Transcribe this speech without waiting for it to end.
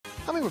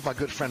I'm here with my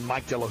good friend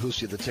Mike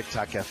Delahousie of the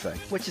TikTok Cafe.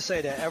 What you say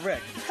there, Eric?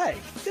 Hey,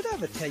 did I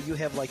ever tell you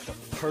have like the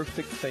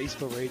perfect face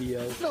for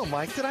radio? No,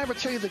 Mike, did I ever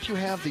tell you that you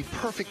have the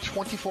perfect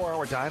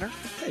 24-hour diner?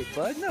 Hey,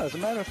 bud, no, as a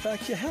matter of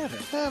fact, you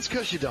haven't. That's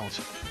because you don't.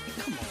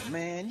 Come on,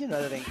 man, you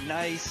know that ain't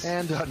nice.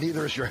 And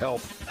neither is your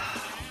help.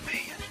 Oh,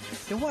 man.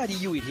 Then why do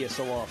you eat here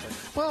so often?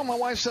 Well, my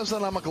wife says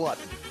that I'm a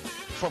glutton.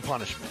 For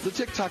punishment. The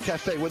TikTok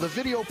Cafe, where the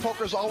video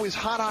poker is always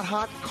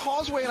hot,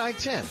 Causeway and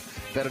I-10,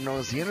 better known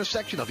as the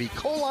intersection of E.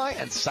 coli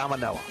and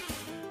salmonella.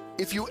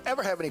 If you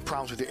ever have any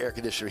problems with your air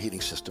conditioner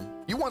heating system,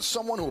 you want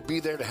someone who will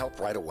be there to help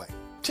right away.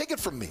 Take it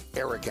from me,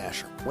 Eric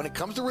Asher. When it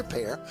comes to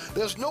repair,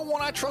 there's no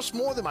one I trust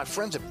more than my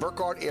friends at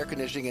Burkhardt Air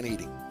Conditioning and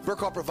Heating.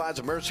 Burkhardt provides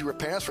emergency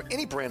repairs for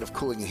any brand of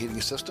cooling and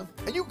heating system,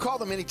 and you can call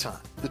them anytime.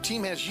 The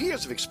team has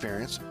years of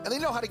experience, and they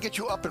know how to get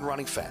you up and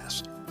running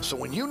fast. So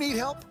when you need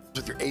help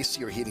with your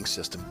AC or heating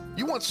system,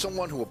 you want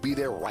someone who will be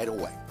there right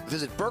away.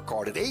 Visit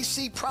Burkhardt at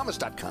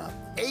acpromise.com,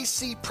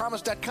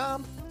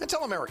 acpromise.com, and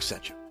tell them Eric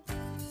sent you.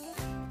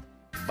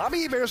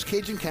 Bobby Hebert's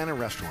Cajun Cannon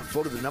Restaurant,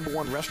 voted the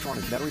 #1 restaurant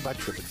in Metairie by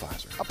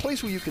TripAdvisor. A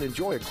place where you can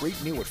enjoy a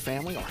great meal with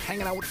family or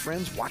hanging out with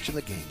friends watching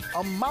the game.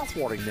 A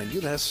mouth-watering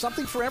menu that has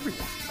something for everyone.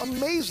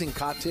 Amazing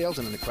cocktails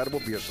and an incredible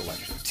beer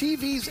selection.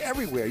 TVs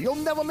everywhere. You'll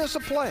never miss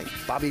a play.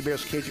 Bobby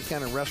Hebert's Cajun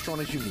Cannon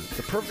Restaurant is unique.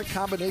 The perfect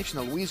combination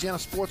of Louisiana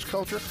sports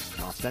culture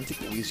and authentic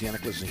Louisiana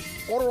cuisine.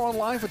 Order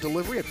online for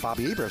delivery at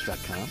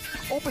BobbyHeberts.com.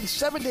 Open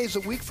 7 days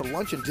a week for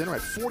lunch and dinner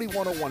at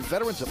 4101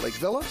 Veterans at Lake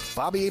Villa.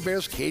 Bobby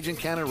Hebert's Cajun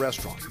Cannon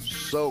Restaurant.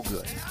 So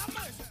good.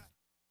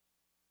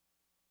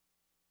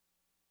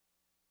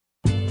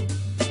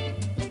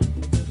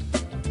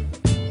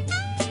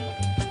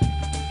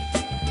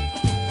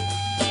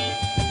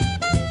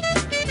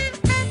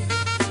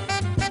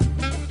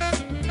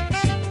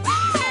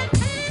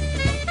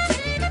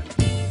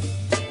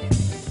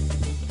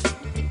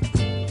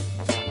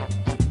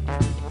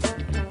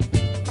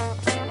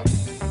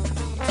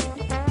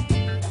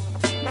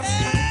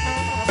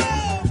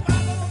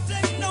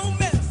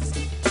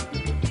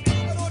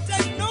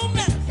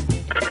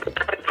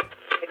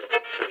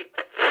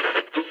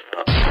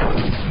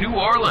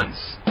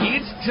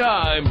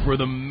 Time for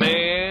the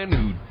man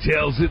who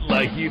tells it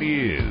like it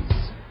is.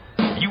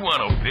 You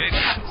want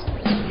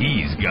opinions?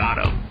 He's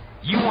got them.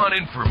 You want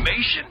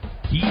information?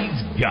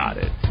 He's got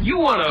it. You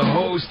want a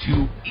host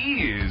who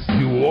is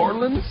New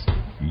Orleans?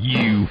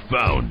 You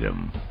found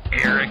him.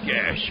 Eric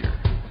Asher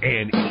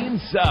and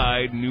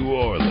Inside New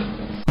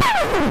Orleans.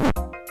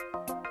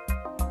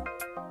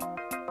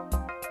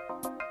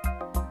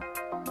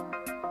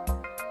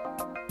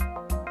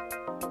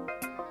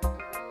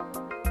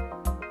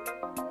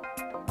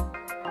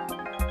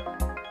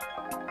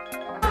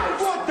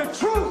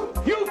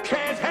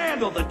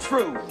 The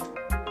truth.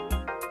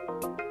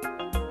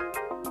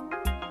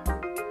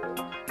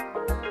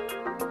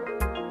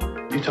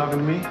 You talking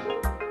to me?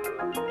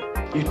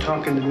 You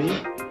talking to me?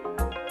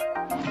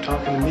 You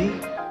talking to me?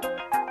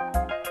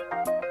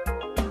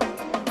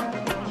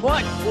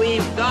 What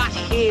we've got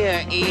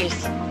here is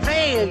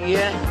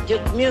failure to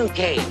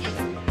communicate.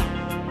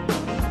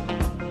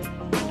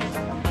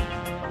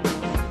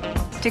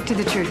 Stick to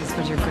the truth is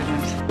what you're good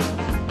at.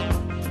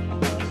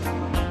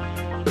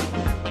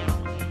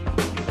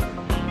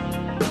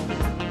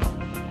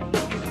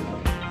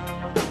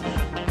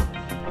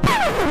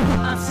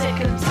 I'm sick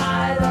and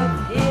tired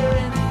of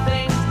hearing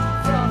things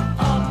from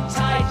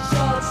uptight,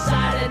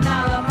 short-sighted,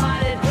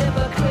 narrow-minded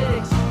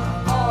hypocrites.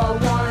 All I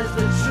want is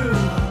the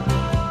truth.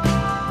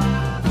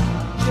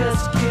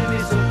 Just give me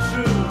some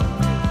truth.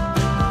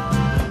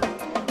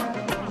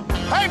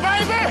 Hey,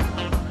 baby!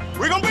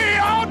 We're gonna be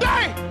here all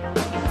day!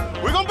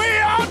 We're gonna be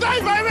here all day,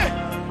 baby!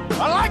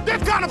 I like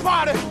this kind of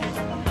party!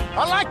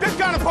 I like this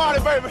kind of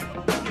party, baby!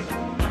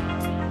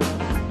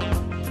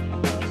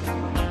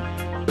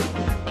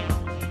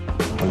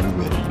 Are you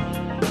ready?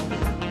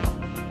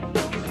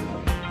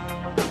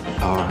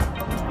 Are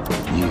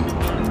you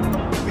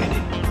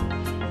ready?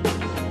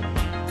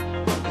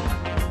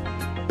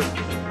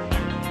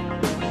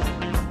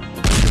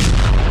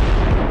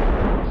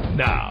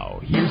 Now,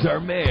 here's our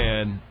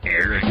man,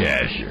 Eric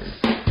Asher.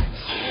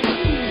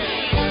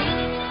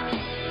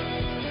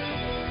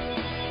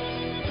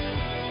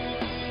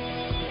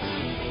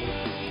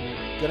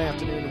 Good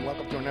afternoon and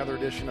welcome to another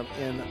edition of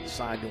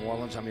Inside New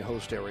Orleans. I'm your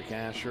host, Eric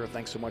Asher.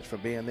 Thanks so much for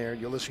being there.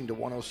 You're listening to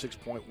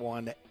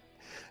 106.1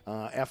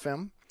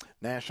 FM,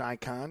 Nash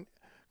Icon.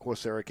 Of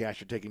course, Eric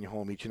Asher taking you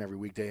home each and every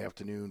weekday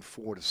afternoon,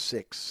 4 to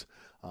 6.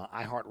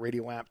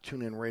 iHeartRadio app,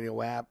 TuneIn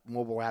Radio app,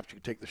 mobile apps. You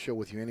can take the show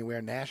with you anywhere.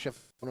 Nash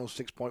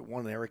 106.1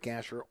 and Eric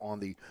Asher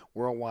on the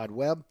World Wide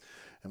Web.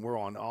 And we're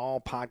on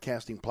all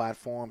podcasting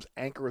platforms.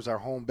 Anchor is our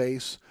home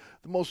base.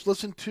 The most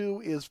listened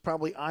to is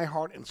probably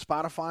iHeart and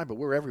Spotify, but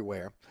we're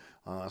everywhere.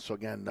 So,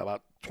 again,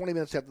 about 20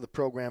 minutes after the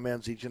program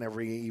ends each and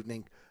every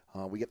evening,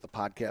 we get the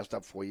podcast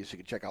up for you so you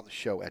can check out the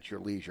show at your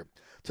leisure.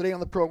 Today on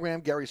the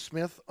program, Gary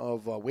Smith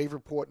of Wave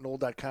Report and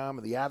Old.com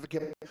and The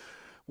Advocate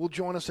will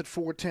join us at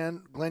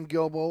 4:10. Glenn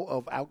Gilbo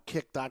of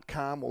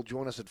Outkick.com will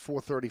join us at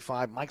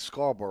 4:35. Mike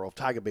Scarborough of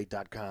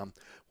TigerBait.com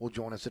will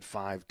join us at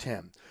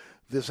 5:10.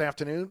 This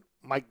afternoon,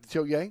 Mike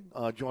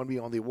Detillier joined me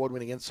on the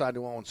award-winning Inside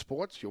New Orleans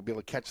Sports. You'll be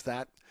able to catch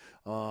that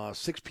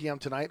 6 p.m.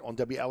 tonight on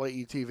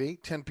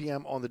WLAE-TV, 10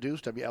 p.m. on The Deuce,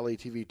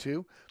 WLAE-TV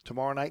 2.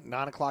 Tomorrow night,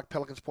 9 o'clock,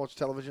 Pelican Sports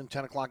Television,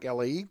 10 o'clock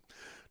LAE.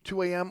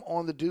 2 a.m.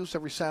 on The Deuce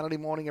every Saturday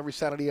morning, every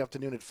Saturday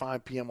afternoon at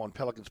 5 p.m. on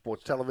Pelican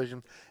Sports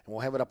Television. And we'll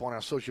have it up on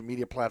our social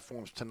media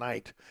platforms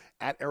tonight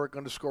at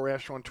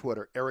Eric_Asher on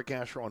Twitter, Eric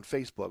Asher on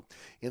Facebook,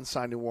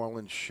 Inside New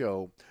Orleans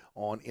Show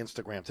on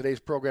Instagram. Today's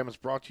program is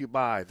brought to you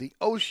by the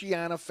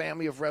Oceana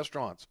family of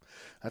restaurants.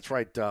 That's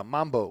right,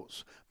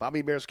 Mambo's,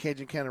 Bobby Bear's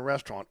Cajun Cannon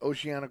Restaurant,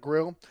 Oceana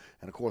Grill,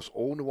 and, of course,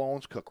 Old New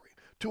Orleans Cookery.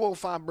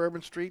 205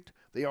 Bourbon Street.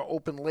 They are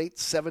open late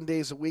 7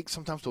 days a week,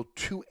 sometimes till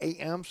 2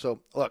 a.m.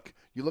 So, look,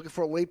 you're looking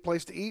for a late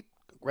place to eat?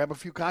 Grab a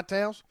few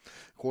cocktails.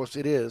 Of course,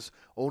 it is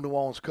Old New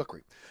Orleans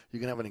Cookery. You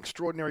can have an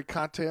extraordinary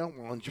cocktail.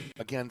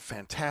 Again,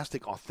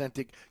 fantastic,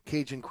 authentic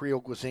Cajun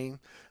Creole cuisine.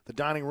 The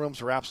dining rooms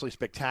are absolutely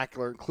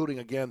spectacular, including,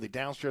 again, the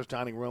downstairs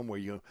dining room where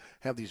you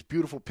have these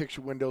beautiful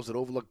picture windows that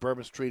overlook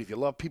Bourbon Street. If you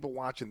love people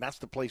watching, that's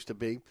the place to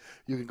be.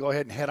 You can go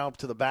ahead and head out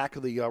to the back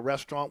of the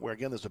restaurant where,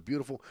 again, there's a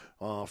beautiful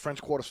French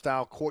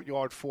Quarter-style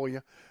courtyard for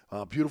you.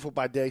 Beautiful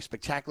by day,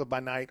 spectacular by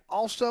night.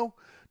 Also,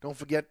 don't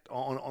forget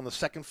on the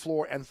second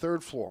floor and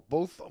third floor.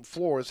 Both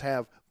floors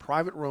have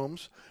private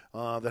rooms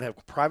that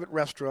have private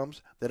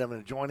restrooms that have an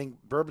adjoining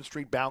Bourbon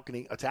Street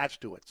balcony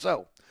attached to it.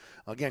 So,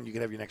 again, you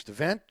can have your next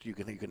event. You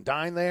can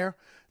dine there.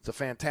 It's a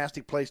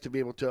fantastic place to be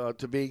able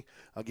to be,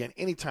 again,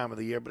 any time of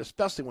the year, but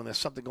especially when there's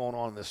something going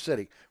on in the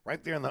city,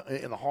 right there in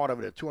the heart of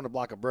it at 200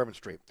 block of Bourbon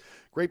Street.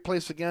 Great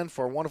place, again,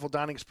 for a wonderful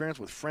dining experience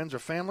with friends or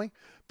family.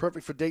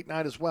 Perfect for date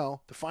night as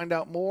well. To find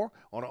out more,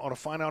 or to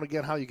find out,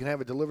 again, how you can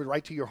have it delivered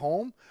right to your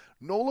home,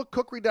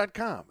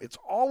 NOLAcookery.com. It's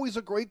always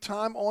a great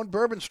time on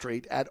Bourbon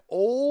Street at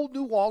Old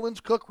New Orleans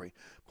Cookery,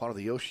 part of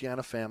the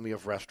Oceana family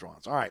of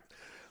restaurants. All right,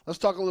 let's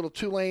talk a little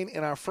Tulane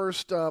in our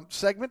first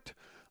segment.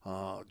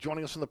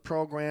 Joining us on the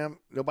program,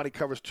 nobody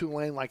covers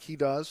Tulane like he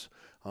does.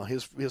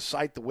 His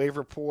site, The Wave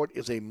Report,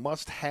 is a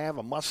must-have,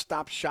 a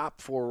must-stop shop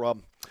for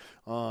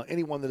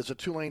anyone that is a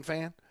Tulane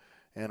fan.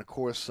 And, of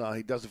course,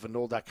 he does it for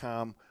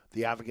NOLA.com,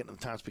 The Advocate, and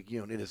the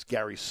Times-Picayune. It is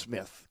Gary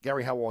Smith.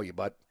 Gary, how are you,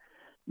 bud?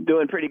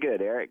 Doing pretty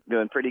good, Eric.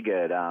 Doing pretty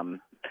good.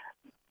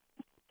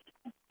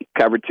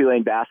 Covered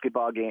Tulane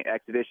basketball game,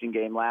 exhibition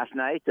game last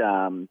night.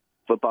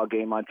 Football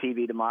game on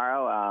TV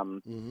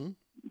tomorrow.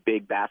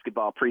 Big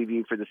basketball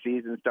preview for the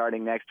season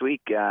starting next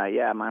week.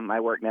 My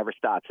work never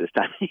stops this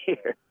time of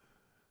year.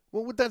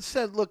 Well, with that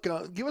said, look,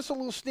 give us a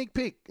little sneak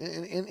peek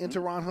into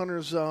Ron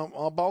Hunter's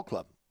ball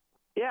club.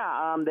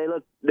 Yeah,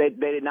 they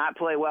did not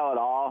play well at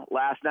all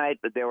last night,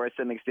 but there were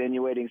some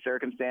extenuating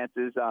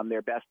circumstances.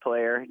 Their best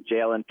player,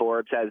 Jalen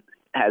Forbes,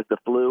 has the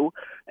flu,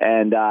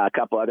 and a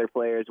couple other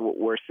players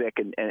were sick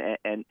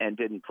and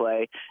didn't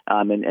play.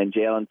 And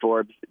Jalen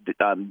Forbes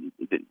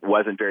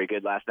wasn't very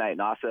good last night.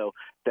 And also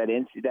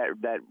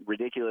that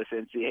ridiculous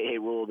NCAA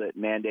rule that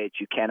mandates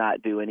you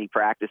cannot do any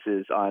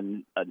practices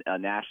on a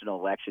national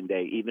election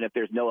day, even if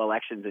there's no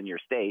elections in your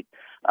state,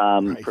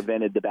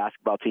 prevented the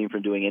basketball team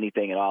from doing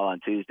anything at all on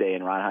Tuesday.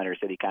 And Ron Hunter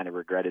said he kind of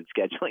regretted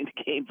scheduling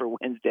the game for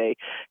Wednesday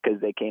because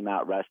they came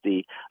out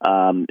rusty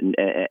and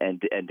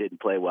didn't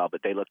play well.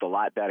 But they looked a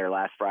lot better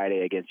last Friday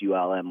against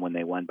ULM when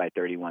they won by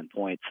 31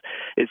 points.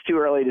 It's too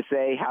early to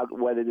say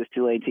whether this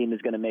Tulane team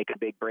is going to make a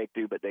big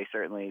breakthrough, but they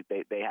certainly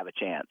they have a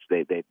chance.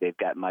 They've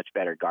got much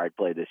better guard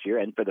play this year,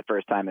 and for the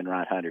first time in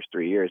Ron Hunter's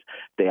 3 years,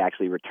 they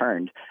actually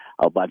returned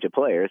a bunch of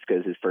players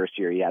because his first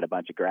year he had a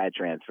bunch of grad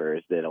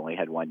transfers that only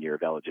had 1 year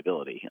of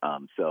eligibility.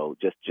 So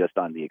just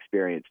on the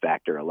experience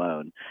factor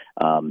alone,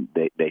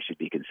 they should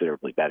be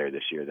considerably better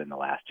this year than the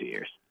last 2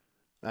 years.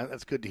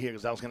 That's good to hear,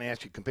 because I was going to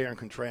ask you, compare and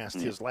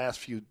contrast his last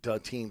few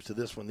teams to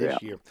this one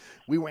this year.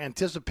 We were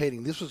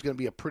anticipating this was going to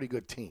be a pretty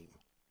good team.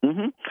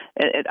 Mm-hmm.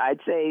 And I'd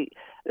say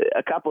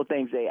a couple of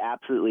things they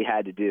absolutely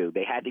had to do.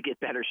 They had to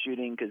get better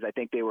shooting because I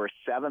think they were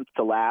 7th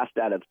to last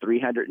out of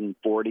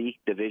 340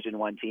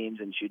 Division I teams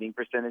in shooting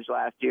percentage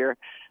last year.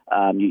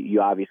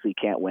 You obviously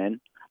can't win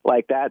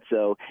like that.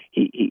 So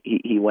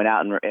he went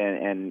out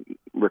and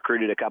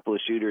recruited a couple of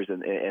shooters,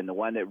 and the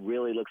one that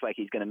really looks like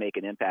he's going to make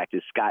an impact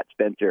is Scott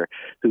Spencer,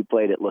 who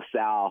played at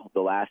LaSalle the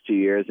last 2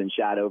 years and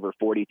shot over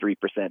 43%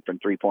 from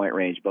three-point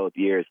range both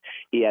years.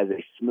 He has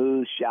a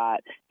smooth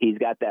shot. He's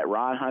got that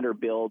Ron Hunter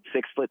build,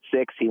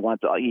 6'6".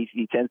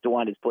 He tends to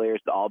want his players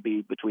to all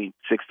be between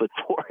 6'4"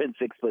 and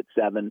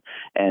 6'7",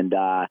 and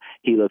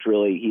he looked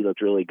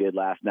really good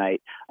last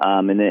night.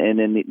 And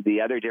then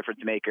the other difference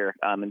maker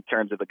in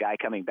terms of a guy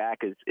coming back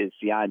is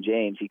Sion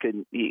James. He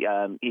couldn't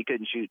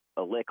shoot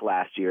a lick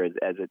last year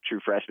as a true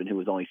freshman who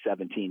was only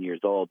 17 years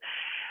old.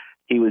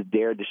 he was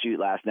dared to shoot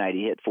last night.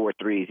 He hit 4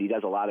 threes. He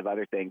does a lot of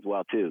other things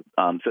well too.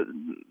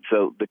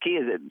 So the key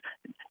is that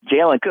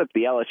Jalen Cook,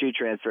 the LSU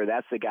transfer,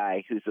 that's the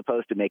guy who's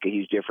supposed to make a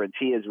huge difference.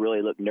 He has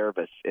really looked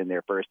nervous in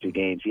their first 2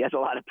 games. He has a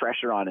lot of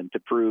pressure on him to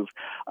prove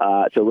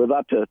to live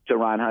up to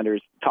Ron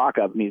Hunter's talk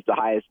of him. He's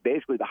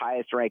basically the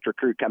highest ranked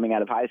recruit coming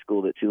out of high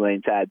school that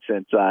Tulane's had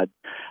since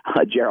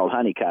Gerald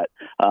Honeycutt,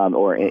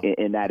 or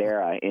in that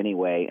era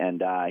anyway.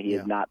 And he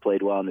has not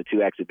played well in the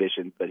 2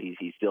 exhibitions, but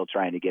he's still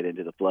trying to get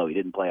into the flow. He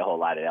didn't play a whole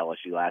lot at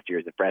LSU last year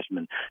as a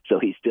freshman, so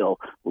he's still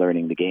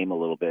learning the game a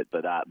little bit.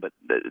 But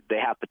they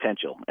have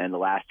potential. And the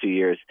last 2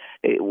 years,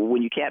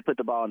 when you can't put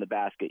the ball in the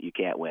basket, you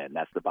can't win.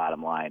 That's the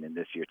bottom line. And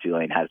this year,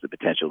 Tulane has the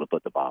potential to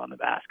put the ball in the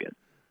basket.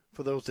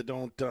 For those that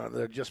don't, that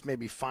are just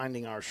maybe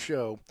finding our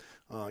show,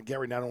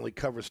 Gary not only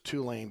covers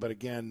Tulane, but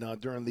again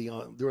during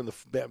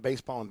the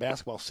baseball and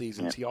basketball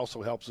seasons, he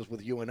also helps us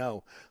with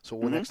UNO. So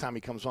next time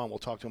he comes on, we'll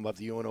talk to him about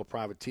the UNO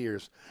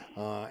Privateers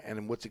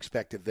and what's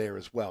expected there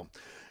as well.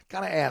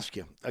 Got to ask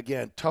you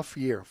again, tough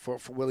year for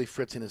Willie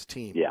Fritz and his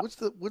team. Yeah. What's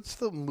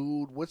the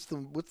mood? What's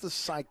the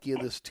psyche of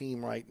this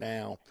team right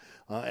now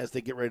as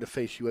they get ready to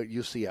face you at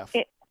UCF?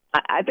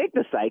 I think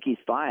the psyche's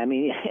fine. I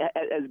mean,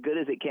 as good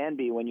as it can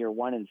be when you're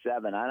 1-7.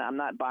 I'm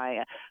not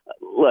buying.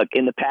 Look,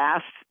 in the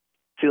past,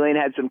 Tulane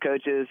had some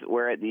coaches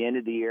where at the end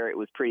of the year it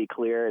was pretty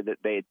clear that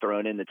they had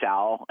thrown in the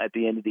towel. At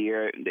the end of the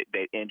year,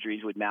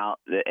 injuries would mount,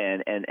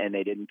 and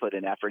they didn't put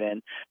an effort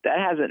in. That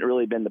hasn't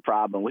really been the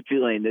problem with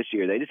Tulane this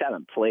year. They just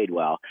haven't played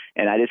well,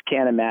 and I just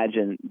can't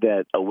imagine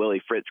that a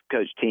Willie Fritz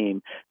coach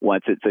team,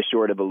 once it's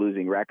short of a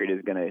losing record,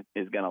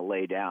 is gonna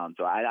lay down.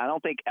 So I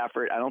don't think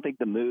effort. I don't think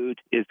the mood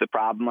is the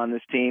problem on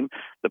this team.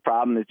 The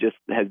problem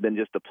has been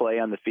just the play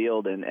on the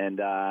field, and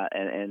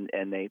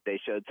they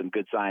showed some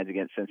good signs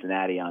against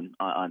Cincinnati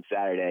on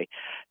Saturday.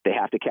 They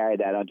have to carry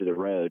that onto the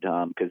road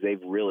because they've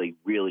really,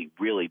 really,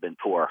 really been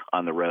poor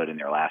on the road in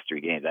their last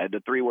 3 games.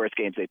 The 3 worst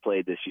games they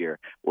played this year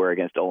were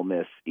against Ole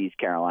Miss, East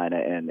Carolina,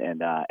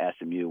 and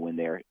SMU when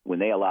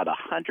they allowed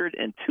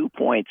 102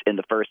 points in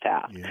the first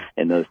half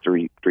in those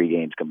three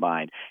games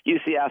combined.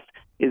 UCF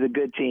is a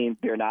good team.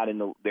 They're not in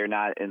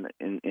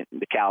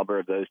the caliber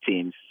of those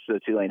teams, so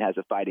Tulane has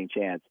a fighting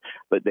chance.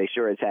 But they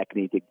sure as heck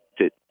need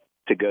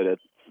to go to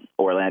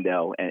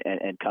Orlando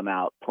and come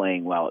out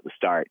playing well at the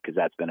start, because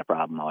that's been a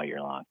problem all year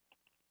long.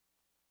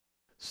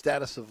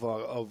 Status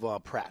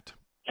of Pratt.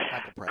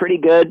 Pretty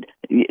good.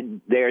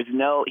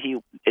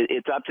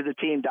 It's up to the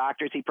team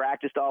doctors. He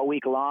practiced all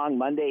week long.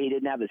 Monday he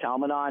didn't have his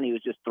helmet on. He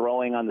was just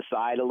throwing on the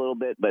side a little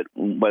bit. But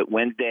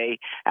Wednesday,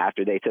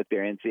 after they took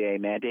their NCAA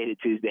mandated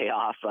Tuesday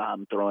off,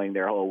 throwing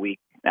their whole week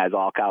as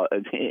all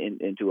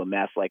into a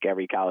mess like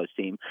every college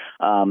team.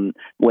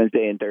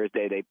 Wednesday and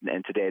Thursday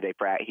and today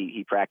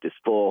he practiced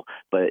full,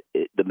 but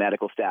the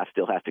medical staff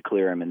still has to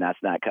clear him, and that's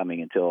not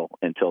coming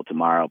until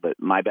tomorrow. But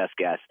my best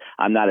guess,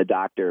 I'm not a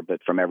doctor,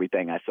 but from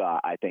everything I saw,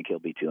 I think he'll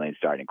be Tulane's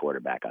starting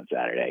quarterback on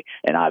Saturday,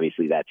 and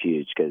obviously that's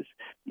huge because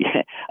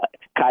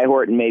Kai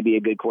Horton may be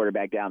a good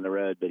quarterback down the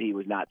road, but he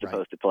was not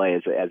supposed to play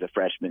as a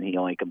freshman. He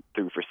only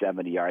threw for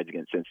 70 yards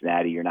against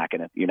Cincinnati. You're not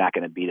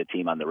gonna beat a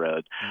team on the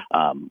road.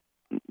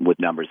 With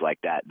numbers like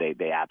that,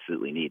 they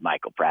absolutely need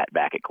Michael Pratt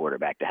back at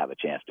quarterback to have a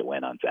chance to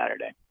win on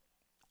Saturday.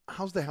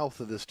 How's the health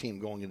of this team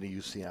going into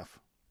UCF?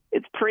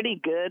 It's pretty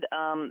good.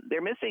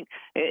 They're missing,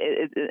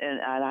 and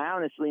I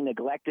honestly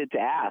neglected to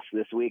ask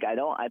this week.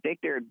 I think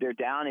they're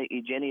down at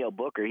Eugenio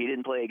Booker. He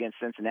didn't play against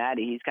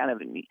Cincinnati.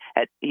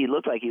 He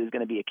looked like he was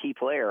going to be a key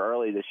player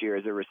early this year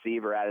as a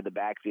receiver out of the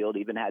backfield.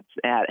 Even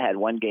had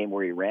one game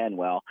where he ran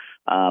well.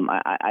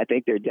 I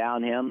think they're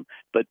down him,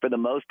 but for the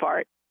most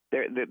part,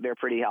 they're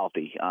pretty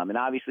healthy. And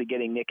obviously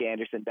getting Nick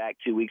Anderson back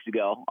 2 weeks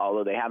ago,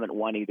 although they haven't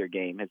won either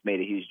game, has made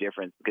a huge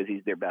difference because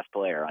he's their best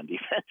player on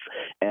defense.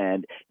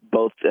 And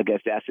both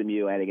against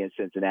SMU and against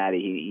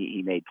Cincinnati,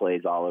 he made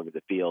plays all over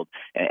the field.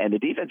 And the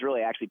defense really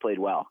actually played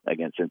well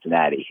against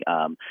Cincinnati.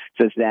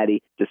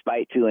 Cincinnati,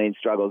 despite Tulane's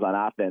struggles on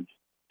offense,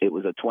 it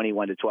was a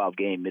 21-12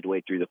 game midway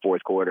through the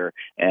fourth quarter,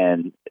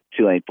 and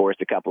Tulane forced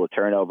a couple of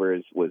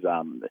turnovers, was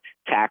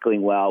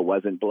tackling well,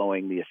 wasn't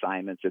blowing the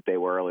assignments that they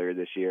were earlier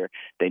this year.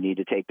 They need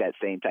to take that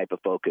same type of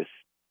focus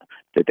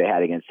that they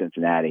had against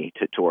Cincinnati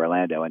to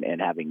Orlando,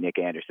 and having Nick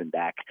Anderson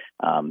back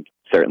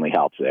certainly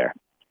helps there.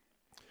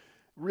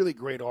 Really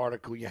great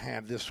article you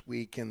had this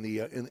week in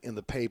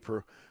the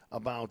paper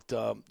about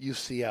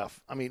UCF.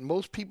 I mean,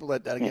 most people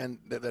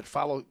that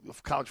follow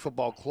college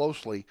football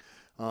closely,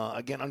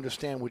 again,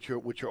 understand what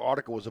your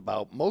article was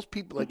about. Most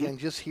people, again,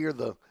 just hear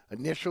the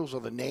initials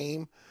or the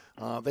name.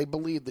 They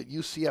believe that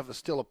UCF is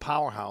still a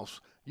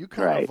powerhouse. You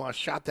kind of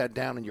shot that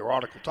down in your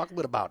article. Talk a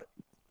bit about it.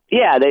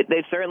 Yeah,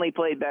 they've certainly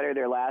played better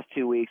their last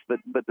 2 weeks, but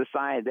the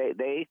sign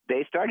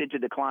they started to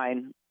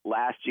decline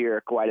last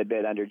year quite a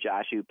bit under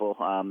Josh Heupel.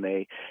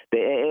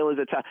 It was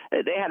a tough.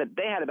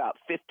 They had about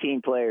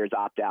 15 players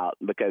opt out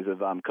because of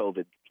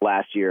COVID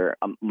last year.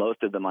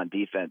 Most of them on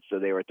defense, so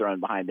they were thrown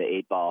behind the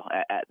 8 ball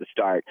at the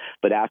start.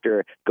 But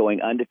after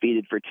going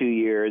undefeated for 2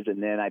 years,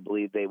 and then I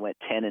believe they went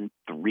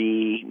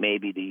 10-3,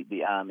 maybe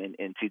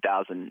in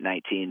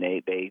 2019,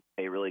 they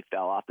really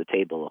fell off the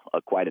table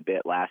quite a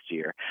bit last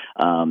year.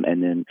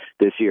 And then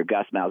this year,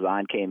 Gus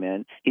Malzahn came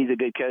in. He's a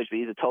good coach, but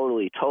he's a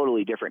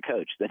totally different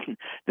coach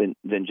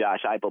than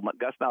Josh Heupel.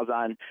 Gus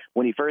Malzahn,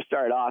 when he first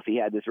started off, he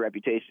had this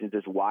reputation as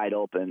this wide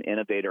open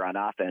innovator on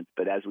offense.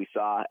 But as we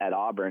saw at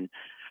Auburn,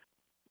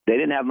 they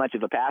didn't have much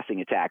of a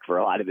passing attack for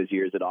a lot of his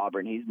years at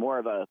Auburn. He's more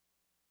of a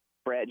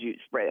spread,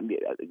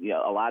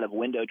 a lot of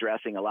window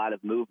dressing, a lot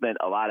of movement,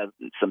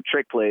 some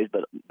trick plays,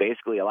 but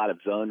basically a lot of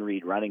zone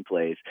read running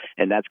plays,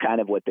 and that's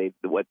kind of what they've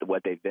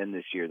been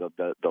this year.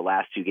 The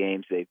last 2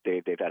 games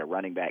they've had a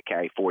running back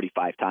carry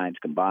 45 times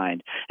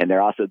combined, and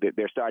they're also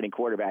their starting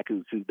quarterback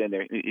who's been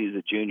there, who's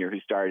a junior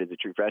who started as a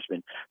true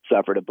freshman,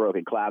 suffered a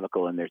broken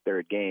clavicle in their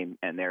 3rd game,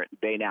 and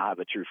they now have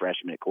a true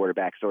freshman at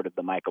quarterback, sort of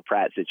the Michael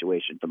Pratt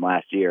situation from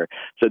last year.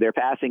 So their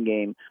passing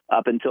game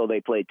up until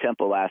they played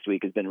Temple last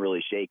week has been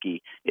really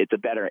shaky. It's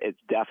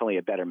definitely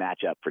a better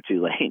matchup for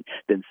Tulane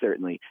than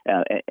certainly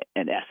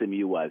and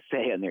SMU was,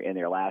 say, in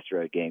their last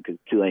road game, because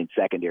Tulane's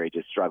secondary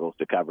just struggles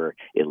to cover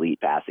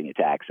elite passing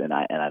attacks, and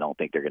I don't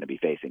think they're going to be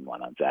facing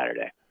one on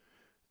Saturday.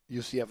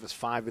 UCF is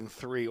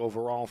 5-3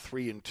 overall,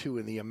 3-2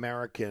 in the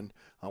American.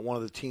 One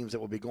of the teams that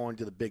will be going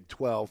to the Big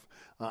 12.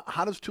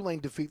 How does Tulane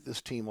defeat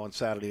this team on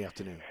Saturday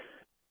afternoon?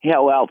 Yeah,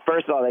 well,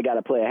 first of all, they got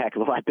to play a heck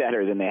of a lot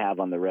better than they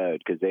have on the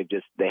road, because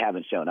they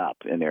haven't shown up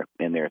in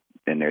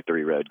their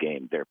 3 road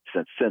games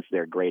since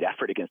their great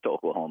effort against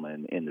Oklahoma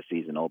in the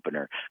season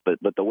opener. But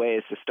the way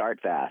is to start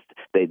fast.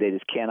 They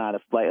just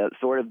cannot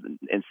sort of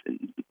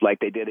like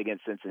they did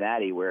against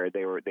Cincinnati, where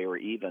they were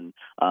even.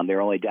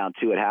 They're only down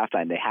 2 at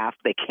halftime.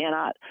 They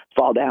cannot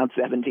fall down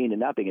 17-0.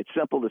 It's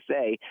simple to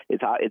say.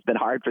 It's been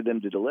hard for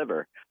them to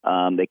deliver.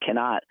 They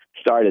cannot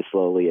start as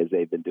slowly as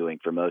they've been doing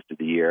for most of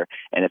the year,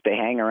 and if they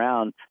hang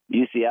around,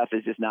 UCF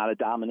is just not a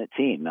dominant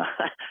team.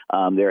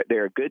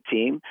 They're a good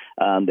team.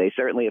 They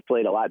certainly have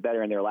played a lot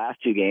better in their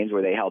last 2 games,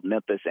 where they held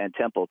Memphis and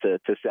Temple to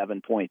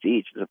 7 points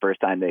each. It's the first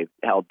time they've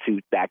held 2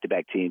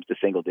 back-to-back teams to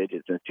single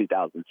digits since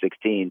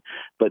 2016.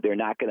 But they're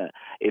not going to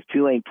 – if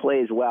Tulane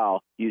plays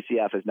well,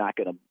 UCF is not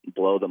going to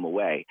blow them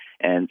away.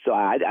 And so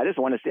I just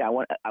want to see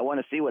 – I want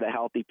to see what a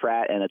healthy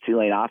Pratt and a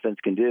Tulane offense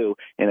can do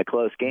in a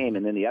close game.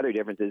 And then the other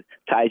difference is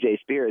Tyjae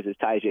Spears is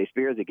Tyjae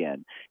Spears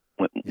again.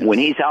 When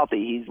he's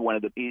healthy,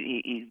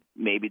 he's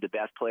maybe the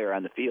best player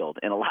on the field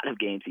in a lot of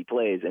games he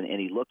plays, and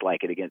he looked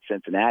like it against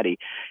Cincinnati.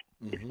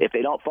 Mm-hmm. If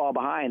they don't fall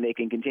behind, they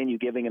can continue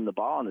giving him the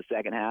ball in the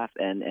second half,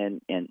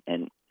 and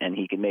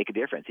he can make a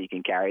difference. He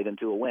can carry them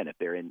to a win if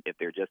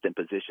they're just in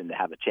position to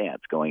have a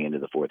chance going into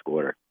the fourth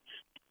quarter.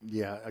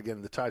 Yeah,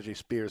 again, the Tyjae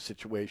Spears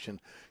situation,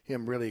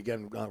 him really,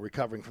 again,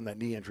 recovering from that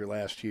knee injury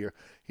last year,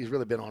 he's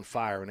really been on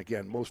fire. And,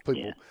 again, most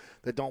people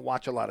that don't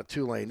watch a lot of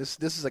Tulane, this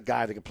is a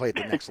guy that can play at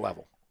the next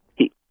level.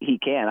 He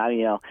can. I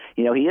mean,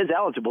 he is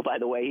eligible, by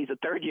the way. He's a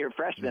 3rd-year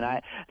freshman.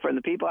 From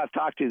the people I've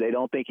talked to, they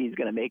don't think he's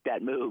going to make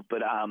that move.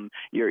 But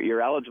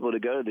you're eligible to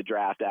go to the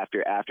draft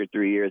after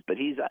 3 years. But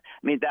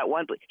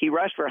he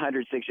rushed for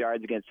 106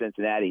 yards against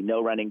Cincinnati.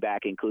 No running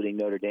back, including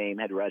Notre Dame,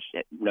 had rushed.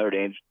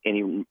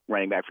 Any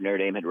running back for Notre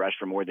Dame had rushed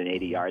for more than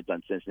 80 yards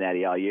on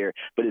Cincinnati all year.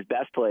 But his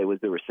best play was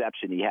the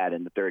reception he had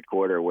in the 3rd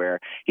quarter, where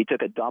he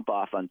took a dump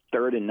off on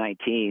 3rd and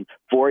 19,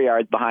 4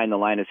 yards behind the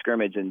line of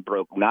scrimmage, and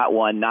broke not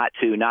 1, not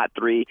 2, not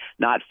 3,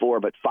 not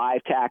 4, but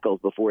 5 tackles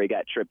before he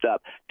got tripped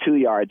up 2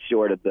 yards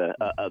short of the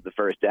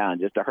first down.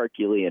 Just a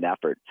Herculean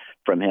effort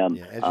from him.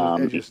 Yeah,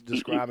 as you're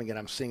describing it,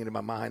 I'm seeing it in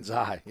my mind's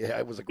eye. Yeah,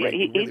 it was a great.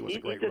 It really was a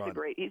great run.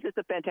 He's just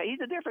a fantastic.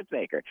 He's a difference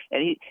maker,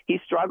 and he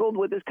struggled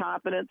with his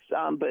confidence.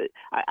 But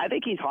I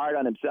think he's hard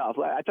on himself.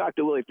 I talked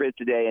to Willie Fritz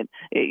today, and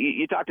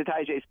you talked to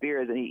Tyjae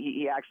Spears, and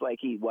he acts like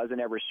he wasn't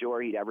ever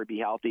sure he'd ever be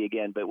healthy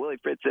again. But Willie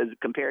Fritz says,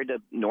 compared to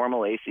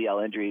normal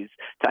ACL injuries,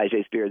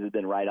 Tyjae Spears has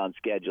been right on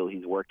schedule.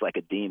 He's worked like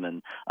a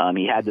demon.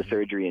 He had the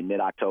surgery in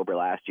mid-October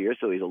last year,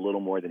 so he's a little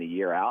more than a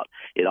year out.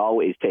 It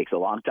always takes a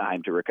long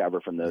time to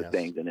recover from those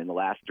things, and in the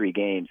last 3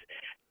 games,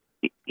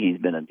 he's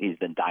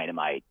been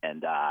dynamite,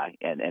 and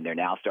they're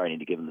now starting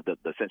to give him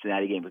the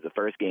Cincinnati game was the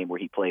first game where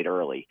he played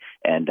early,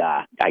 and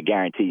I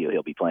guarantee you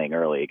he'll be playing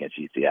early against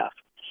UCF.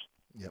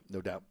 Yep,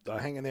 no doubt.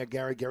 Hang in there,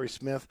 Gary. Gary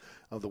Smith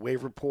of the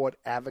Wave Report,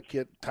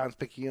 Advocate,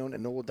 Times-Picayune,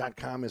 and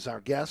NOLA.com is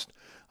our guest.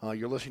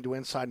 You're listening to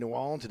Inside New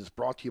Orleans. It is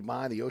brought to you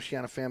by the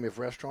Oceana family of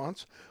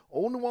restaurants,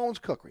 Old New Orleans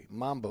Cookery,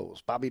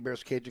 Mambo's, Bobby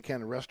Bear's Cajun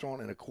Cannon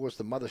Restaurant, and, of course,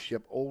 the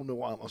mothership,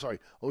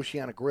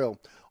 Oceana Grill.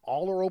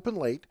 All are open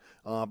late.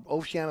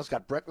 Oceana's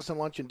got breakfast and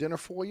lunch and dinner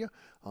for you.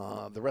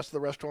 The rest of the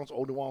restaurants,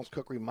 Old New Orleans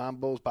Cookery,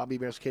 Mambo's, Bobby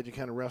Bear's Cajun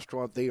Cannon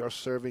Restaurant, they are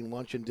serving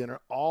lunch and dinner,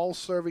 all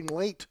serving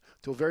late,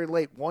 till very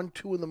late, 1,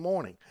 2 in the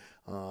morning.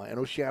 And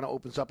Oceana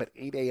opens up at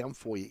 8 a.m.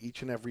 for you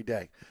each and every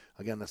day.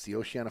 Again, that's the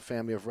Oceana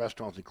family of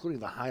restaurants, including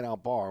the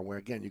Hideout Bar, where,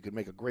 again, you could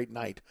make a great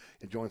night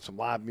enjoying some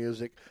live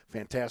music,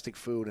 fantastic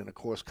food, and, of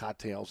course,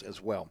 cocktails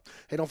as well.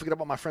 Hey, don't forget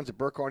about my friends at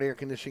Burkhardt Air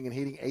Conditioning and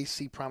Heating,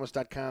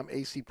 acpromise.com,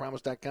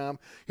 acpromise.com.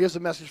 Here's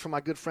a message from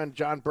my good friend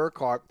John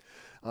Burkhardt.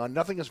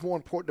 Nothing is more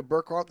important to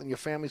Burkhardt than your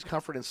family's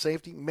comfort and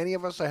safety. Many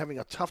of us are having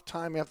a tough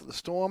time after the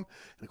storm.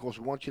 And, of course,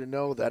 we want you to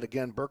know that,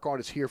 again, Burkhardt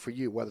is here for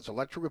you. Whether it's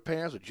electric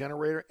repairs, a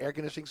generator, air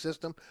conditioning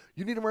system,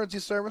 you need emergency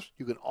service,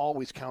 you can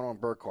always count on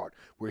Burkhardt.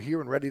 We're here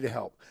and ready to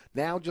help.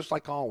 Now, just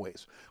like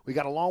always, we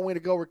got a long way to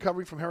go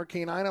recovering from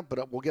Hurricane Ida,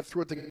 but we'll get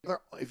through it together.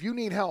 If you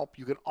need help,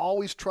 you can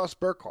always trust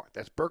Burkhardt.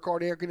 That's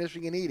Burkhardt Air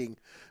Conditioning and Heating.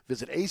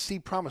 Visit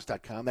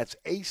acpromise.com. That's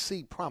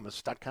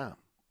acpromise.com.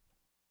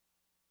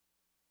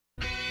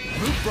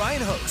 Luke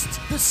Bryan hosts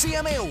the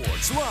CMA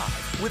Awards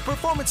live with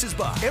performances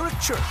by Eric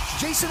Church,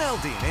 Jason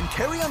Aldean, and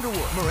Carrie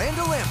Underwood,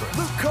 Miranda Lambert,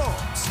 Luke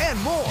Combs, and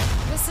more.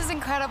 This is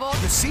incredible.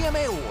 The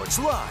CMA Awards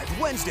live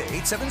Wednesday,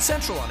 8/7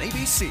 Central on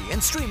ABC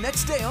and stream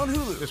next day on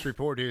Hulu. This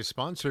report is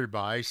sponsored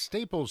by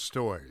Staples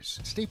Stores.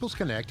 Staples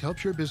Connect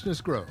helps your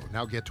business grow.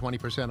 Now get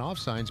 20% off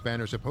signs,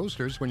 banners, and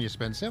posters when you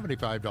spend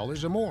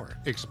 $75 or more.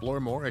 Explore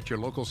more at your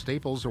local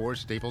Staples or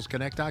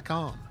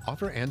staplesconnect.com.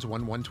 Offer ends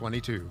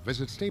 1/1/22.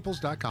 Visit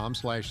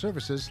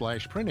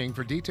staples.com/services/printing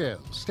for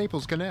details.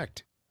 Staples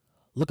Connect.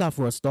 Look out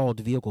for a stalled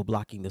vehicle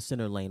blocking the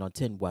center lane on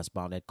 10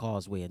 westbound at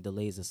Causeway, and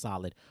delays are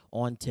solid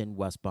on 10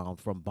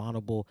 westbound from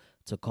Bonneville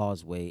to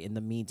Causeway. In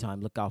the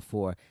meantime, look out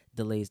for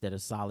delays that are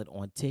solid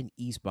on 10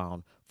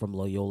 eastbound from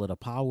Loyola to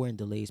Power, and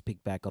delays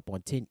pick back up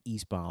on 10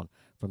 eastbound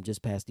from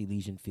just past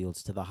Elysian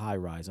Fields to the High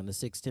Rise. On the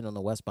 610 on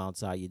the westbound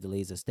side, your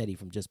delays are steady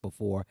from just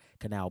before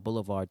Canal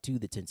Boulevard to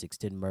the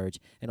 10610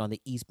 merge, and on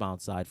the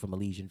eastbound side from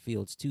Elysian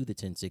Fields to the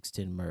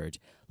 10610 merge.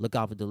 Look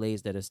out for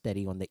delays that are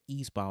steady on the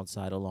eastbound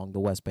side along the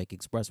West Bank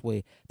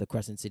Expressway, the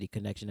Crescent City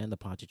Connection, and the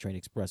Pontchartrain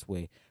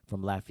Expressway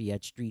from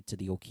Lafayette Street to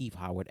the O'Keefe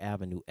Howard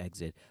Avenue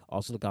exit.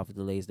 Also look out for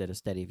delays that are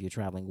steady if you're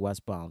traveling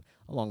westbound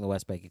along the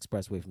West Bank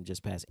Expressway from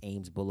just past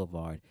Ames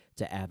Boulevard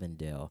to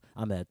Avondale.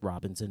 I'm Ed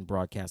Robinson,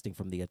 broadcasting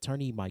from the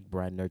Attorney Mike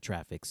Brandner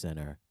Traffic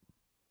Center.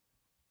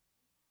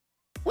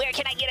 Where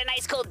can I get a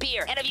nice cold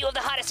beer and a view of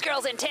the hottest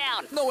girls in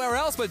town? Nowhere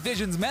else but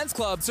Visions Men's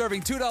Club,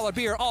 serving $2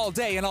 beer all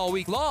day and all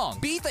week long.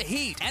 Beat the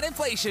heat and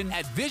inflation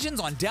at Visions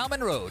on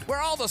Downman Road,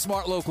 where all the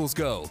smart locals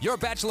go. Your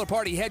bachelor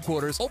party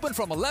headquarters, open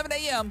from 11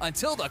 a.m.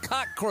 until the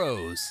cock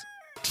crows.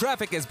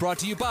 Traffic is brought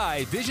to you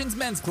by Visions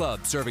Men's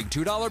Club, serving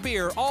 $2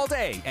 beer all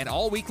day and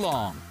all week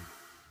long.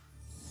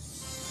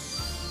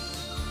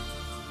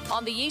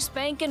 On the East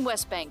Bank and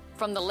West Bank,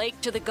 from the lake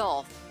to the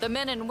Gulf, the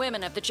men and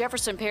women of the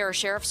Jefferson Parish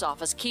Sheriff's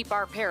Office keep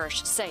our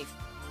parish safe.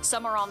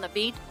 Some are on the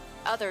beat,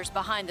 others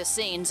behind the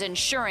scenes,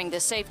 ensuring the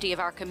safety of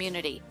our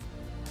community.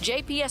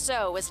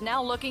 JPSO is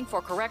now looking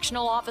for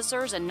correctional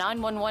officers and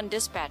 911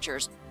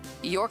 dispatchers.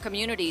 Your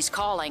community's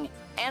calling.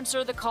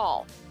 Answer the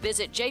call.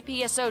 Visit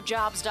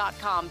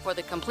jpsojobs.com for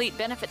the complete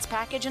benefits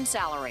package and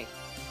salary.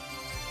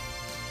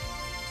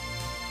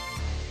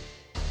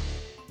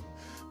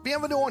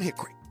 Bienvenue on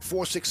Hickory,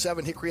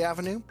 467 Hickory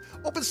Avenue.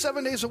 Open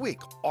 7 days a week,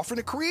 offering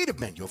a creative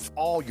menu of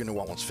all your New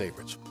Orleans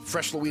favorites.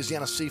 Fresh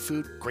Louisiana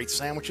seafood, great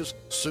sandwiches,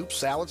 soups,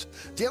 salads,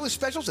 daily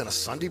specials, and a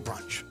Sunday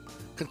brunch.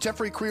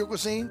 Contemporary Creole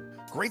cuisine,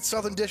 great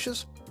Southern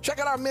dishes. Check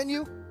out our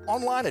menu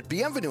online at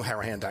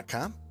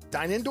bienvenueharahan.com.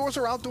 Dine indoors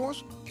or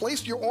outdoors.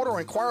 Place your order or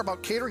inquire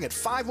about catering at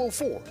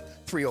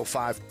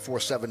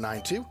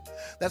 504-305-4792.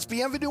 That's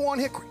Bienvenue on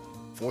Hickory,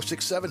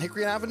 467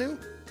 Hickory Avenue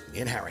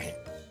in Harahan.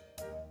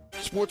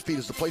 SportsBeat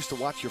is the place to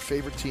watch your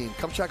favorite team.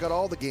 Come check out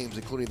all the games,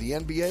 including the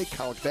NBA,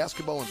 college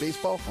basketball, and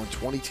baseball on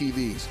 20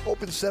 TVs.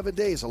 Open 7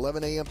 days,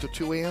 11 a.m. to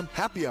 2 a.m.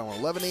 Happy hour,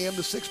 11 a.m.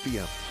 to 6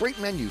 p.m. Great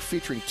menu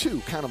featuring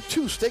two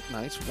steak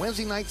nights.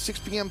 Wednesday night, 6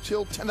 p.m.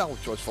 till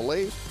 $10 choice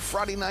fillets.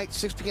 Friday night,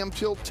 6 p.m.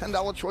 till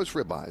 $10 choice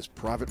ribeyes.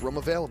 Private room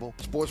available.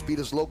 SportsBeat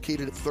is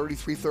located at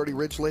 3330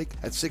 Ridge Lake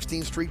at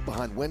 16th Street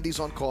behind Wendy's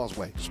on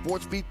Causeway.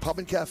 SportsBeat Pub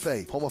and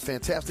Cafe, home of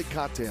fantastic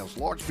cocktails,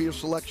 large beer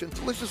selection,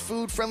 delicious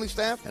food, friendly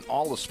staff, and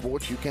all the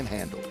sports you can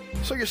handle.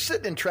 So you're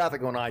sitting in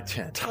traffic on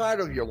I-10, tired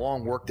of your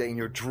long workday, and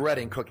you're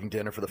dreading cooking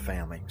dinner for the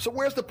family. So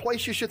where's the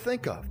place you should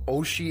think of?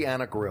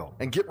 Oceana Grill.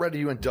 And get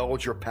ready to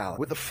indulge your palate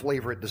with the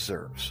flavor it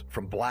deserves.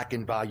 From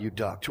blackened bayou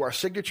duck to our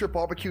signature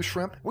barbecue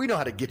shrimp, we know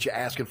how to get you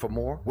asking for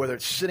more. Whether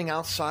it's sitting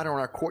outside or in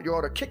our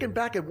courtyard or kicking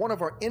back at one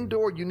of our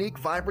indoor, unique,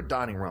 vibrant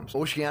dining rooms,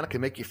 Oceana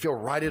can make you feel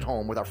right at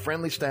home with our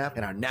friendly staff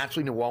and our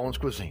naturally New Orleans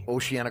cuisine.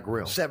 Oceana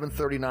Grill,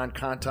 739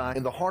 Conti,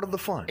 in the heart of the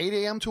fun, 8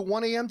 a.m. to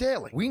 1 a.m.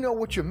 daily. We know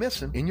what you're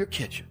missing in your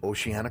kitchen.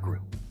 Oceana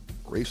Grill.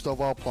 Ray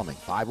Stovall Plumbing,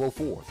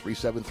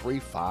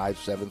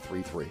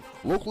 504-373-5733.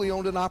 Locally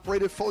owned and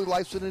operated, fully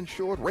licensed and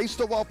insured, Ray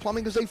Stovall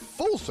Plumbing is a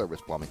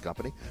full-service plumbing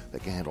company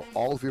that can handle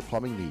all of your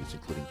plumbing needs,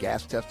 including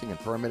gas testing and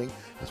permitting,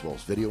 as well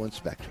as video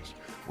inspections.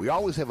 We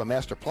always have a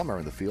master plumber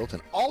in the field,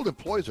 and all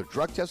employees are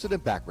drug tested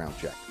and background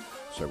checked.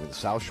 Serving the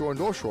South Shore and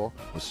North Shore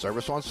with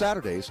service on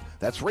Saturdays.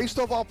 That's Ray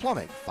Stovall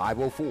Plumbing,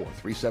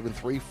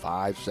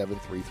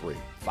 504-373-5733.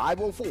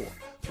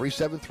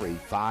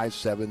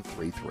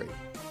 504-373-5733.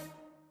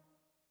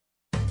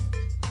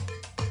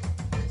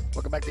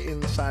 Welcome Welcome back to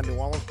Inside New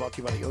Orleans, brought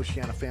to you by the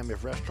Oceana family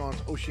of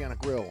restaurants, Oceana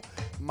Grill,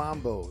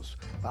 Mambo's,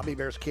 Bobby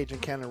Bear's Cajun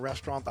Cannon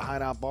Restaurant, the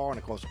Hideout Bar, and,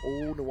 of course,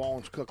 Old New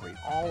Orleans Cookery.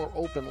 All are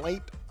open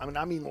late.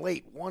 I mean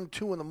late, 1,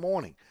 2 in the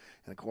morning.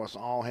 And, of course,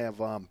 all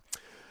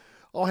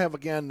have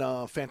again,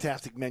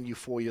 fantastic menu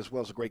for you, as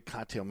well as a great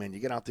cocktail menu.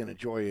 Get out there and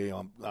enjoy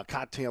a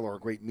cocktail or a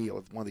great meal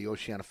at one of the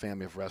Oceana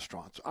family of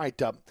restaurants. All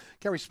right,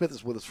 Gary Smith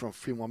is with us for a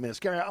few more minutes.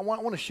 Gary, I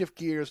want to shift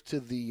gears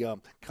to the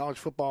college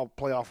football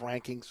playoff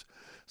rankings.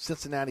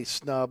 Cincinnati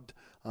snubbed.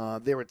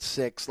 They're at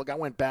 6. Look, I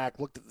went back,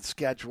 looked at the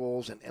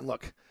schedules, and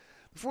look,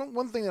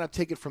 one thing that I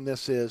take it from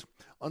this is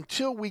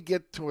until we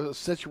get to a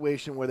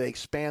situation where they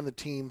expand the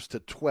teams to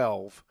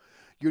 12,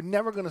 you're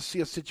never going to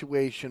see a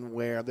situation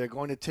where they're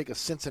going to take a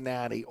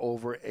Cincinnati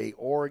over an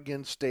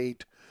Oregon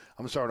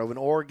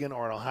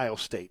or an Ohio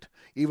State,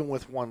 even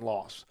with one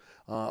loss.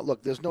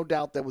 Look, there's no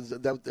doubt that was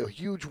a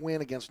huge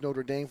win against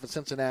Notre Dame for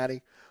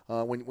Cincinnati.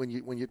 When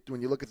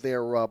you look at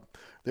their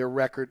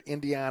record,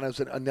 Indiana's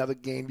another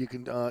game you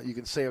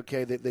can say,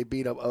 okay, they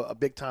beat a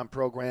big time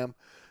program.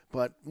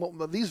 But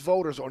these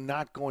voters are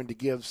not going to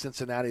give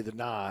Cincinnati the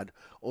nod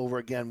over,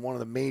 again, one of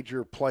the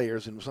major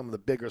players in some of the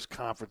biggest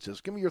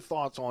conferences. Give me your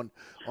thoughts on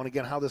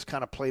again, how this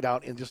kind of played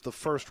out in just the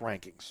first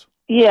rankings.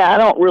 Yeah, I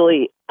don't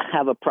really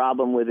have a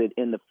problem with it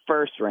in the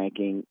first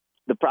ranking.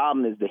 The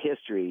problem is the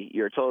history.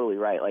 You're totally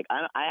right. Like,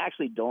 I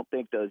actually don't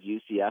think those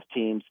UCF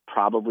teams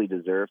probably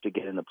deserve to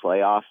get in the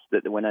playoffs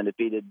that went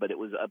undefeated, but it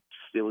was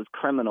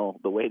criminal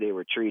the way they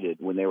were treated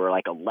when they were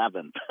like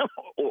 11th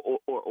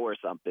or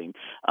something.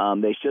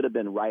 They should have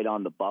been right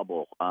on the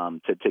bubble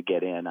to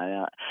get in.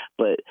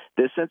 But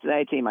this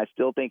Cincinnati team, I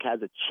still think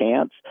has a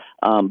chance,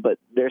 but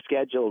their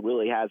schedule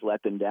really has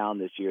let them down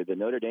this year. The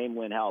Notre Dame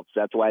win helps.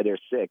 That's why they're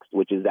 6th,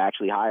 which is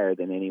actually higher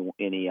than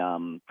any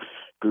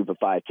Group of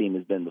 5 team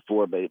has been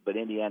before. But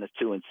Indiana's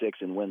 2-6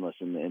 and winless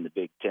in the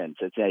Big Ten.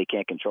 Cincinnati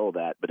can't control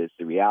that, but it's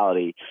the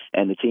reality.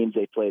 And the teams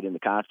they played in the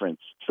conference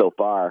so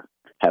far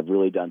have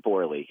really done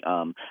poorly.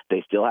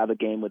 They still have a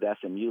game with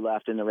SMU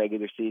left in the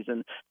regular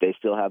season. They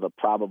still have a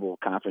probable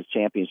conference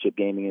championship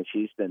game against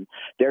Houston.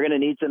 They're going to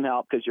need some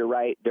help because you're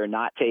right. They're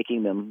not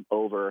taking them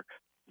over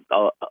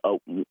a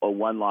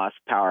one-loss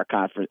power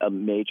conference, a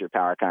major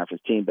power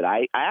conference team. But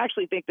I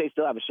actually think they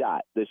still have a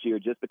shot this year,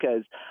 just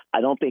because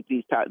I don't think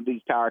these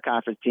power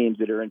conference teams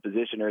that are in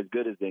position are as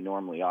good as they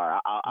normally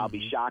are. I'll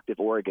be shocked if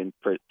Oregon,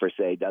 per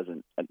se,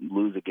 doesn't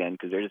lose again,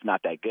 because they're just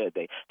not that good.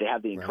 They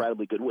have the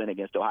incredibly good win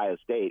against Ohio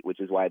State, which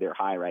is why they're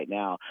high right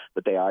now,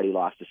 but they already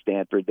lost to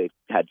Stanford. They've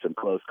had some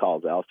close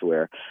calls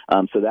elsewhere.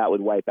 So that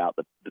would wipe out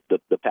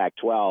the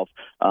Pac-12.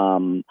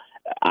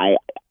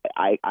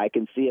 I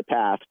can see a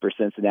path for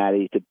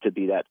Cincinnati to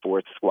be that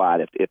 4th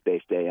squad if they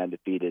stay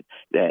undefeated.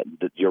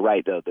 You're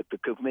right, though. The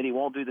committee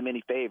won't do them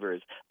any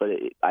favors, but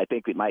I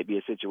think it might be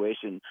a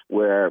situation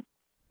where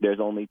there's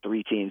only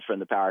 3 teams from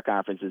the power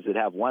conferences that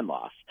have one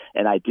loss.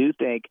 And I do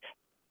think,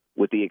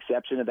 with the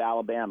exception of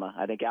Alabama,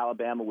 I think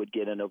Alabama would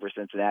get in over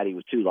Cincinnati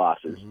with 2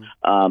 losses.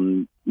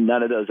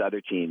 None of those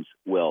other teams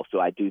will. So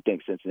I do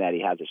think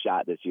Cincinnati has a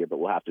shot this year, but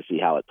we'll have to see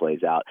how it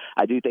plays out.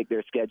 I do think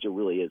their schedule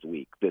really is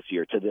weak this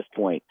year to this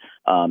point.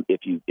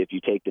 If you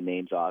take the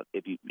names off,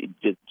 if you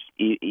just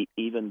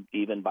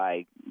even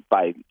by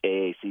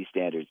AAC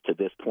standards to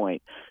this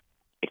point,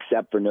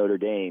 except for Notre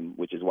Dame,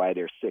 which is why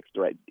they're 6th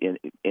right in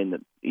the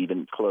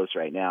even close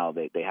right now.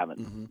 They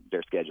haven't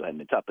their schedule hasn't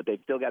been tough, but they've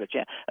still got a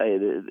chance.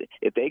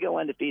 If they go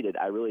undefeated,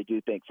 I really do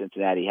think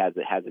Cincinnati has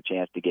a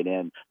chance to get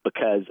in,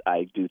 because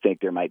I do think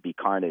there might be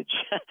carnage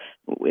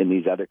in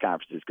these other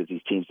conferences, because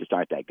these teams just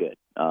aren't that good.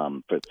 I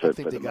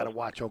think they got to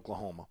watch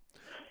Oklahoma.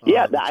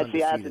 Yeah, that's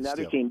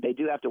another team. They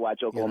do have to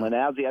watch Oklahoma. And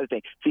that's the other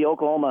thing. See,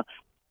 Oklahoma.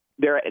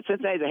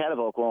 Cincinnati's ahead of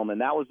Oklahoma,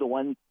 and that was the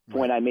one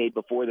point I made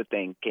before the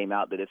thing came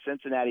out, that if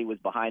Cincinnati was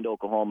behind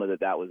Oklahoma,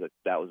 that was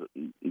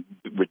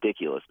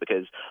ridiculous,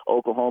 because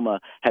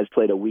Oklahoma has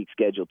played a weak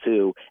schedule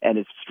too and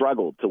has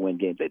struggled to win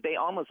games. They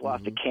almost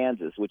lost to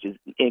Kansas, which is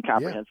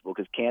incomprehensible,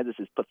 because Kansas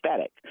is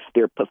pathetic.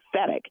 They're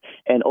pathetic.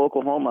 And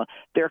Oklahoma,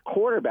 their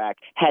quarterback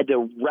had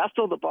to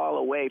wrestle the ball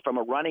away from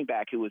a running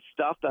back who was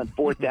stuffed on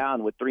 4th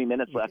down with 3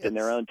 minutes left in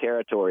their own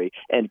territory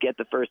and get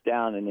the first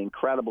down, an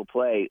incredible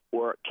play,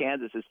 or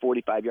Kansas is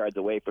 45 yards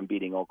away from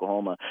beating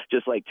Oklahoma,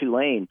 just like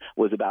Tulane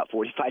was about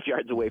 45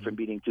 yards away from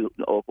beating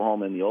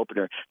Oklahoma in the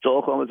opener. So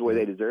Oklahoma's where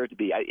they deserve to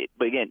be.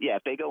 But again,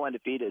 if they go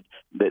undefeated,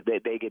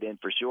 they get in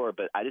for sure.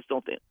 But I just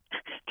don't think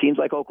teams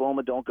like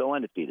Oklahoma don't go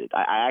undefeated.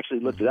 I actually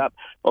looked it up.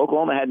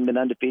 Oklahoma hadn't been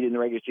undefeated in the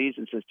regular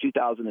season since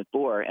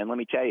 2004, and let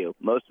me tell you,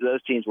 most of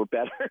those teams were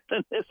better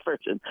than this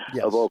version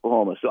of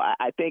Oklahoma. So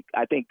I think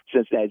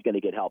Cincinnati's going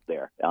to get help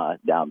there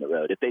down the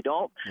road. If they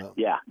don't,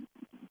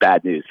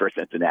 bad news for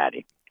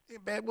Cincinnati.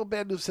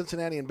 Bad news,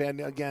 Cincinnati, and bad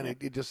again.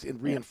 It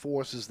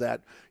reinforces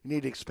that you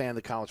need to expand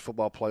the college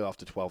football playoff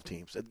to 12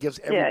 teams. It gives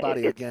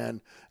everybody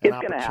an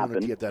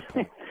opportunity at that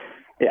point.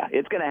 Yeah,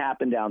 it's going to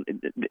happen down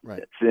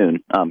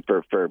soon,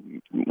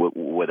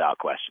 without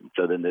question.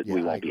 So then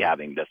we won't be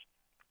having this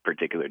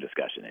particular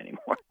discussion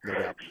anymore. No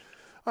doubt.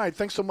 All right,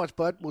 thanks so much,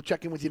 Bud. We'll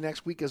check in with you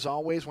next week as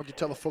always. Why don't you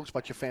tell the folks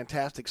about your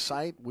fantastic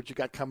site, what you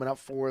got coming up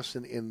for us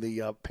in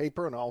the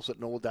paper and also at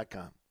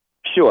NOLA.com.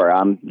 Sure.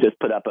 Just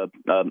put up a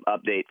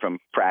update from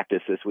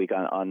practice this week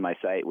on my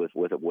site with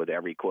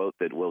every quote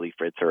that Willie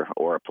Fritz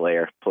or a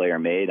player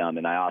made.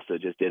 And I also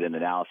just did an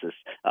analysis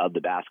of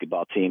the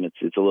basketball team.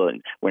 It's a little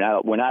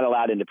we're not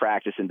allowed into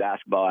practice in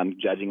basketball. I'm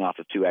judging off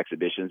of 2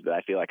 exhibitions, but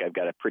I feel like I've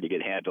got a pretty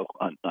good handle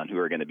on who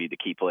are going to be the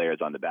key players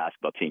on the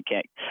basketball team.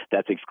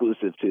 That's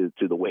exclusive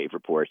to the Wave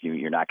Report.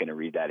 You're not going to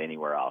read that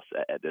anywhere else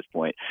at this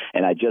point.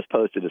 And I just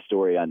posted a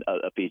story on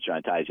a feature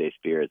on Tyjae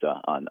Spears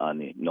on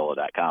the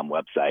NOLA.com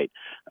website.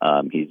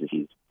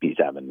 He's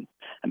having.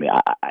 I mean,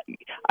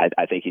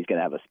 I think he's going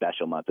to have a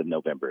special month of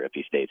November if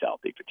he stays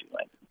healthy for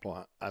Tulane.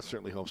 Well, I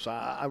certainly hope so.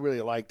 I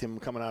really liked him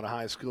coming out of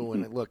high school,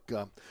 and look,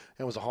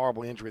 it was a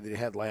horrible injury that he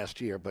had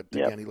last year, but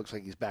again, he looks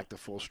like he's back to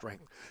full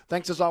strength.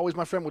 Thanks as always,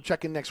 my friend. We'll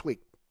check in next week.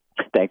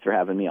 Thanks for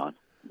having me on.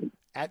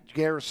 At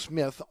Gary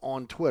Smith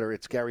on Twitter.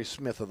 It's Gary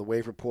Smith of the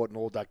Wave Report,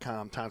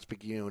 NOLA.com,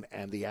 Times-Picayune,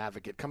 and The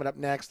Advocate. Coming up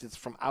next, it's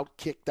from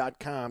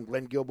Outkick.com.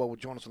 Glenn Gilbo will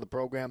join us on the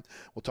program.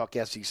 We'll talk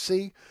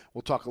SEC.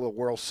 We'll talk a little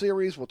World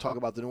Series. We'll talk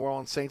about the New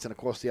Orleans Saints and, of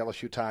course, the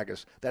LSU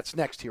Tigers. That's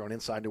next here on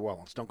Inside New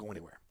Orleans. Don't go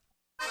anywhere.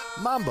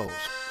 Mambo's,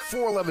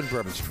 411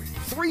 Bourbon Street.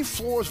 3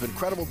 floors of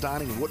incredible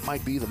dining in what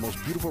might be the most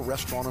beautiful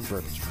restaurant on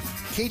Bourbon Street.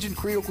 Cajun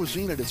Creole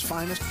cuisine at its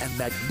finest and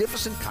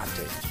magnificent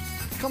cocktails.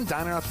 Come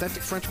dine in our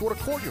authentic French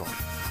Quarter courtyard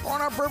or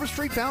on our Bourbon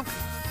Street balcony.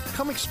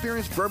 Come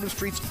experience Bourbon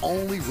Street's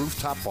only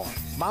rooftop bar.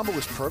 Mambo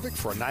is perfect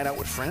for a night out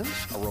with friends,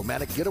 a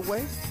romantic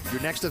getaway,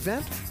 your next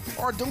event,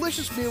 or a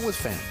delicious meal with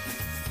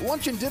family.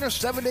 Lunch and dinner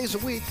 7 days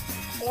a week.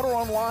 Order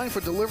online for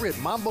delivery at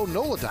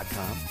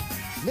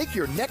MamboNola.com. Make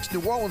your next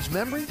New Orleans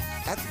memory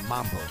at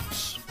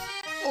Mambo's.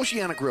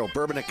 Oceana Grill,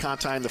 Bourbon at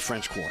Conti in the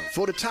French Quarter.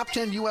 Voted top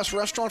 10 U.S.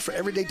 restaurant for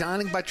everyday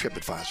dining by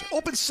TripAdvisor.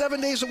 Open 7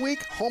 days a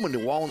week, home of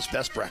New Orleans'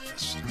 best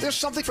breakfast. There's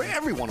something for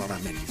everyone on our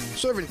menu.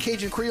 Serving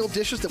Cajun Creole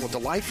dishes that will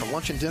delight for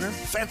lunch and dinner.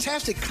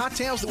 Fantastic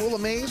cocktails that will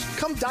amaze.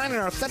 Come dine in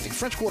our authentic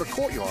French Quarter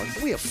courtyard.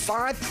 We have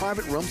 5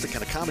 private rooms that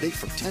can accommodate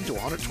from 10 to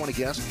 120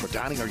 guests for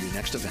dining or your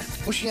next event.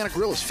 Oceana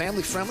Grill is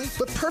family friendly,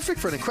 but perfect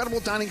for an incredible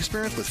dining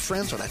experience with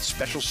friends or that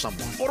special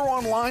someone. Order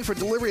online for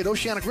delivery at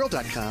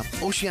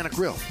OceanaGrill.com. Oceana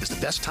Grill is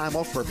the best time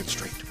off Bourbon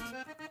Street.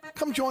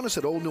 Come join us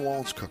at Old New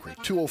Orleans Cookery,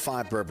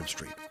 205 Bourbon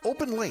Street.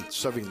 Open late,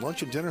 serving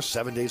lunch and dinner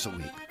 7 days a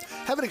week.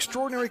 Have an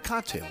extraordinary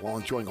cocktail while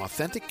enjoying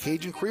authentic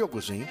Cajun Creole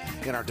cuisine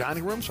in our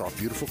dining rooms or our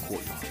beautiful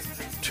courtyard.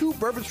 2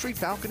 Bourbon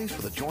Street balconies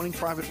with adjoining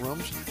private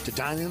rooms to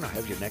dine in or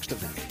have your next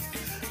event.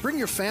 Bring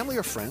your family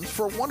or friends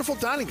for a wonderful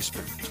dining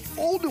experience.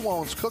 Old New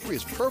Orleans Cookery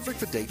is perfect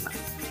for date night.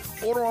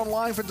 Order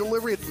online for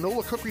delivery at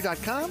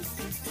NOLACookery.com.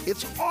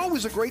 It's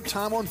always a great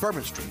time on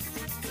Bourbon Street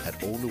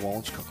at Old New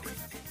Orleans Cookery.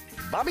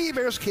 Bobby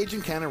Hebert's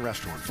Cajun Cannon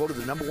Restaurant, voted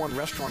the #1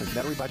 restaurant in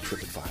Metairie by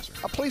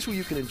TripAdvisor. A place where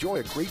you can enjoy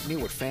a great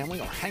meal with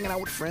family or hanging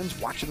out with friends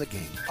watching the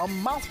game. A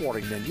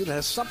mouth-watering menu that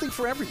has something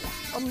for everyone.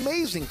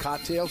 Amazing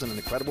cocktails and an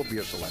incredible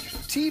beer selection.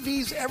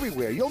 TVs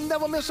everywhere. You'll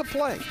never miss a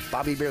play.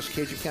 Bobby Hebert's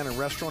Cajun Cannon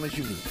Restaurant is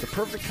unique. The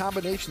perfect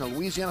combination of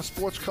Louisiana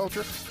sports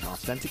culture and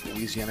authentic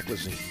Louisiana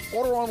cuisine.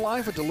 Order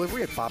online for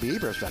delivery at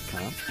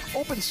BobbyHeberts.com.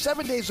 Open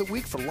 7 days a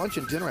week for lunch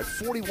and dinner at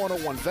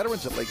 4101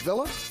 Veterans at Lake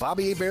Villa.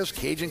 Bobby Hebert's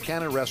Cajun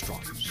Cannon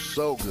Restaurant.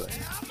 So good.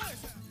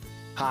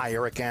 Hi,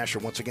 Eric Asher,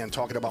 once again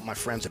talking about my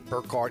friends at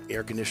Burkhardt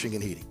Air Conditioning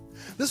and Heating.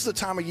 This is the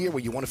time of year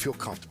where you want to feel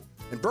comfortable,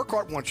 and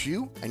Burkhardt wants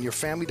you and your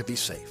family to be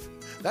safe.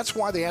 That's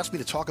why they asked me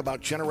to talk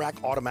about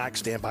Generac automatic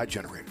standby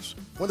generators.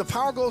 When the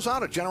power goes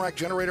out, a Generac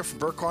generator from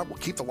Burkhardt will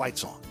keep the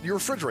lights on, your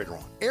refrigerator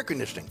on, air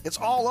conditioning. It's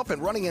all up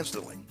and running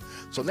instantly.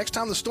 So next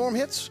time the storm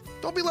hits,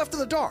 don't be left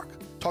in the dark.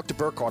 Talk to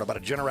Burkhardt about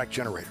a Generac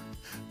generator.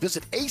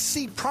 Visit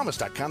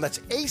acpromise.com, that's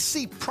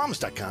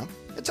acpromise.com,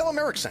 and tell them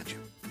Eric sent you.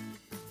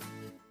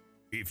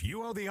 If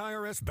you owe the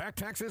IRS back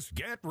taxes,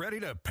 get ready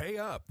to pay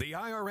up. The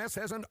IRS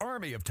has an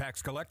army of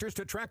tax collectors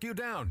to track you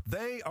down.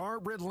 They are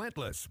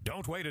relentless.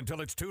 Don't wait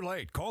until it's too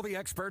late. Call the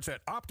experts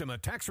at Optima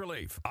Tax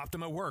Relief.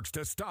 Optima works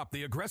to stop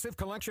the aggressive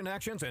collection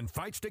actions and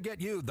fights to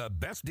get you the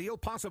best deal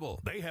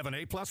possible. They have an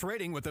A+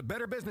 rating with the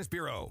Better Business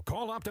Bureau.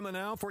 Call Optima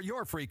now for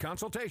your free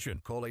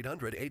consultation. Call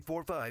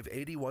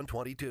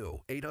 800-845-8122.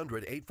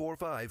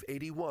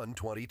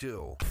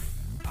 800-845-8122.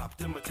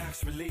 Optima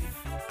Tax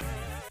Relief.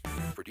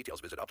 For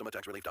details, visit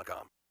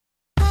OptimaTaxRelief.com.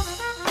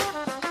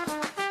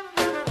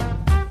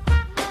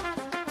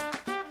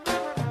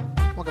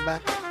 Welcome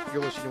back.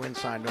 You're listening to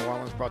Inside New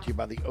Orleans, brought to you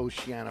by the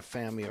Oceana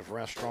family of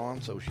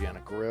restaurants,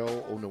 Oceana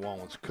Grill, Old New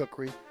Orleans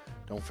Cookery.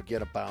 Don't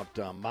forget about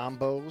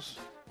Mambo's.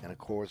 And, of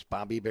course,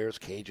 Bobby Hebert's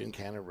Cajun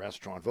Cannon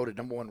Restaurant, voted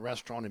 #1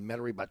 restaurant in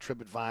Metairie by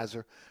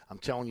TripAdvisor. I'm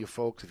telling you,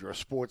 folks, if you're a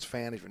sports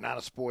fan, if you're not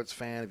a sports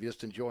fan, if you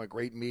just enjoy a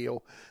great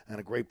meal and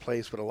a great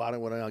place with a lot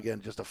of,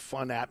 again, just a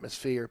fun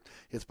atmosphere,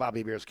 it's Bobby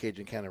Hebert's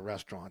Cajun Cannon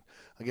Restaurant.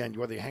 Again,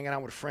 whether you're hanging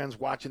out with friends,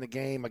 watching the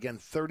game, again,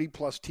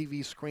 30-plus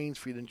TV screens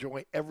for you to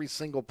enjoy every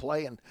single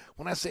play. And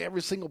when I say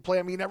every single play,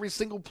 I mean every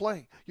single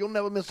play. You'll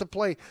never miss a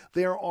play.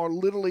 There are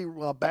literally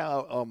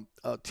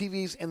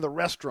TVs in the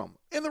restroom.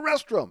 In the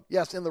restroom.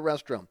 Yes, in the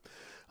restroom.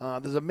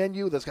 There's a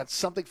menu that's got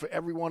something for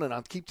everyone, and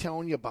I'll keep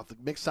telling you about the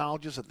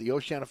mixologists at the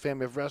Oceana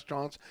family of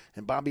restaurants,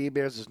 and Bobby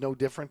Hebert's is no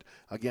different.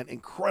 Again,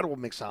 incredible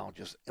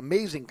mixologists,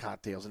 amazing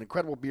cocktails, an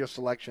incredible beer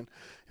selection.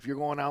 If you're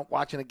going out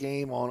watching a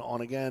game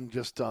on again,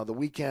 just the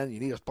weekend, you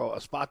need a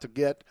spot to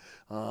get.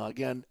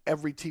 Again,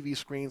 every TV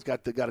screen's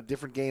got a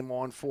different game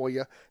on for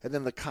you, and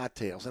then the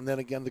cocktails, and then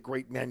again, the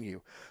great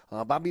menu.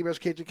 Bobby Hebert's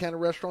Cajun Cannon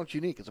Restaurant's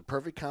unique. It's a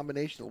perfect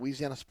combination of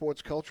Louisiana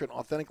sports culture and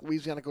authentic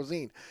Louisiana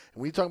cuisine.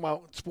 And when you talk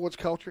about sports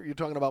culture, you're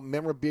talking about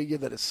memorabilia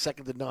that is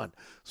second to none.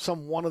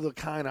 Some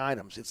one-of-the-kind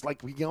items. It's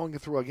like we're going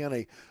through,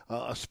 again,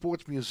 a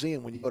sports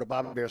museum when you go to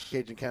Bobby Hebert's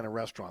Cajun Cannon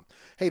Restaurant.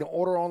 Hey, to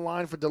order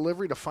online for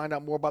delivery, to find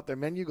out more about their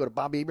menu, go to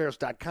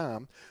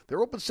BobbyHeberts.com. They're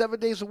open 7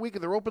 days a week,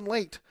 and they're open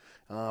late.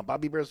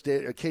 Bobby Hebert's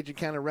Cajun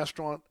Cannon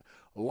Restaurant,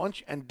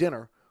 lunch and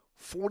dinner,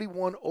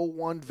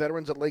 4101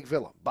 Veterans at Lake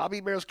Villa. Bobby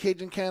Hebert's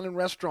Cajun Cannon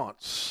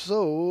Restaurant.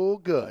 So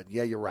good.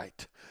 Yeah, you're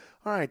right.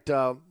 All right,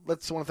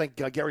 let's want to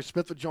thank Gary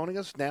Smith for joining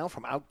us now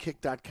from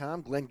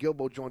Outkick.com. Glenn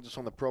Gilbo joins us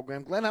on the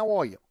program. Glenn, how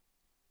are you?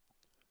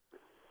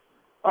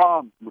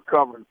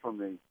 Recovering from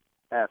the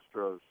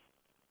Astros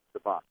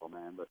debacle,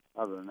 man, but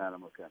other than that,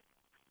 I'm okay.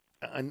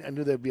 I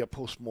knew there'd be a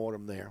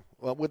postmortem there.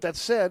 Well, with that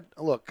said,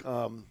 look,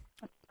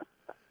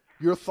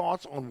 your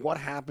thoughts on what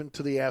happened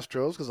to the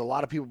Astros, because a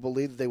lot of people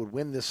believe that they would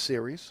win this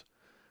series,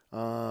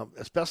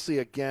 especially,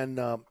 again,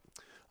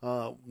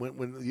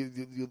 when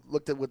you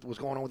looked at what was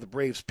going on with the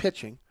Braves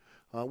pitching.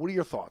 What are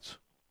your thoughts?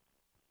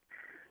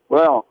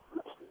 Well,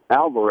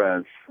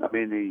 Alvarez, I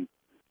mean,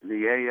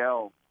 the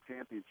AL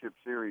Championship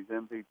Series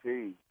MVP,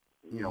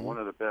 you know, one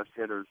of the best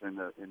hitters in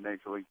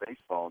Major League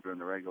Baseball during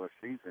the regular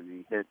season.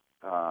 He hit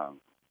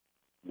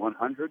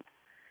 100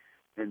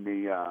 in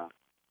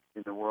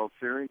the World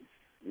Series,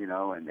 you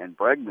know, and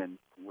Bregman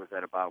was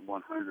at about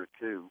 100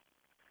 too.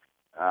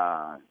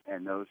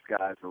 And those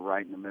guys were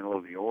right in the middle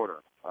of the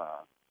order.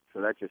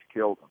 So that just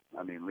killed them.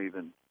 I mean,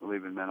 leaving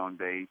men on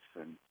base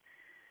and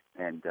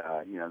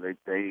you know,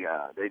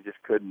 they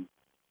just couldn't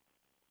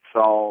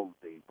solve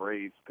the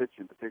Braves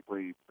pitching,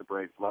 particularly the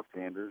Braves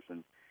left-handers,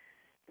 and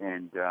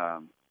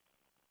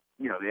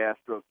you know, the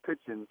Astros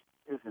pitching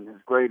isn't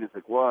as great as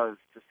it was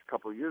just a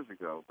couple of years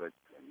ago, but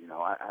you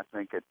know, I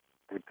think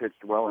they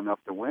pitched well enough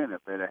to win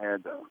if they'd have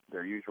had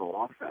their usual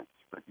offense.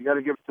 But you got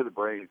to give it to the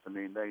Braves. I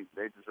mean, they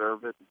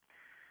deserve it,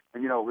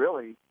 and you know,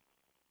 really,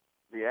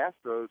 the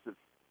Astros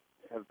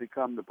have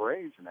become the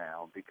Braves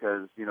now,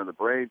 because you know, the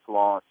Braves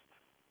lost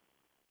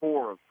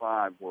 4 of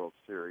 5 World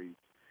Series.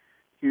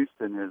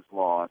 Houston has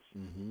lost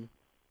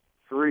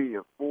 3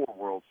 of 4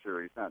 World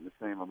Series, not in the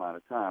same amount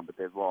of time, but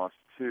they've lost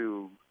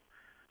 2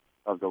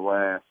 of the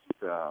last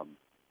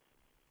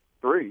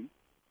 3.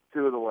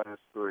 2 of the last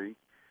 3.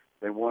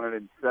 They won it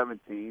in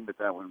 17, but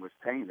that one was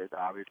tainted,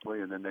 obviously,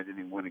 and then they didn't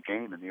even win a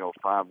game in the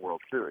 05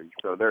 World Series.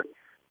 So they're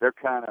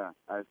kind of,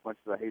 as much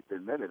as I hate to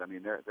admit it, I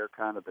mean, they're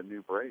kind of the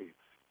new Braves.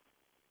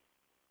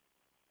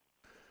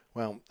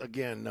 Well,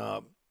 again,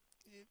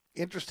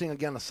 interesting,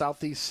 again, the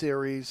Southeast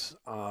Series.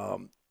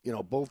 You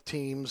know, both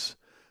teams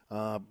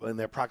and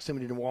their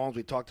proximity to New Orleans.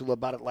 We talked a little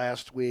about it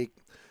last week.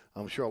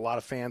 I'm sure a lot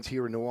of fans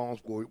here in New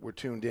Orleans were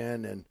tuned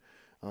in, and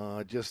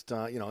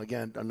you know,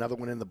 again, another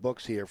one in the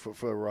books here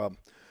for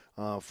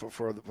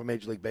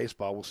Major League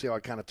Baseball. We'll see how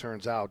it kind of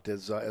turns out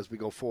as we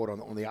go forward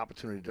on the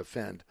opportunity to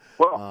defend.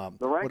 Well,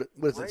 what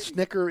is it?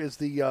 Snicker is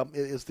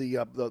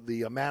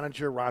the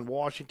manager, Ron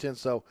Washington.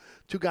 So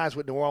 2 guys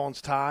with New Orleans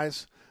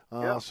ties.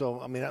 So,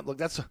 I mean, look,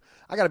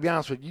 I got to be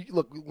honest with you.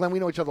 Look, Glenn, we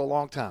know each other a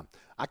long time.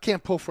 I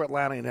can't pull for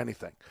Atlanta in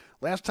anything.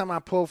 Last time I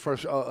pulled for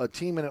a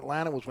team in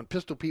Atlanta was when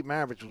Pistol Pete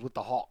Maravich was with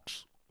the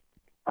Hawks.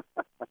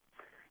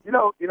 You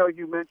know,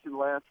 you mentioned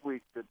last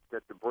week that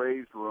the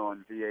Braves were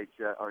on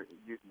VHF or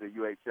the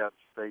UHF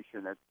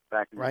station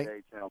back in the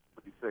day, Channel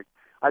 26.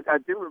 I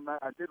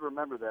did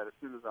remember that as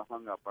soon as I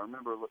hung up. I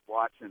remember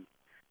watching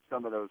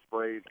some of those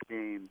Braves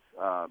games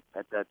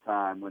at that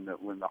time when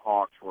the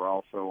Hawks were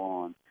also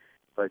on.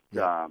 But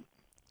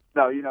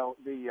no, you know,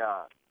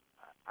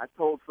 I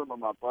told some of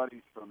my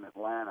buddies from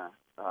Atlanta,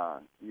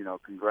 you know,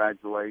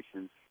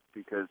 congratulations,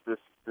 because this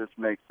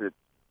makes it,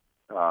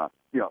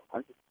 you know,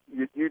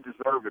 you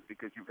deserve it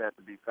because you've had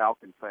to be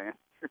Falcon fans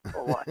your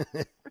whole life.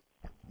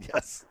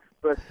 Yes.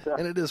 But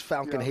and it is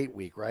Falcon you know, Hate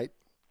Week, right?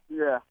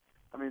 Yeah.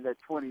 I mean, that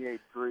 28-3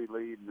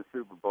 lead in the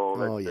Super Bowl.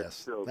 Oh,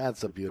 yes.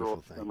 That's a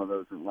beautiful thing. Some of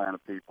those Atlanta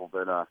people.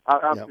 But I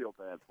feel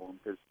bad for them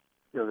because,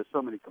 you know, there's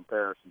so many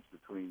comparisons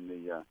between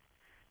the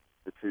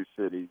 2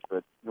 cities.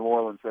 But New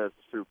Orleans has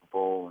the Super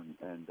Bowl,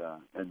 and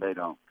they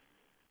don't.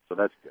 So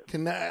that's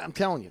good. I'm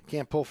telling you,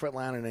 can't pull for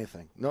Atlanta in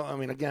anything. No, I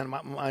mean, again,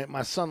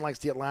 my son likes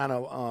the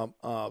Atlanta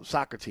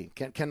soccer team.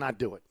 Cannot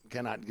do it.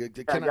 Cannot.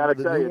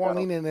 The New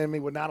Orleans enemy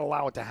would not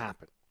allow it to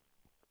happen.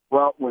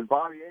 Well, when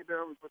Bobby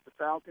Hebert was with the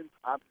Falcons,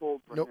 I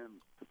pulled for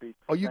him to be.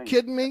 Are you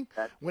kidding me?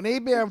 When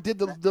Hebert did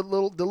the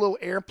little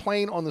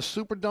airplane on the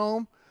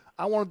Superdome,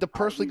 I wanted to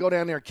personally go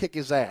down there and kick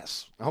his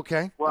ass.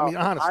 Okay, well, I mean,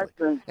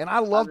 honestly, I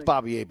loved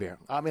Bobby Hebert.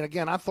 I mean,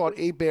 again, I thought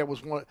Hebert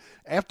was one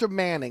after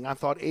Manning. I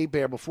thought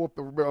Hebert before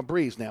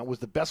Breeze now was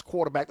the best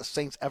quarterback the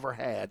Saints ever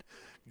had.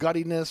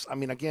 guttiness. I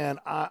mean, again,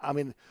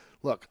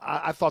 look,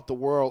 I thought the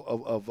world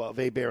of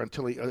Hebert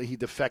until he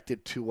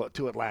defected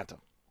to Atlanta.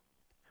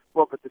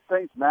 Well, but the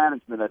Saints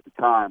management at the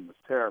time was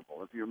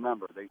terrible. If you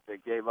remember, they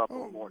gave up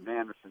on Morton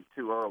Anderson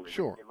too early.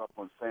 Sure. They gave up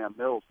on Sam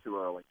Mills too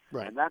early.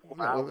 Right. And that's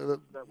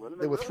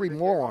There were three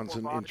morons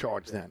in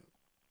charge then.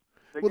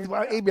 Well,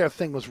 the Hebert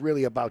thing was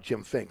really about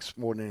Jim Finks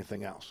more than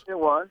anything else. It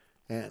was.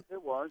 And,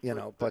 it was.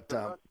 But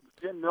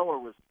Jim Miller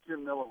was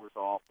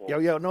awful.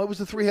 Yeah, no, it was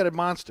the three-headed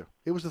monster.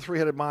 It was the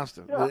three-headed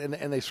monster, yeah.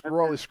 and they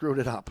screwed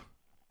it up.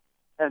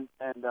 And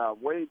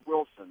Wade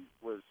Wilson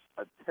was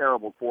a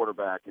terrible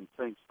quarterback, and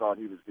Finks thought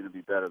he was going to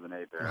be better than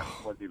Hebert.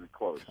 It wasn't even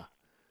close.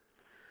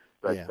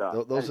 But,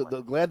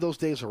 anyway. Glad those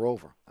days are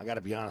over. I got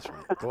to be honest with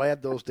you.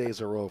 Glad those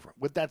days are over.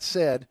 With that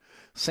said,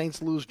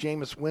 Saints lose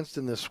Jameis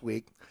Winston this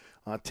week.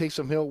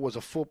 Taysom Hill was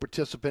a full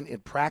participant in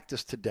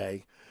practice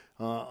today.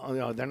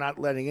 They're not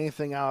letting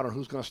anything out on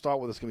who's going to start,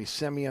 whether it's going to be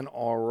Simeon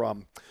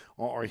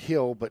or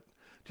Hill. But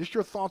just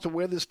your thoughts on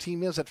where this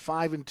team is at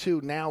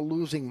 5-2, now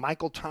losing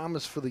Michael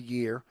Thomas for the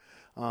year.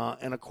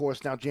 And, of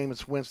course, now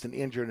Jameis Winston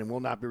injured and will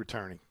not be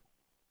returning.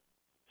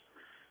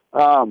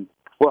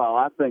 Well,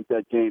 I think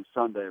that game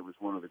Sunday was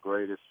one of the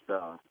greatest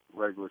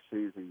regular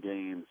season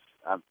games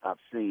I've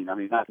seen. I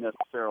mean, not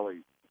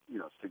necessarily,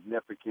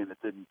 significant. It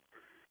didn't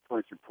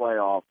clinch your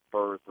playoff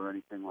berth or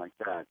anything like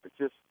that, but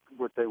just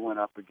what they went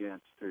up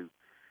against to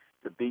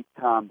beat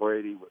Tom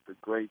Brady with a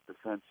great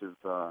defensive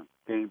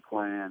game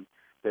plan.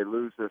 They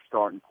lose their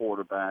starting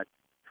quarterback.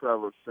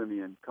 Trevor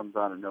Siemian comes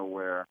out of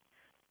nowhere.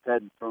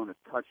 Hadn't thrown a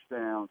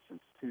touchdown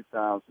since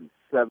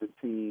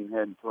 2017.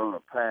 Hadn't thrown a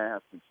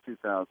pass since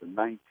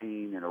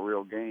 2019 in a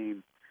real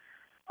game.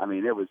 I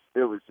mean, it was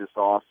just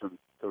awesome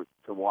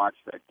to watch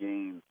that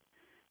game.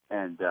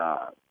 And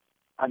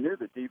I knew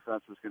the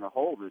defense was going to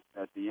hold it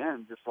at the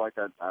end, just like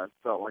I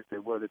felt like they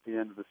would at the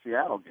end of the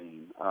Seattle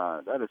game.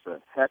 That is a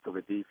heck of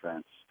a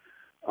defense.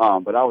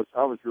 But I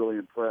was really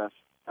impressed.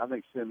 I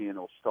think Siemian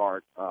will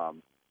start.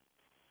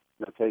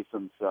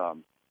 Taysom's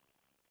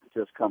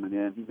just coming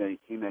in.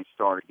 He may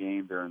start a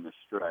game during this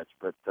stretch,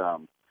 but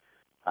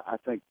I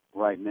think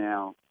right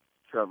now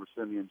Trevor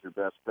Siemian's your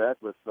best bet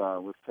with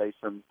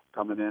Taysom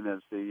coming in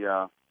as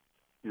the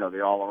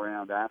the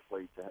all-around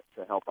athlete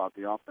to help out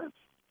the offense.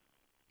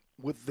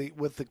 With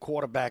the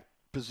quarterback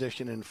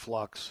position in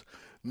flux,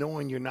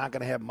 knowing you're not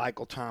going to have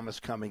Michael Thomas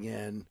coming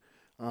in,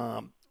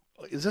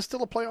 is this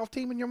still a playoff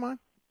team in your mind?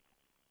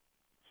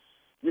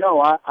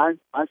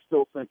 I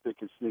still think they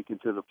can sneak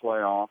into the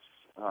playoffs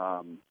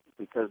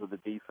because of the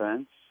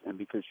defense and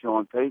because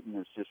Sean Payton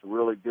is just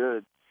really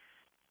good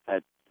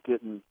at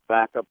getting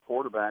backup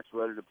quarterbacks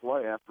ready to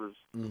play after his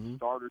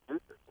starter did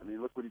it. I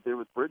mean, look what he did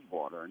with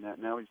Bridgewater, and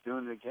now he's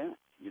doing it again.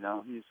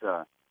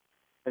 I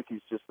think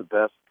he's just the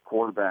best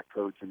quarterback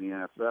coach in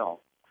the NFL.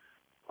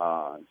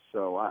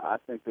 So I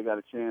think they got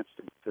a chance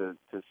to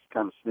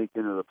kind of sneak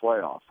into the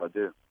playoffs. I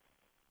do.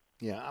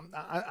 Yeah,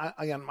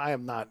 I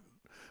have not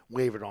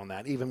wavered on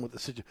that, even with the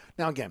situation.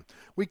 Now, again,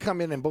 we come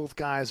in and both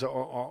guys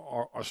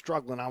are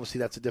struggling. Obviously,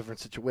 that's a different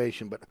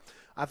situation, but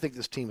I think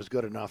this team is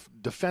good enough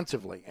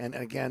defensively. And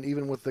again,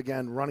 even with,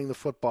 running the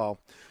football,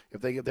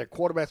 if their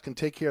quarterbacks can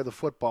take care of the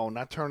football and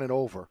not turn it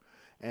over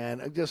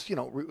and just,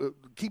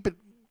 keep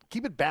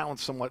it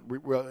balanced somewhat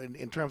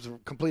in terms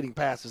of completing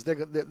passes, they're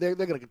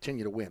going to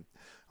continue to win.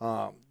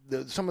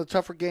 Some of the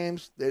tougher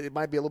games, it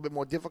might be a little bit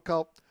more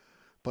difficult,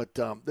 but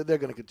they're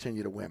going to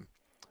continue to win.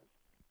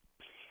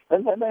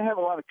 And they have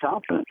a lot of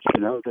confidence,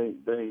 They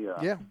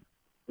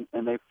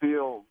and they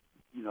feel,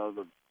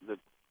 the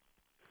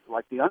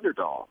like the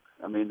underdog.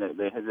 I mean,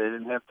 they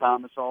didn't have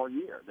Thomas all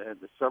year. They had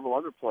several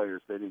other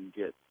players they didn't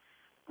get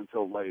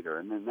until later,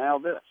 and then now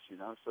this,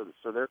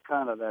 So they're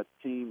kind of that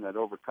team that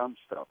overcomes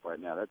stuff right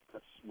now.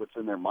 That's what's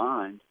in their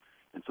mind,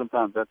 and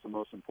sometimes that's the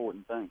most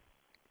important thing.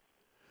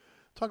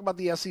 Talk about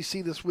the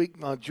SEC this week.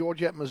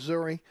 Georgia at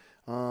Missouri.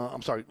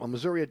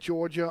 Missouri at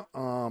Georgia.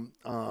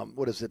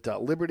 What is it?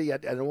 Liberty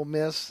at Ole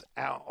Miss.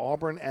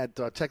 Auburn at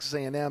Texas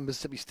A&M.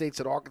 Mississippi State's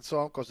at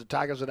Arkansas. Of course, the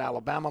Tigers at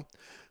Alabama.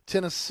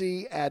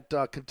 Tennessee at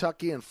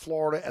Kentucky, and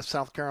Florida at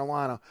South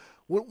Carolina.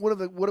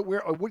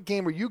 What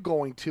game are you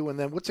going to? And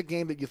then what's a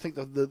game that you think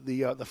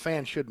the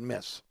fans shouldn't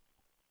miss?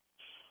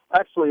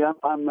 Actually,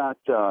 I'm not.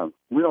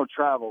 We don't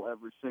travel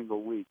every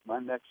single week. My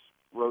next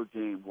road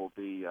game will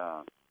be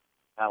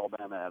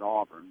Alabama at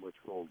Auburn, which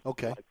will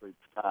likely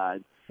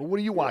decide. Well, what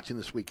are you watching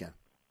this weekend?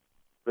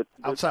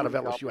 Outside of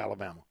LSU,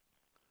 Alabama.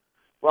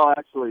 Well,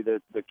 actually,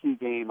 the key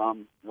game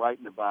I'm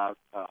writing about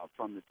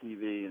from the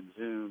TV and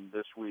Zoom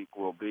this week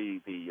will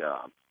be the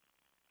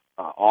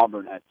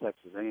Auburn at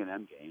Texas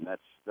A&M game.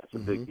 That's a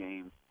big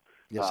game.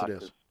 Yes, it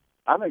is.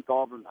 I think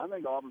Auburn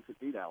could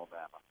beat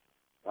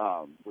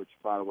Alabama, which,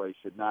 by the way,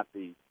 should not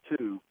be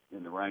 2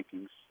 in the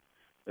rankings.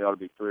 They ought to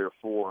be 3 or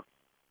 4.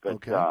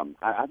 But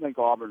I think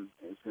Auburn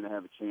is going to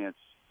have a chance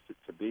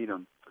to beat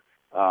them,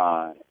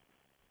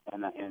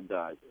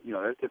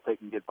 if they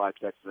can get by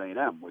Texas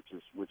A&M, which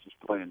is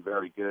playing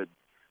very good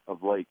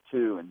of late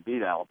too, and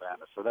beat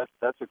Alabama. So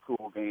that's a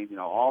cool game.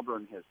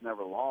 Auburn has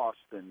never lost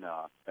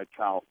at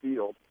Kyle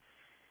Field,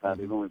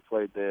 They've only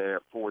played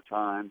there 4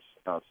 times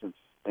since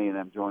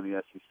A&M joined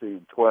the SEC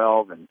in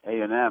 12, and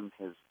A&M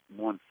has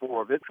won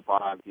 4 of its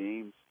 5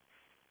 games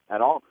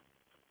at Auburn.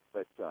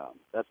 But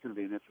that's going to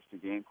be an interesting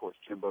game. Of course,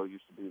 Jimbo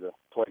used to be the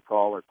play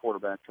caller,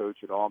 quarterback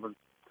coach at Auburn.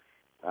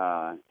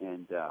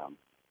 And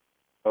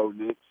Bo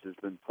Nix has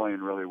been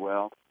playing really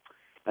well.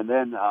 And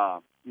then, I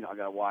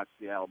got to watch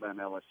the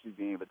Alabama-LSU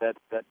game, but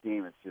that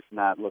game is just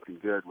not looking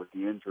good with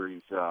the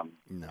injuries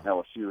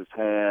LSU has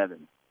had,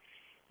 and,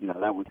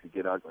 that one could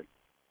get ugly.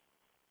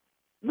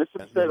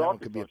 Mississippi State also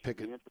could be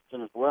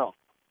interesting as well.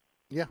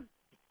 Yeah.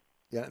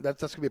 Yeah,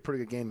 that's going to be a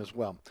pretty good game as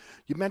well.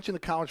 You mentioned the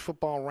college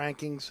football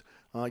rankings.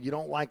 You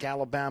don't like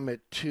Alabama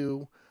at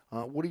 2.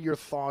 What are your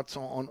thoughts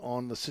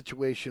on the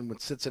situation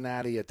with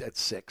Cincinnati at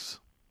 6?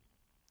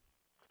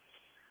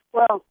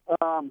 Well,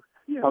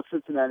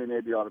 Cincinnati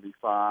maybe ought to be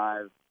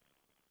 5.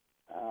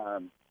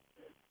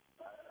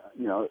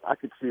 I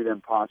could see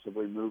them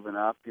possibly moving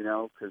up,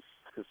 because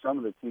some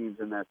of the teams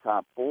in that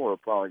top 4 are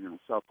probably going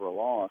to suffer a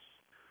loss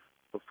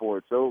before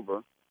it's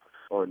over,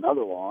 or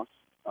another loss.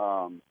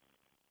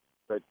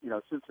 But,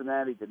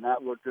 Cincinnati did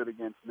not look good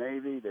against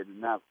Navy. They did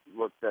not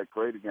look that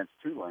great against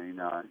Tulane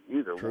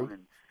either. True.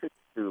 1-6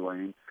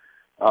 Tulane.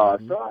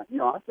 So,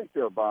 I think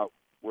they're about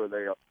where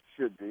they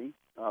should be.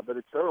 But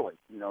it's early.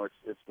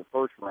 It's the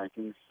first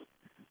rankings,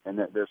 and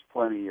that there's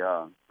plenty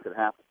could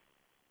happen.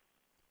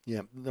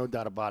 Yeah, no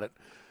doubt about it.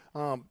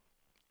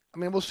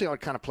 We'll see how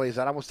it kind of plays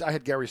out. I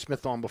had Gary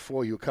Smith on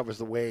before you, who covers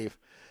the Wave.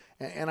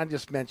 And I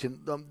just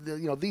mentioned,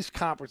 these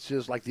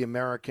conferences like the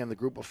American, the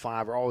Group of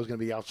 5, are always going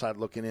to be outside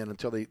looking in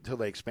until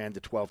they expand to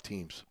 12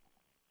 teams.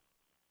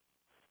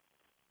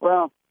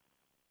 Well,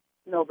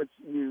 but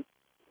you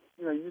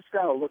just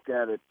got to look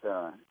at it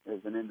as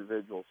an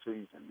individual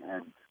season.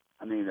 And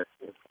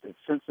if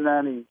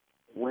Cincinnati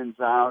wins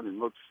out and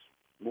looks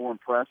more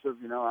impressive,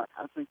 I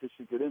think they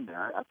should get in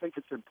there. I think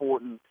it's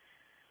important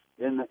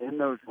in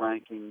those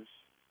rankings.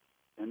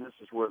 And this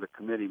is where the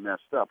committee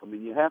messed up.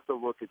 You have to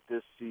look at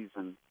this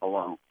season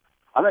alone.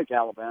 I think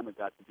Alabama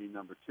got to be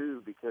number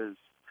 2 because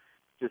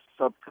just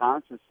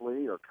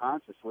subconsciously or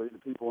consciously, the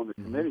people in the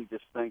committee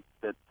just think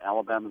that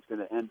Alabama's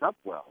going to end up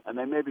well. And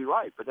they may be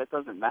right, but that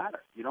doesn't matter.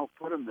 You don't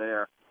put them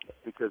there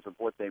because of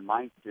what they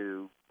might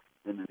do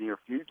in the near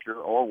future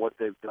or what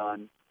they've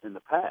done in the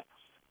past.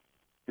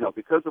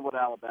 Because of what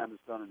Alabama's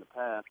done in the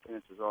past,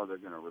 chances are they're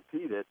going to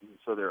repeat it, and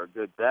so they're a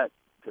good bet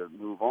to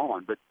move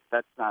on. But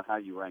that's not how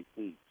you rank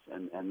teams,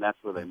 and that's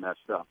where they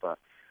messed up. I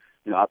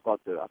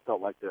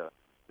felt like the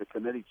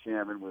committee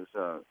chairman was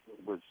a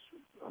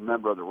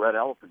member of the Red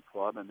Elephant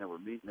Club, and they were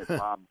meeting at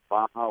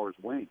Bob Howard's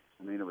wings.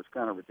 It was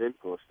kind of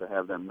ridiculous to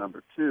have them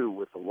number 2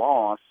 with a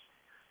loss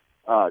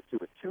to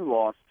a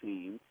 2-loss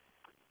team,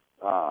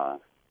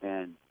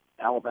 and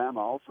Alabama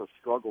also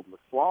struggled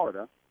with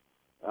Florida,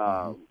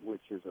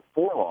 which is a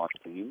 4-loss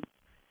team.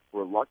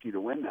 We're lucky to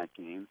win that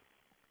game.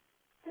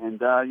 And,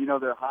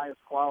 their highest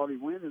quality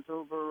win is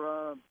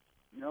over,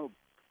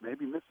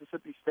 maybe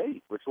Mississippi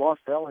State, which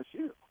lost to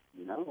LSU,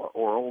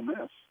 or Ole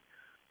Miss,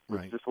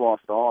 which just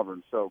lost to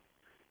Auburn. So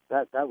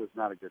that was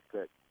not a good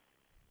pick.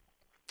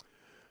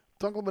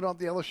 Talk a little bit about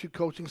the LSU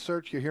coaching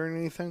search. You hearing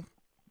anything?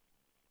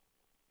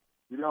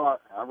 I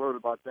wrote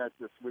about that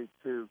this week,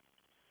 too.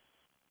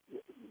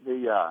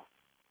 The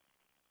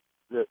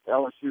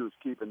LSU is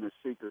keeping this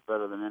secret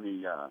better than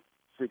any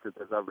secret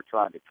they've ever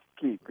tried to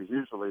keep, because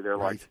usually they're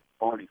like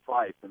Barney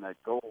Fife in that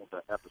Gold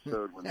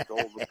episode when the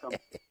Gold would come.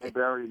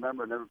 Barry,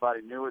 remember, and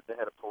everybody knew it. They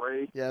had a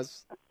parade.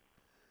 Yes.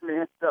 They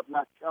ended up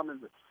not coming.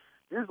 But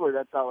usually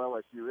that's how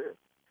LSU is,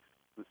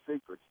 the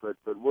secrets. But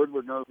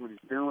Woodward knows what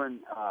he's doing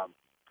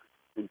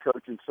in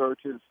coaching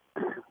searches,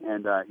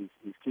 and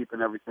he's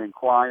keeping everything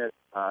quiet.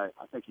 I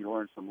think he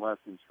learned some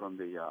lessons from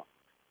the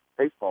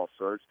baseball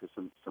search,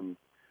 because some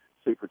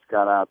secrets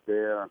got out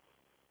there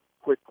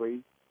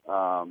quickly.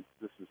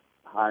 This is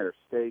higher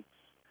stakes.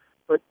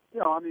 But,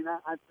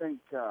 I think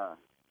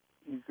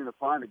he's going to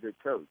find a good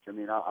coach.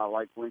 I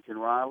like Lincoln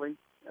Riley,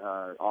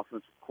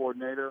 offensive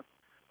coordinator.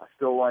 I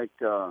still like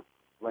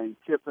Lane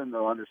Kiffin,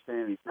 though I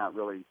understand he's not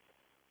really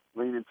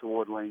leaning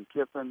toward Lane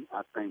Kiffin.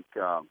 I think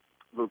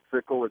Luke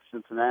Fickell at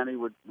Cincinnati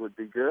would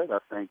be good. I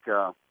think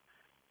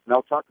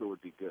Mel Tucker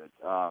would be good.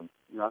 I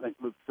think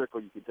Luke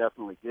Fickell, you could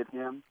definitely get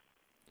him.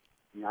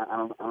 I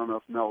don't know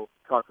if Mel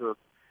Tucker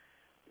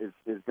is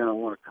going to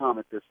want to come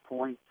at this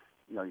point.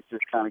 He's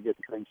just kind of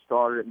getting things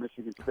started at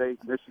Michigan State.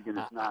 Michigan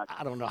is not.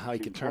 I don't know how he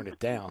can turn it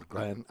down,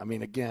 Glenn.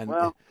 Again,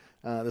 well,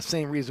 the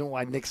same reason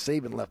why Nick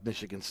Saban left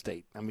Michigan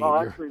State.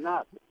 Actually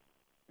not,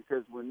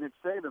 because when Nick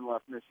Saban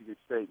left Michigan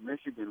State,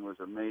 Michigan was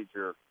a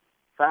major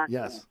factor.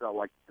 Yes. It felt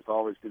like it's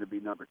always going to be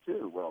number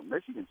 2. Well,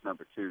 Michigan's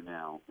number 2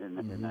 now in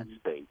that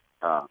state.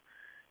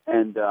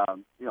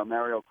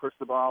 Mario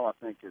Cristobal, I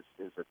think,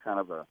 is a kind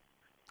of a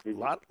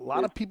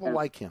lot of people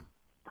like him.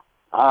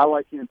 I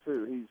like him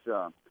too. He's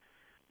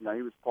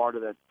he was part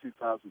of that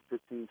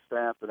 2015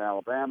 staff at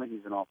Alabama.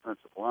 He's an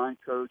offensive line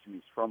coach, and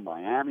he's from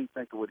Miami.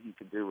 Think of what he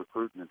could do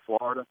recruiting in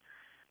Florida.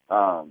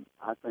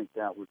 I think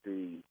that would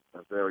be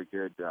a very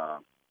good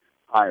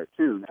hire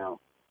too. Now,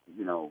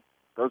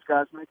 those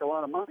guys make a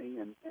lot of money,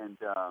 and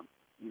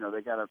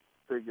they got to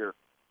figure,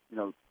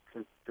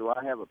 do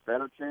I have a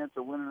better chance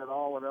of winning it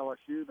all at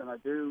LSU than I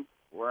do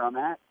where I'm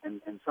at?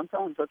 And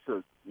sometimes that's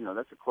a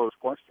close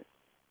question.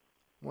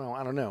 Well,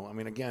 I don't know. I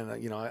mean, again,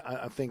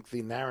 I think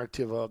the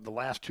narrative of the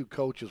last two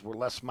coaches were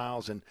Les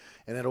Miles and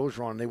Ed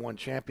Orgeron. They won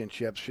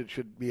championships.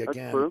 Should be,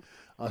 again,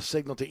 a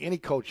signal to any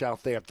coach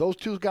out there. If those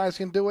two guys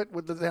can do it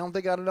with the talent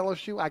they got at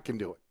LSU, I can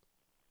do it.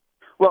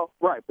 Well,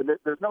 right, but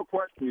there's no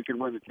question you can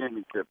win the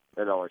championship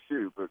at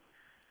LSU.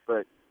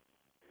 But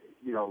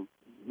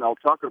Mel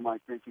Tucker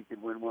might think he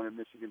could win one at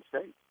Michigan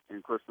State,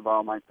 and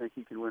Cristobal might think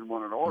he could win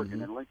one at Oregon.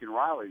 Mm-hmm. And Lincoln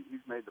Riley,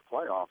 he's made the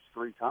playoffs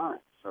 3 times,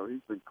 so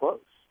he's been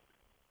close.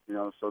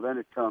 So then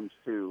it comes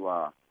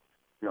to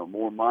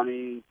more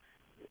money.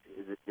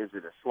 Is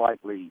it a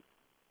slightly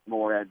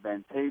more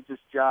advantageous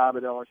job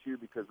at LSU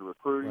because of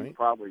recruiting? Right.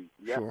 Probably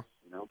yes. Sure.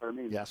 But I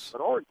mean, yes.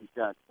 But Oregon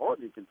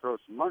can throw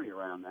some money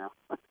around now.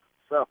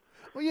 So.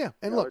 Well, yeah,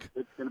 and look,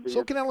 it's going to be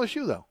so can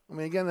LSU, though. I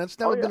mean, again, that's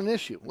never been an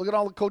issue. Look at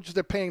all the coaches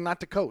they're paying not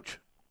to coach.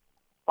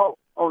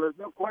 Oh, there's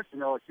no question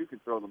LSU can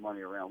throw the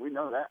money around. We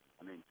know that.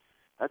 I mean,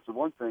 that's the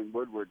one thing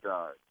Woodward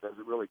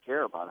doesn't really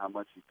care about, how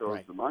much he throws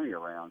the money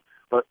around.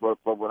 But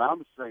what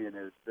I'm saying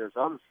is there's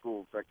other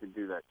schools that can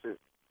do that too.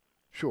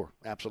 Sure,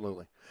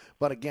 absolutely.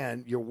 But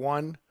again, you're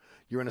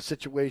in a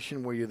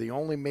situation where you're the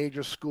only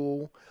major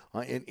school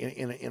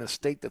in a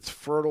state that's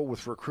fertile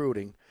with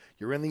recruiting.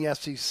 You're in the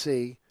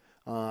SEC.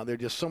 There are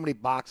just so many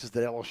boxes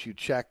that LSU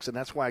checks, and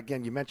that's why,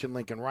 again, you mentioned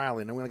Lincoln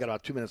Riley, and we only got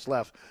about 2 minutes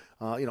left.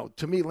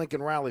 To me,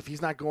 Lincoln Riley, if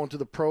he's not going to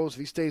the pros, if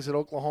he stays at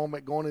Oklahoma,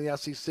 going to the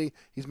SEC,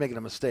 he's making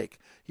a mistake.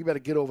 He better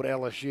get over to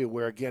LSU,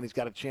 where, again, he's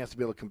got a chance to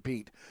be able to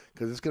compete,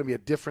 because it's going to be a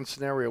different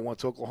scenario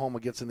once Oklahoma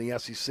gets in the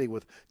SEC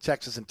with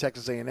Texas and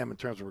Texas A&M in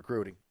terms of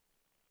recruiting.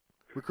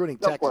 Recruiting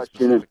No Texas question.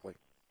 specifically.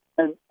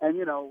 And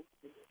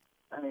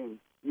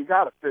you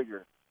got to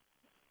figure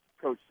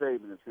Coach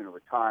Saban is going to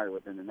retire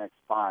within the next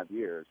 5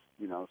 years,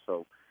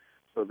 so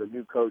the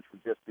new coach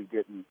would just be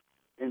getting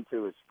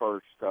into his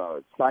first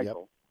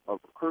cycle of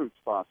recruits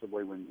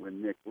possibly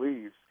when Nick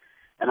leaves.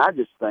 And I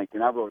just think,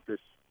 and I wrote this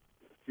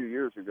a few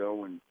years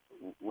ago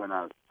when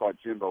I thought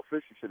Jimbo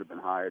Fisher should have been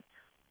hired,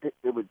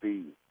 it would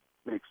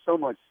make so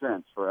much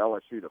sense for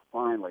LSU to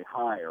finally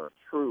hire a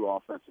true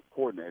offensive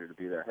coordinator to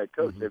be their head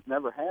coach. Mm-hmm. They've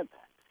never had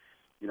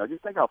that.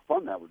 Just think how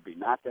fun that would be,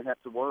 not to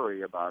have to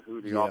worry about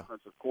who the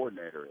offensive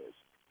coordinator is.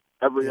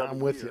 I'm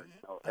with you.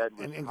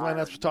 And Glenn, I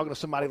was talking to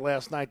somebody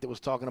last night that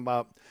was talking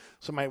about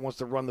somebody wants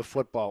to run the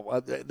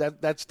football.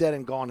 That's dead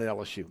and gone at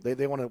LSU.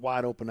 They want a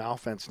wide open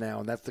offense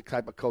now, and that's the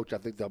type of coach I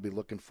think they'll be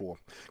looking for.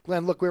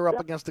 Glenn, look, we're up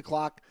against the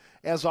clock.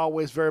 As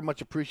always, very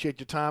much appreciate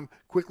your time.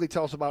 Quickly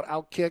tell us about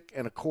Outkick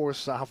and, of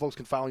course, how folks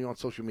can follow you on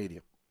social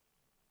media.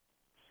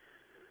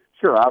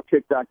 Sure,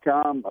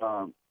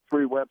 Outkick.com.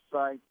 Free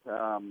website.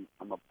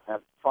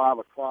 At 5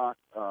 o'clock,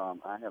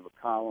 I have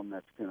a column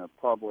that's going to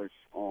publish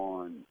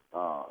on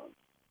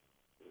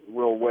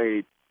Will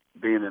Wade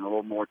being in a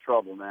little more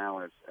trouble now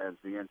as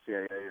the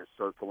NCAA is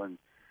circling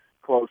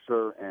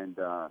closer, and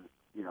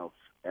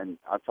and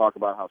I talk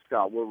about how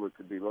Scott Woodward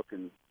could be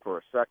looking for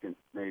a second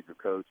major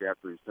coach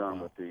after he's done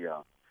with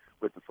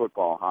the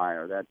football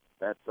hire.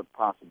 That's a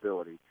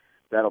possibility.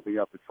 That'll be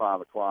up at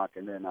 5 o'clock,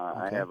 and then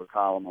I have a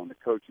column on the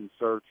coaching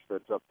search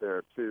that's up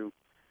there too,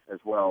 as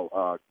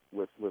well,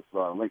 with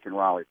Lincoln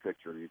Riley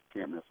picture. You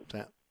can't miss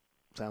it.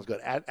 Sounds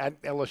good.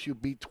 At LSU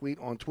Beat Tweet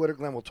on Twitter.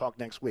 Glenn, we'll talk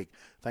next week.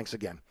 Thanks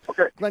again.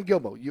 Okay. Glenn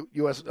Guilbeau,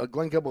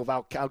 Glenn Guilbeau of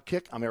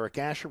Outkick. I'm Eric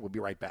Asher. We'll be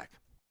right back.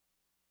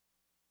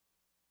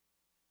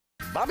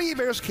 Bobby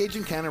Hebert's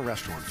Cajun Cannon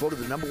Restaurant, voted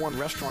the #1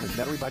 restaurant in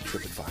Metairie by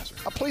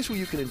TripAdvisor. A place where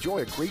you can enjoy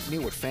a great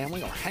meal with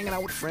family or hanging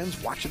out with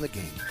friends watching the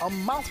game. A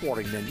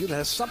mouth-watering menu that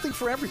has something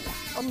for everyone.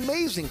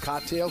 Amazing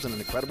cocktails and an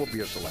incredible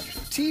beer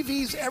selection.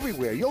 TVs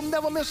everywhere. You'll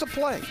never miss a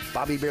play.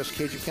 Bobby Hebert's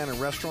Cajun Cannon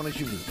Restaurant is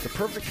unique. The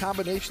perfect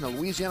combination of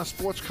Louisiana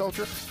sports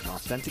culture and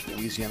authentic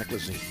Louisiana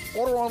cuisine.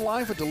 Order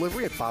online for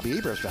delivery at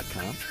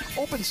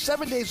BobbyHeberts.com. Open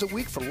 7 days a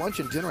week for lunch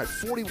and dinner at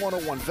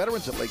 4101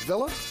 Veterans at Lake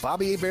Villa.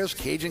 Bobby Hebert's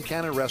Cajun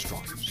Cannon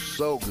Restaurant.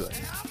 So good.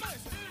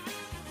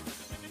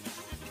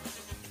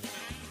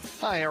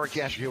 Hi, Eric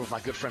Asher here with my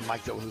good friend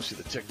Mike Delahousie,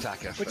 the TikTok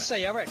Cafe. What'd you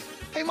say, Eric?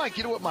 Hey, Mike,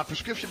 you know what my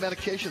prescription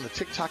medication, the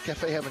TikTok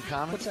Cafe, have in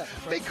common? What's that?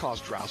 They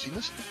cause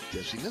drowsiness,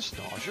 dizziness,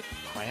 nausea,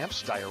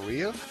 cramps,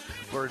 diarrhea,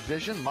 blurred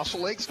vision,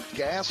 muscle aches,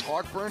 gas,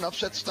 heartburn,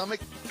 upset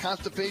stomach,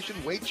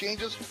 constipation, weight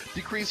changes,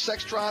 decreased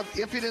sex drive,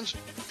 impotence,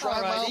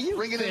 dry mouth,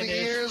 ringing in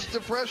the ears,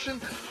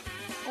 depression.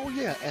 Oh,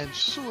 yeah, and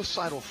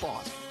suicidal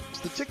thoughts. It's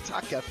the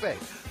TikTok Cafe,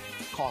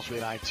 Causeway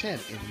and I-10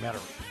 in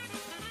Metairie.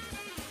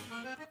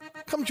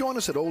 Come join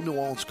us at Old New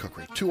Orleans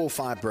Cookery,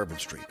 205 Bourbon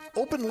Street.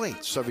 Open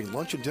late, serving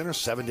lunch and dinner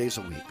 7 days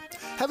a week.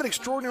 Have an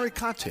extraordinary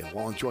cocktail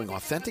while enjoying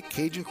authentic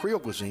Cajun Creole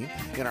cuisine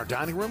in our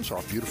dining rooms or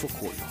our beautiful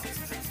courtyard.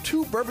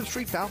 2 Bourbon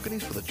Street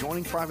balconies with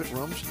adjoining private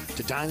rooms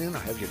to dine in or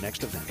have your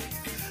next event.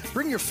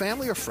 Bring your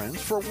family or friends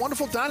for a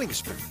wonderful dining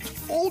experience.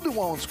 Old New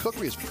Orleans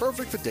Cookery is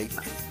perfect for date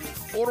night.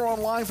 Order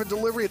online for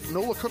delivery at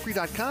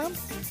NOLAcookery.com.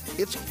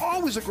 It's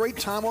always a great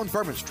time on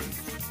Bourbon Street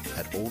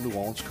at Old New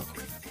Orleans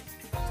Cookery.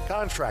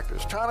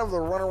 Contractors, tired of the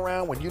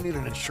runaround when you need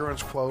an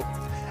insurance quote?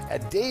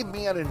 At Dave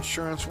Miata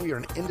Insurance, we are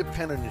an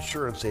independent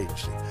insurance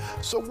agency,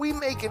 so we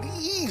make it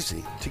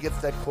easy to get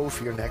that quote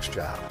for your next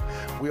job.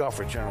 We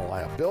offer general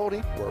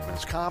liability,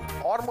 workman's comp,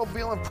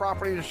 automobile and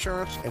property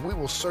insurance, and we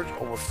will search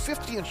over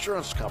 50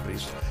 insurance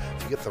companies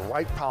to get the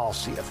right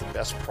policy at the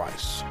best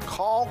price.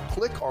 Call,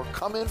 click, or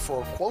come in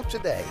for a quote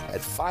today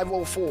at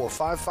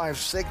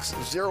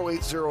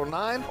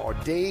 504-556-0809 or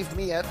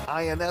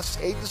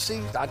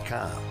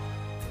DaveMe@INSAgency.com.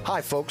 Hi,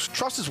 folks.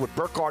 Trust is what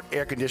Burkhardt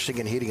Air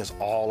Conditioning and Heating is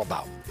all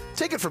about.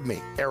 Take it from me,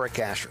 Eric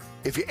Asher.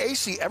 If your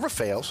AC ever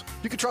fails,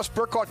 you can trust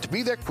Burkhardt to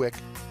be there quick,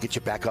 get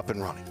you back up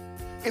and running.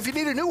 If you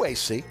need a new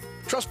AC,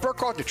 trust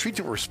Burkhardt to treat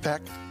you with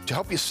respect, to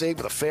help you save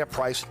with a fair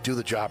price and do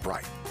the job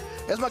right.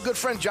 As my good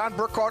friend John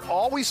Burkhardt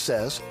always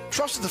says,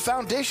 trust is the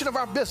foundation of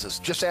our business.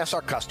 Just ask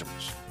our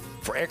customers.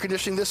 For air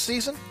conditioning this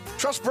season,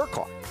 trust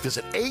Burkhardt.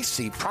 Visit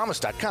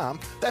acpromise.com.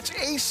 That's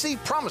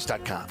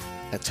acpromise.com.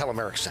 And tell them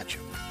Eric sent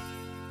you.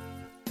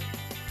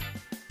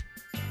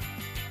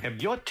 Have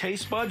your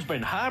taste buds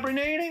been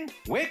hibernating?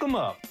 Wake them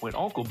up with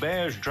Uncle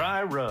Bear's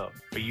Dry Rub,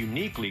 a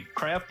uniquely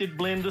crafted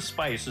blend of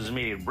spices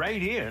made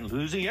right here in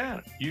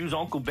Louisiana. Use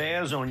Uncle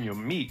Bear's on your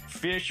meat,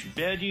 fish,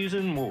 veggies,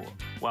 and more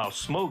while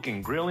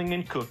smoking, grilling,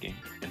 and cooking,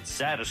 and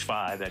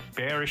satisfy that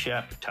bearish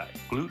appetite.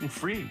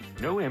 Gluten-free,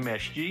 no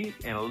MSG,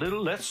 and a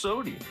little less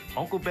sodium.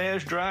 Uncle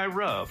Bear's Dry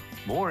Rub.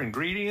 More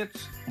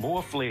ingredients,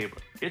 more flavor.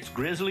 It's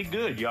grizzly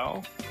good,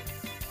 y'all.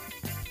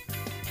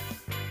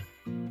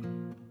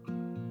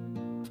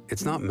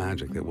 It's not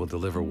magic that will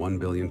deliver 1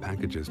 billion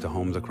packages to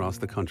homes across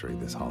the country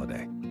this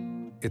holiday.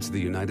 It's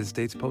the United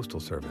States Postal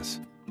Service.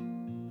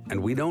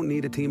 And we don't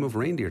need a team of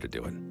reindeer to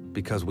do it,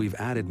 because we've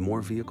added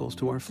more vehicles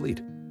to our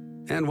fleet.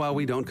 And while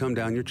we don't come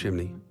down your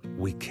chimney,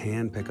 we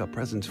can pick up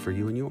presents for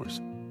you and yours.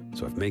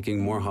 So if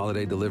making more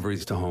holiday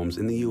deliveries to homes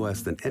in the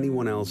U.S. than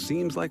anyone else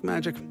seems like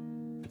magic,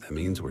 that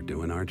means we're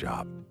doing our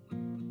job.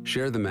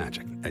 Share the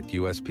magic at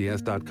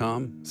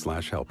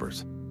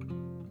USPS.com/helpers.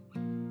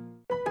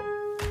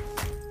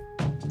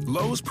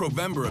 Lowe's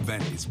Provember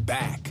event is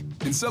back.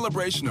 In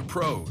celebration of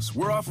pros,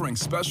 we're offering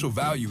special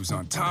values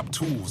on top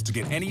tools to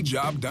get any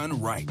job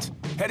done right.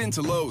 Head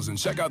into Lowe's and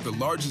check out the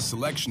largest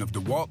selection of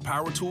DeWalt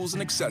power tools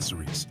and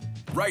accessories.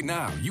 Right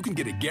now, you can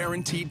get a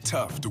guaranteed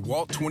tough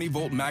DeWalt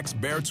 20-Volt Max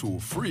Bear Tool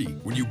free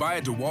when you buy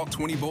a DeWalt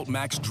 20-Volt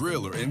Max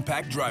Drill or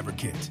Impact Driver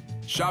Kit.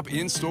 Shop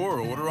in-store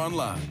or order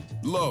online.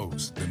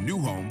 Lowe's, the new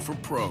home for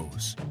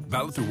pros.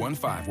 Valid through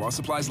 1/5 while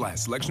supplies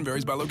last. Selection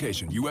varies by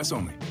location. U.S.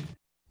 only.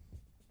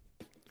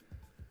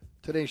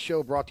 Today's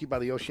show brought to you by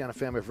the Oceana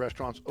family of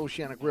restaurants,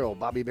 Oceana Grill,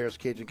 Bobby Bear's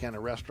Cajun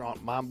Cannon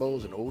Restaurant,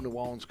 Mambo's, and Old New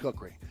Orleans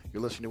Cookery.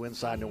 You're listening to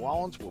Inside New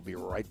Orleans. We'll be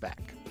right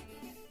back.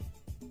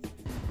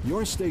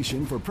 Your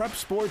station for prep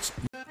sports.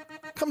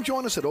 Come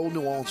join us at Old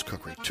New Orleans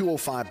Cookery,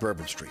 205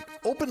 Bourbon Street.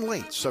 Open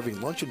late, serving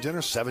lunch and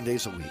dinner 7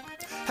 days a week.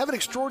 Have an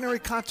extraordinary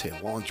cocktail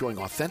while enjoying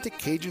authentic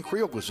Cajun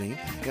Creole cuisine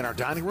in our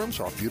dining rooms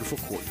or our beautiful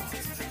courtyard.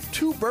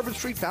 2 Bourbon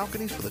Street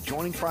balconies with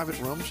adjoining private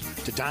rooms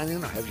to dine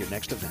in or have your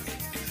next event.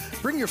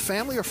 Bring your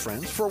family or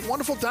friends for a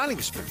wonderful dining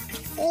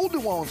experience. Old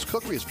New Orleans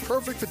Cookery is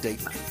perfect for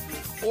date night.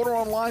 Order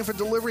online for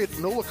delivery at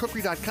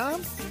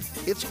NOLAcookery.com.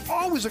 It's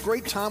always a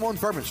great time on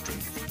Bourbon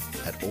Street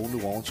at Old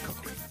New Orleans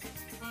Cookery.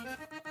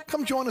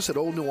 Come join us at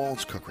Old New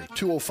Orleans Cookery,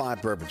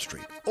 205 Bourbon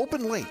Street.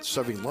 Open late,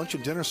 serving lunch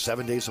and dinner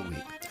 7 days a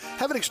week.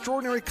 Have an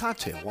extraordinary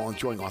cocktail while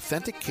enjoying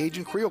authentic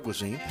Cajun Creole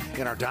cuisine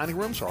in our dining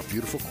rooms or our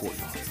beautiful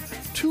courtyard.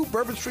 2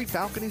 Bourbon Street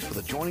balconies with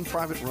adjoining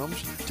private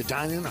rooms to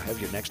dine in or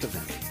have your next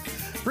event.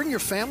 Bring your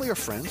family or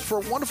friends for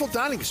a wonderful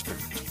dining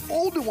experience.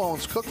 Old New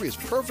Orleans Cookery is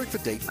perfect for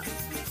date night.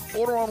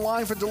 Order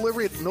online for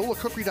delivery at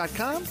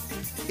NOLAcookery.com.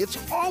 It's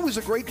always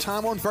a great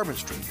time on Bourbon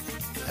Street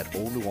at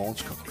Old New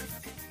Orleans Cookery.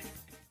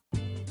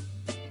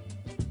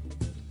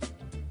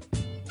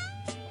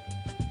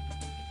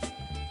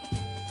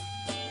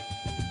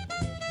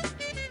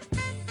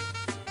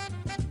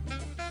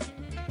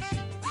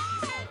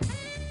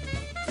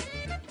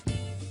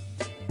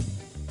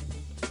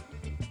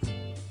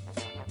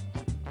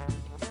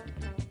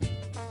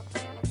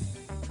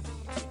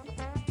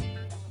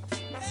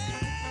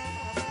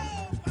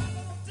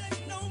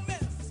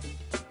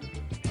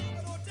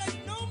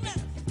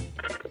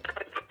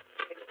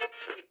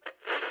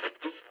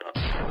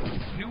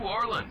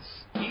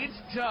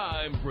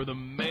 For the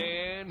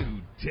man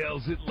who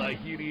tells it like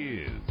it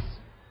is.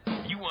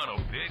 You want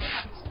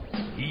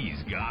opinions?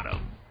 He's got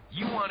them.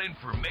 You want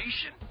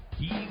information?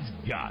 He's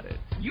got it.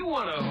 You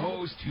want a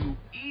host who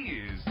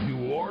is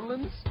New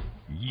Orleans?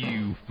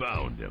 You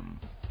found him.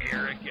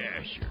 Eric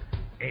Asher.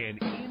 And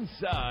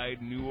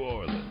Inside New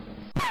Orleans.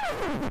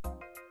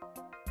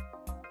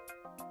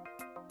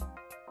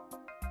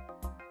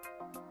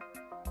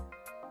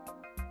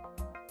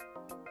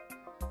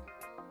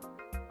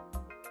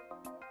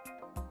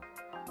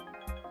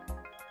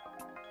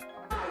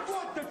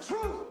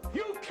 Truth!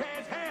 You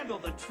can't handle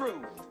the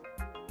truth!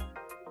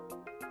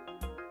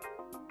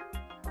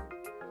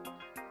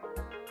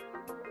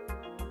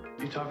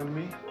 You talking to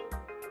me?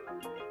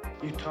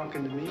 You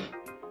talking to me?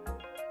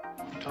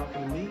 You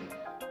talking to me?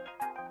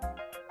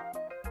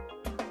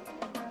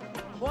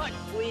 What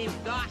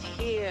we've got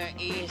here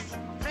is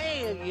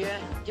failure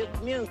to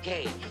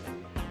communicate.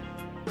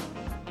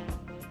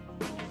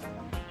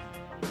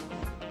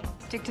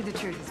 Stick to the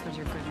truth is what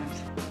you're good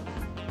at.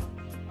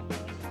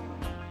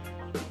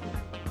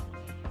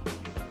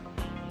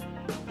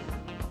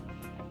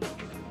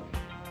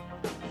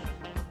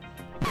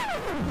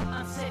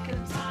 I'm sick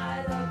and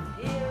tired of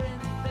hearing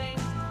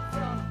things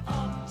from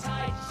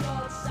uptight,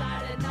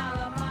 short-sighted,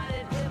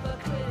 narrow-minded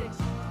hypocrites.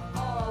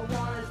 All I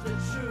want is the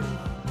truth.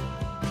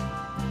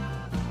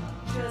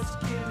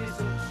 Just give me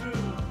some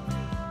truth.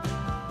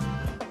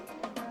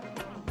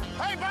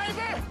 Hey,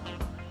 baby,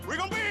 we're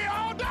gonna be here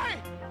all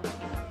day.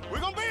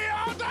 We're gonna be here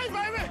all day,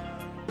 baby.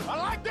 I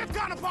like this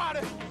kind of party.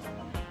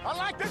 I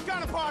like this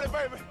kind of party,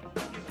 baby.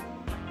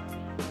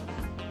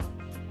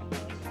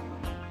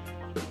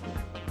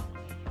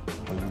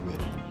 Are you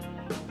ready?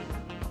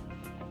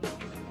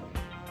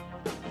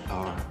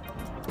 Are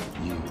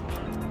you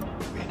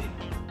ready?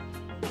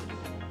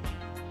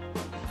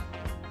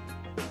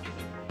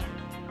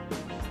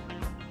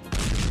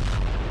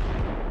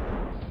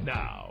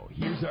 Now,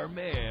 here's our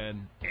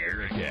man,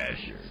 Eric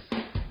Asher.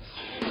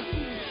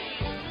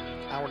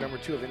 Hour number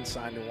 2 of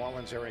Inside New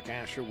Orleans. Eric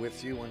Asher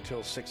with you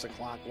until 6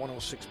 o'clock,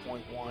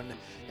 106.1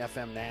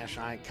 FM Nash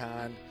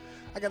Icon.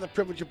 I got the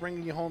privilege of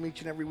bringing you home each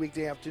and every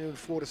weekday afternoon,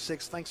 4 to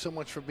 6. Thanks so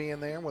much for being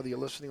there, whether you're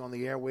listening on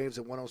the airwaves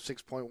at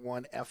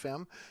 106.1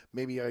 FM,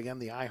 maybe, again,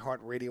 the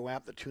iHeartRadio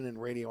app, the TuneIn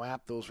Radio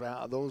app, those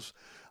fine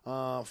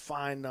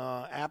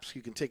apps.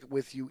 You can take it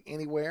with you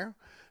anywhere.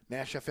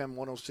 Nash FM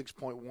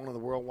 106.1 on the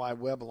World Wide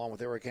Web, along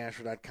with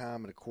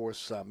ericasher.com, and, of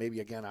course, maybe,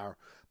 again, our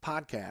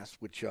podcast,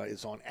 which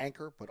is on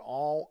Anchor, but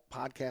all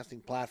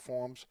podcasting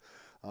platforms.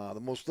 The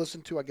most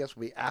listened to, I guess,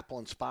 will be Apple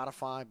and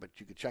Spotify, but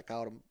you can check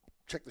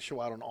the show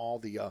out on all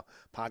the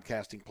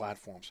podcasting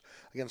platforms.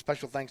 Again,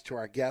 special thanks to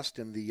our guest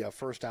in the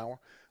first hour,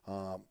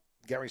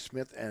 Gary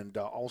Smith, and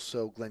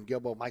also Glenn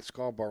Gilbo. Mike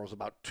Scarborough is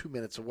about 2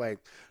 minutes away.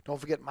 Don't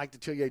forget, Mike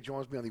Detillier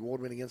joins me on the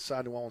award-winning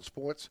Inside New Orleans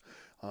Sports.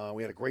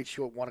 We had a great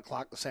show at 1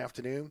 o'clock this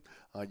afternoon.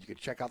 You can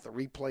check out the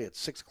replay at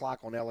 6 o'clock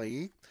on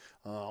LAE.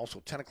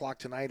 Also 10 o'clock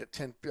tonight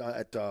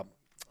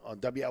on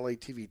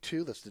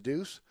WLA-TV2. That's the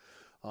Deuce.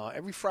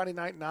 Every Friday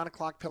night, 9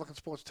 o'clock, Pelican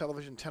Sports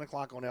Television, 10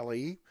 o'clock on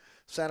LAE.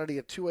 Saturday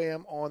at 2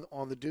 a.m.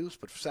 on the Deuce,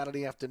 but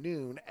Saturday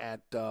afternoon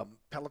at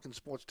Pelican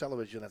Sports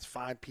Television, that's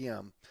 5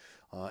 p.m.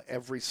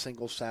 Every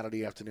single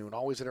Saturday afternoon.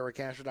 Always at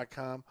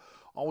ericasher.com,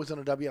 always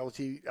on the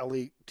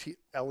WLAE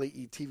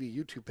TV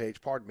YouTube page,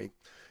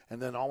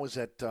 and then always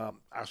at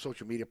our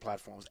social media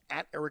platforms,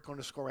 at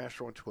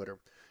Eric_Asher on Twitter,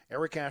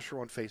 Eric Asher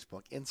on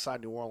Facebook,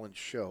 Inside New Orleans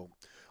Show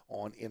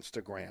on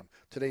Instagram.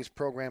 Today's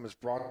program is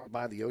brought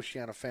by the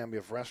Oceana family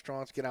of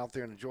restaurants. Get out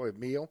there and enjoy a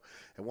meal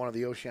at one of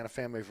the Oceana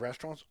family of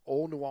restaurants.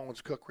 Old New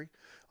Orleans Cookery,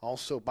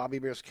 also Bobby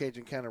Bear's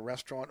Cajun Cannon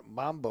Restaurant,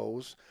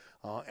 Mambo's,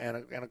 and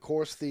of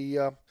course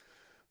the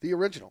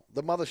original,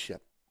 the mothership,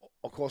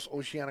 of course,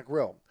 Oceana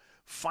Grill.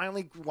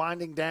 Finally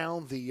winding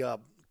down the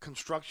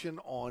construction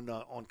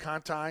on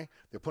Conti.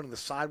 They're putting the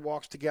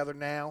sidewalks together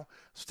now.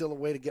 Still a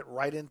way to get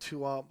right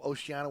into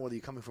Oceana, whether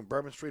you're coming from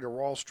Bourbon Street or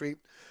Wall Street.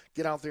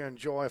 Get out there and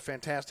enjoy a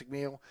fantastic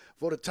meal.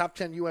 Voted top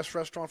 10 U.S.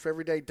 restaurant for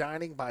everyday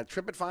dining by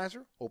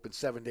TripAdvisor. Open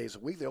 7 days a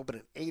week. They open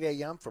at 8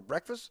 a.m. for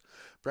breakfast.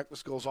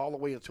 Breakfast goes all the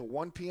way until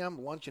 1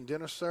 p.m. Lunch and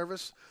dinner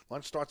service.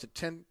 Lunch starts at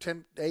 10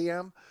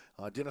 a.m.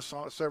 Dinner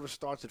service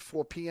starts at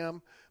 4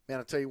 p.m. Man,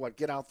 I tell you what,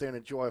 get out there and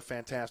enjoy a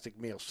fantastic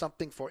meal.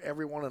 Something for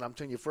everyone, and I'm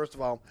telling you, first of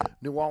all,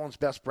 New Orleans'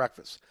 best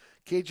breakfast.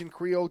 Cajun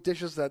Creole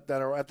dishes that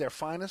are at their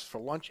finest for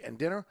lunch and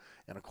dinner,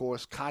 and, of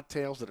course,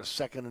 cocktails that are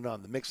second to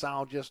none. The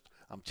mixologist,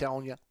 I'm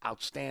telling you,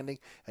 outstanding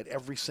at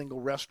every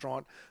single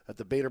restaurant that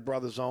the Bader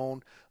Brothers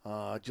own.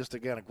 Just,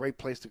 again, a great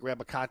place to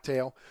grab a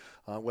cocktail,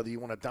 whether you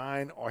want to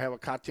dine or have a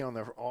cocktail in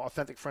the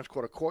authentic French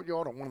Quarter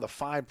courtyard or one of the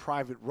 5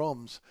 private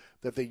rooms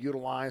that they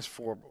utilize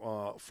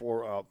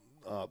for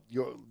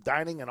your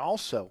dining and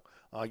also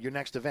your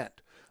next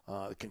event.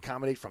 It can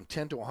accommodate from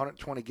 10 to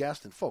 120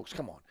 guests. And, folks,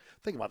 come on.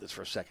 Think about this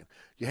for a second.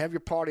 You have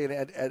your party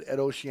at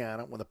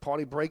Oceana. When the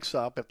party breaks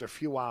up after a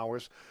few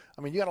hours,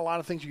 I mean, you got a lot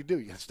of things you can do.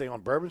 You can stay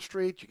on Bourbon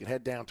Street. You can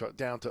head down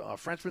to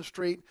Frenchman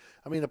Street.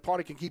 I mean, the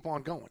party can keep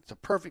on going. It's a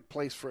perfect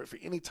place for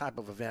any type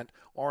of event.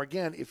 Or,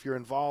 again, if you're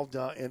involved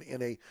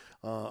in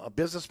a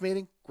business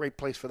meeting, great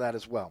place for that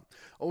as well.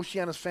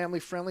 Oceana's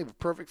family-friendly, but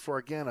perfect for,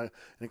 again, an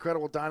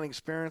incredible dining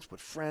experience with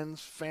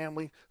friends,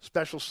 family,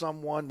 special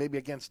someone, maybe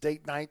against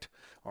date night,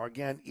 or,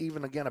 again,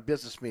 a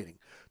business meeting.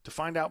 To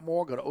find out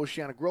more, go to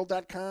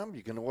oceanagrill.com.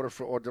 You can order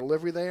or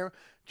delivery there.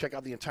 Check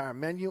out the entire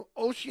menu.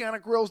 Oceana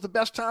Grill's the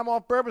best time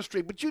off Bourbon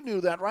Street, but you knew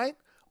that, right?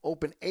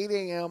 Open 8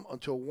 a.m.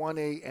 until 1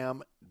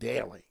 a.m.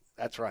 daily.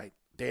 That's right,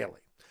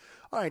 daily.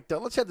 All right,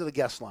 let's head to the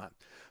guest line.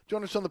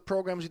 Join us on the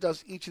programs he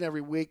does each and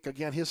every week.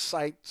 Again, his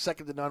site,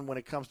 second to none when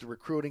it comes to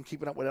recruiting,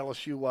 keeping up with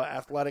LSU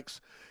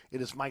athletics.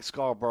 It is Mike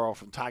Scarborough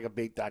from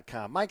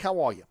TigerBait.com. Mike, how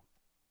are you?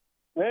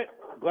 Hey,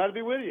 glad to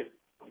be with you.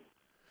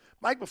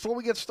 Mike, before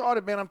we get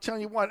started, man, I'm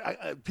telling you what,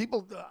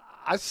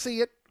 I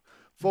see it.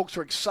 Folks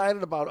are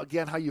excited about,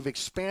 again, how you've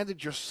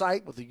expanded your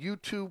site with the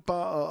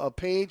YouTube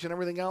page and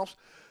everything else.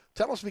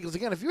 Tell us, because,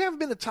 again, if you haven't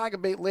been to Tiger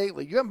Bait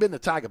lately, you haven't been to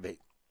Tiger Bait.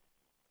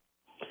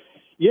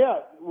 Yeah,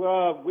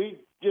 we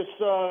just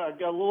a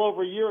little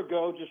over a year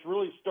ago just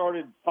really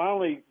started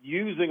finally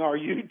using our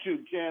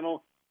YouTube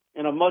channel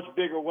in a much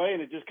bigger way,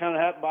 and it just kind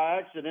of happened by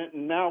accident.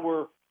 And now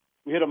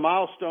we hit a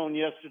milestone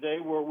yesterday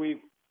where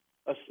we've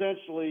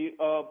essentially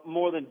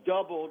more than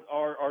doubled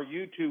our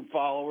YouTube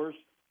followers,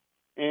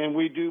 and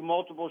we do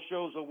multiple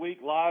shows a week,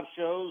 live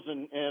shows,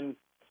 and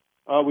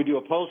we do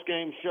a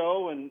post-game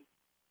show, and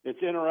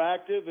it's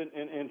interactive,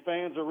 and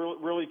fans are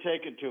really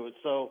taken to it.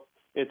 So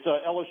it's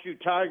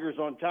LSU Tigers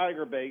on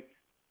Tiger Bait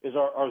is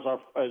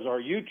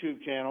our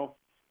YouTube channel,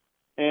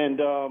 and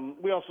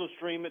we also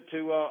stream it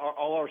to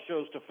all our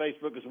shows to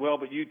Facebook as well.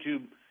 But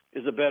YouTube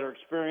is a better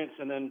experience,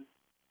 and then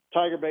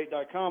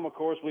TigerBait.com, of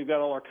course, we've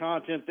got all our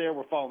content there.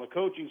 We're following the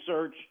coaching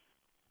search,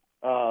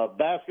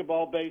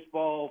 basketball,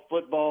 baseball,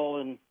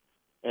 football,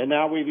 and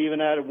now we've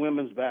even added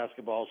women's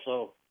basketball.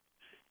 So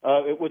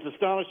what's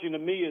astonishing to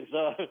me is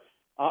I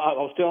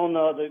was telling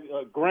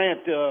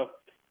Grant, the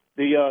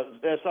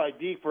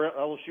SID for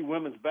LSU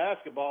women's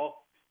basketball,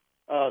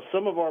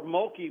 some of our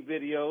Mulkey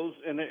videos,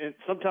 and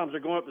sometimes they're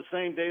going up the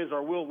same day as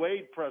our Will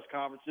Wade press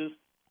conferences.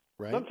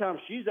 Right. Sometimes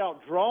she's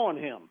out drawing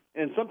him,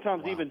 and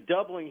sometimes even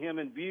doubling him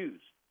in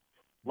views.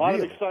 A lot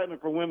of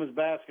excitement for women's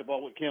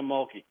basketball with Kim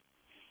Mulkey.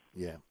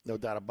 Yeah, no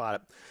doubt about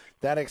it.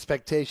 That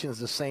expectation is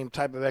the same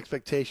type of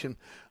expectation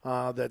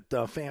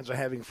that fans are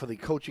having for the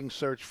coaching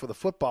search for the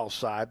football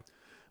side.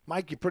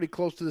 Mike, you're pretty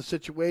close to the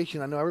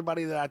situation. I know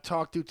everybody that I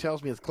talk to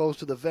tells me it's close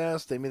to the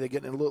vest. They're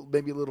getting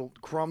maybe little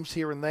crumbs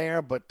here and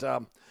there, but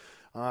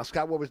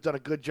Scott Woodward's done a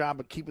good job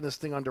of keeping this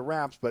thing under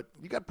wraps. But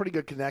you got pretty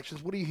good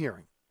connections. What are you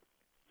hearing?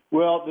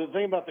 Well, the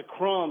thing about the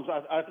crumbs,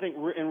 I think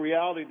in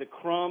reality the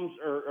crumbs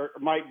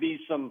might be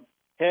some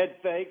head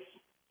fakes.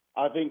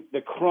 I think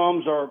the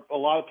crumbs are a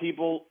lot of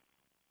people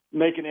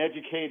making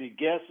educated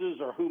guesses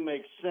or who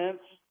makes sense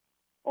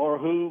or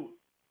who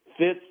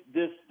fits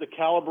the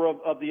caliber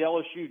of the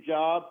LSU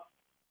job.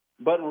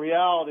 But in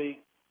reality,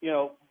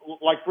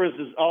 like for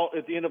instance,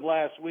 at the end of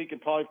last week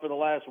and probably for the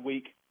last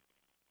week,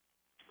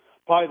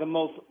 probably the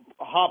most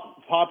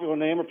popular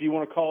name, or if you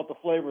want to call it the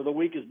flavor of the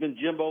week, has been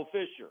Jimbo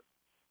Fisher.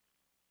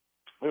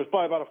 There was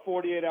probably about a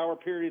 48-hour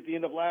period at the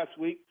end of last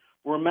week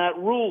where Matt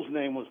Rule's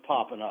name was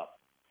popping up.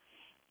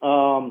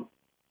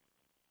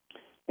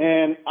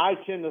 And I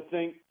tend to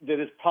think that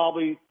it's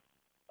probably,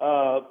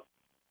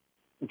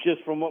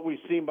 just from what we've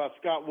seen by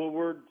Scott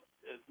Woodward,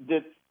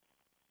 that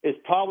it's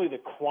probably the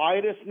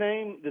quietest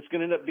name that's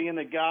going to end up being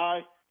the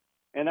guy.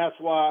 And that's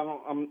why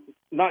I'm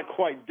not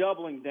quite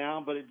doubling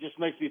down, but it just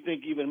makes me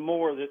think even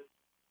more that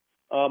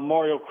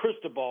Mario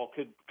Cristobal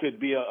could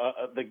be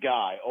the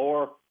guy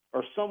or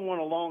someone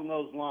along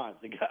those lines,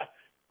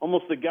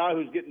 almost the guy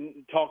who's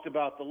getting talked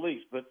about the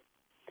least. But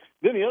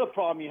then the other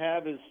problem you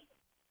have is,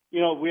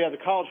 we have the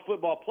college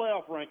football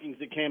playoff rankings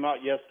that came out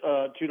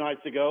 2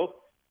 nights ago,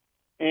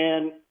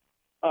 and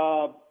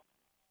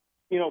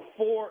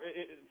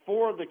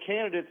four of the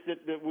candidates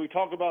that we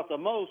talk about the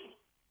most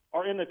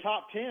are in the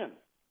top 10,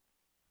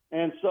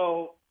 and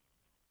so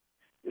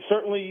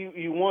certainly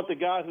you want the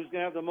guy who's going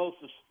to have the most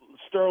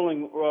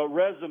sterling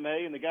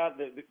resume and the guy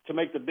to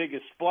make the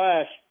biggest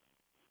splash.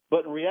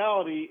 But in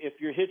reality,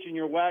 if you're hitching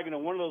your wagon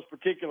on one of those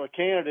particular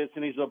candidates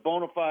and he's a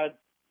bona fide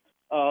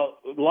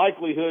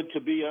likelihood to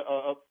be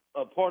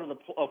a part of the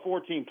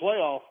 14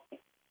 playoff,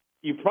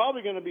 you're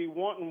probably going to be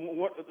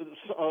wanting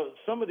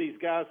some of these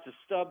guys to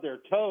stub their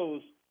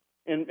toes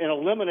and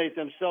eliminate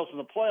themselves from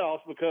the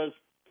playoffs, because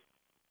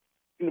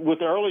with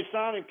the early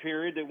signing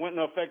period that went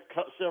into effect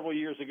several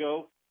years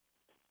ago,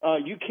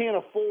 you can't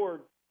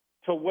afford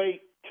to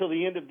wait till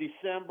the end of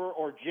December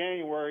or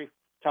January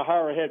to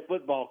hire a head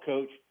football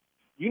coach.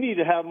 You need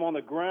to have them on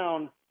the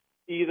ground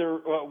either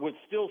with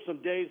still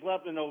some days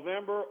left in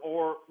November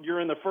or you're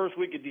in the first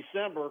week of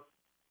December,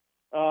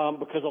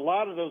 because a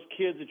lot of those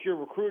kids that you're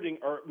recruiting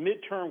are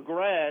midterm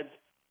grads,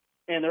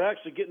 and they're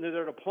actually getting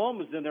their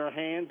diplomas in their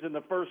hands in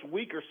the first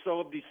week or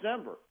so of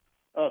December.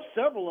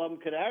 Several of them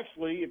could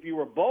actually, if you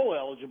were bowl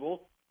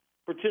eligible,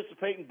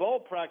 participate in bowl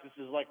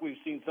practices like we've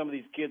seen some of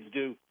these kids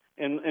do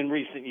in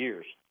recent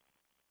years.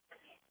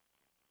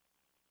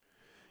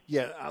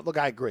 Yeah, look,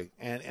 I agree.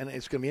 And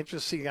it's going to be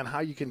interesting on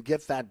how you can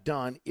get that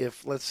done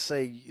if, let's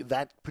say,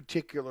 that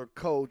particular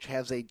coach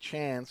has a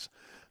chance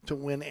to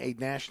win a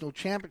national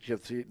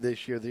championship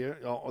this year,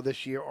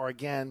 or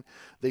again,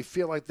 they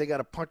feel like they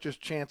got a puncher's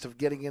chance of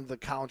getting into the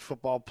college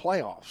football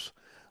playoffs.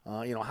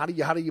 How do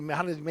you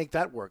make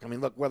that work? I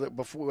mean, look, whether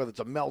it's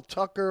a Mel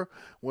Tucker,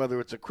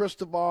 whether it's a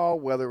Cristobal,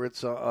 whether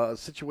it's a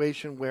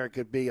situation where it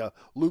could be a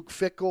Luke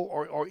Fickell,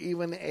 or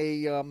even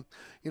a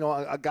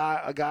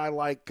guy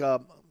like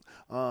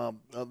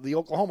the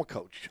Oklahoma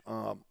coach.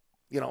 So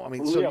you go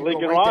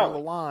right down the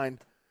line,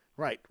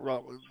 right?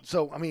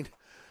 So I mean,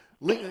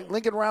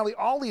 Lincoln Riley,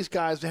 all these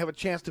guys to have a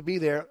chance to be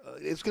there.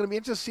 It's going to be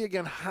interesting to see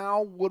again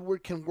how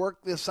Woodward can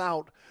work this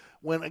out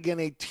when again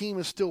a team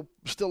is still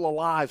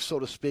alive, so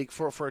to speak,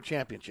 for a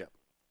championship.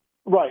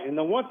 Right, and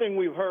the one thing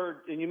we've heard,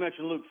 and you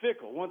mentioned Luke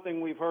Fickell, one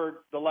thing we've heard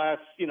the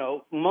last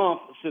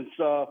month since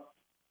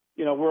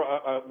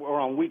we're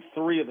on week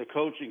 3 of the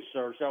coaching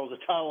search. That was the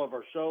title of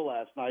our show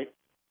last night,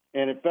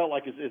 and it actually felt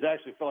like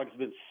it's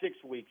been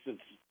 6 weeks since.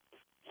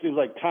 Seems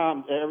like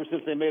time ever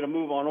since they made a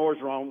move on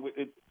Orgeron,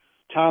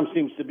 time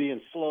seems to be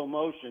in slow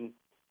motion.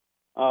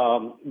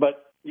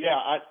 But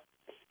yeah,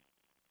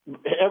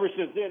 ever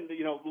since then,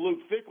 Luke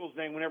Fickell's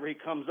name, whenever he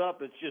comes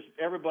up, it's just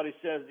everybody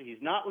says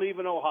he's not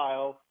leaving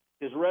Ohio.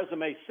 His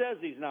resume says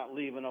he's not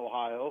leaving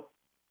Ohio.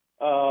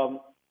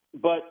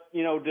 But,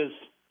 does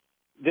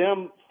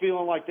them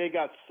feeling like they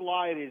got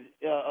slighted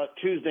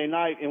Tuesday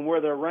night and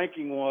where their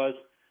ranking was,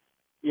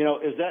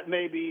 is that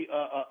maybe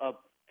a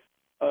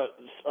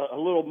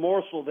little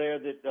morsel there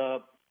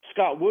that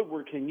Scott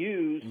Woodward can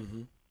use?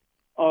 Mm-hmm.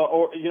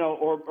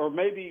 Or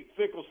maybe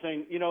Fickell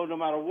saying, no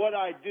matter what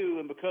I do,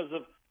 and because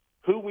of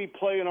who we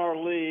play in our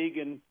league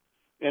and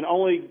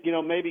only,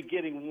 maybe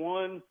getting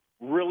one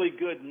really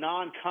good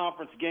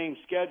non-conference game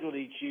scheduled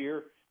each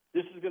year,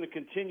 this is going to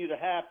continue to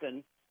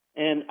happen,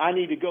 and I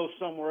need to go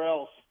somewhere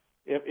else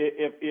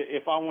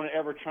if I want to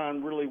ever try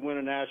and really win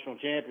a national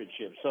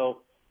championship.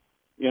 So,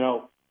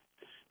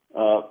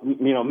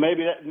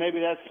 maybe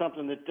that's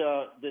something that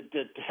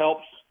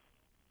helps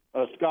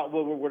Scott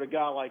Woodward with a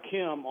guy like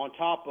him on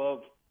top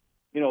of,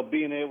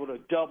 being able to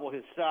double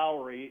his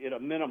salary at a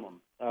minimum.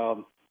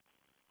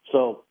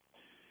 So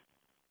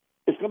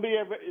it's going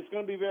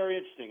to be very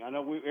interesting. I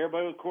know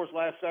everybody, of course,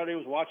 last Saturday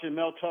was watching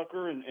Mel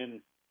Tucker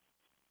and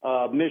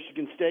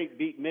Michigan State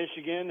beat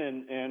Michigan,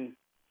 and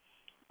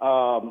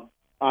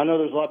I know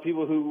there's a lot of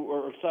people who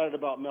are excited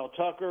about Mel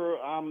Tucker.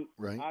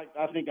 Right.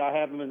 I think I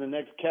have him in the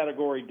next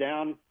category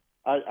down.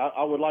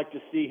 I would like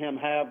to see him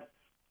have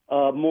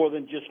more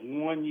than just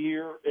 1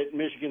 year at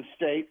Michigan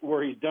State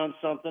where he's done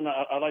something.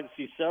 I'd like to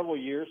see several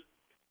years.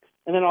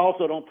 And then I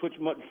also don't put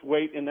much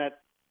weight in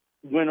that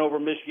win over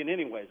Michigan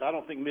anyways. I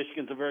don't think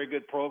Michigan's a very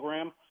good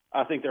program.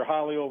 I think they're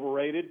highly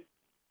overrated.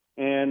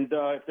 And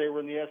if they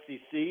were in the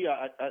SEC,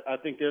 I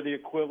think they're the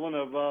equivalent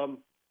of,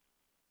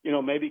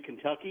 maybe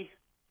Kentucky.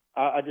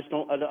 I just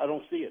don't. I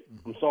don't see it.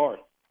 I'm sorry.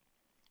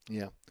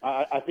 Yeah.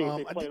 I think if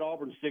they played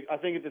Auburn 6. I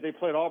think if they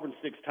played Auburn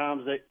 6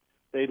 times,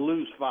 they'd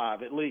lose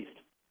 5 at least.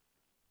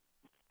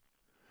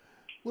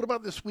 What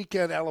about this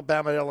weekend,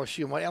 Alabama at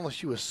LSU? My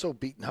LSU is so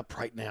beaten up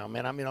right now,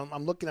 man. I mean,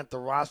 I'm looking at the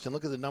roster and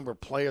look at the number of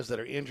players that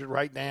are injured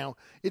right now.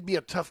 It'd be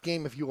a tough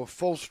game if you were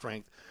full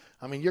strength.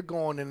 I mean, you're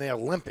going in there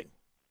limping.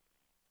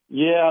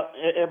 Yeah,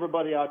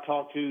 everybody I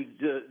talk to,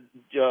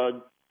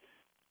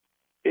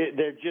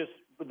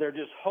 they're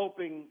just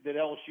hoping that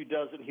LSU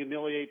doesn't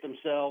humiliate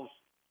themselves.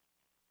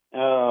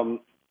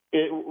 Eric,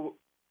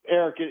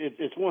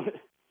 it's one.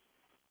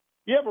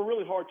 You have a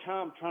really hard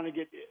time trying to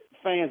get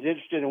fans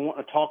interested and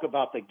wanting to talk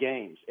about the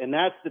games, and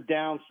that's the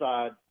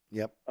downside.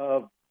 Yep.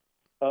 Of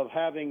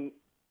having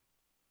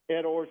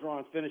Ed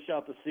Orgeron finish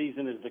out the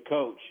season as the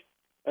coach.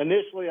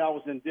 Initially, I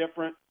was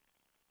indifferent,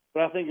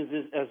 but I think as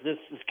this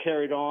is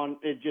carried on,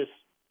 it just,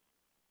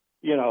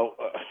 I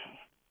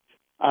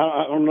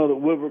don't know that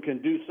Woodward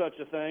can do such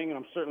a thing, and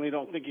I certainly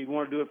don't think he'd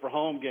want to do it for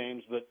home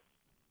games, but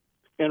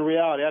in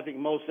reality, I think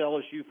most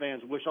LSU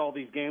fans wish all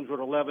these games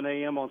were at 11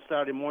 a.m. on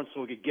Saturday morning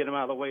so we could get them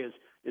out of the way as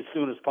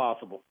soon as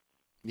possible.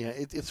 Yeah,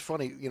 it's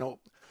funny.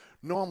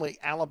 Normally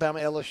Alabama,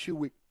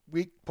 LSU,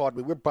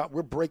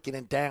 we're breaking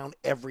it down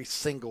every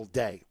single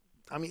day.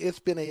 I mean, it's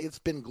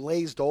been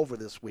glazed over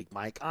this week,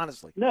 Mike.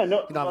 Honestly,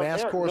 no. I've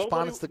asked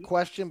correspondents the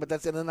question, but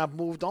that's it, and then I've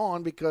moved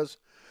on because,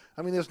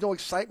 I mean, there's no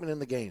excitement in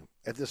the game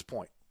at this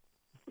point.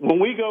 When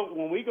we go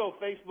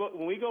Facebook,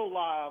 when we go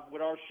live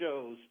with our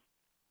shows,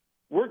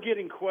 we're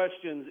getting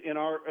questions in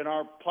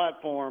our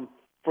platform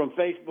from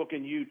Facebook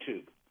and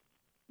YouTube.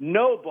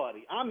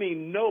 Nobody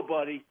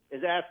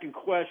is asking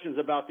questions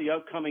about the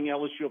upcoming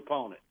LSU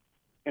opponent.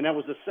 And that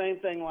was the same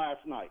thing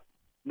last night.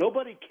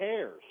 Nobody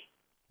cares.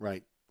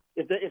 Right.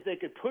 If they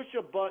could push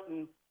a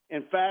button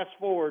and fast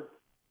forward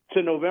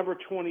to November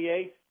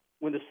 28th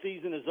when the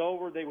season is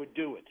over, they would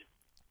do it.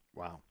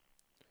 Wow.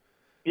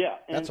 Yeah.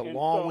 That's a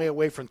long way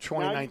away from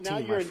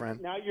 2019, my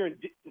friend. Now you're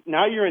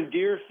in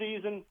deer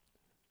season.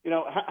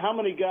 How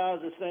many guys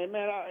are saying,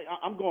 man,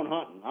 I'm going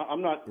hunting.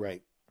 I'm not.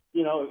 Right.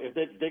 If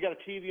they got a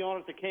TV on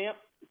at the camp,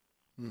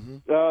 mm-hmm.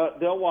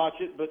 They'll watch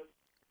it. But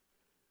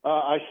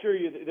I assure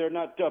you they're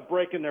not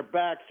breaking their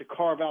backs to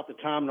carve out the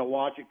time to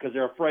watch it because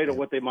they're afraid of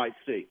what they might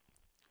see.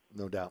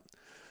 No doubt.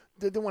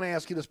 Did want to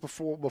ask you this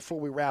before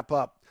we wrap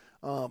up.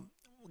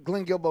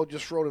 Glenn Guilbeau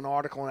just wrote an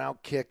article on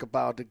Outkick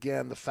about,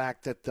 again, the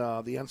fact that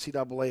the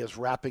NCAA is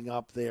wrapping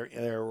up their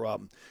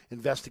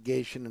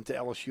investigation into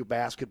LSU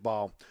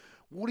basketball.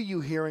 What are you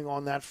hearing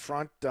on that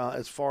front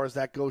as far as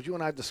that goes? You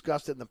and I have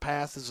discussed it in the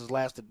past. This has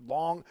lasted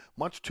long,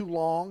 much too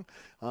long,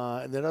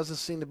 and there doesn't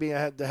seem to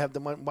have the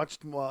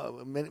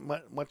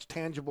much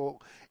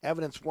tangible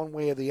evidence one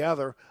way or the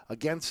other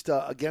against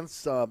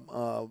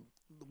Will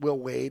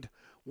Wade.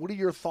 What are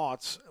your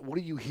thoughts? What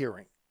are you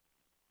hearing?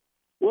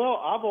 Well,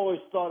 I've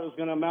always thought it was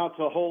going to amount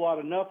to a whole lot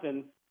of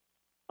nothing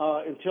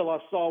until I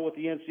saw what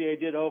the NCAA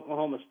did to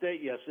Oklahoma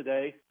State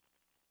yesterday,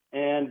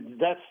 and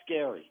that's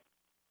scary.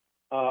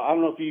 I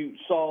don't know if you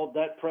saw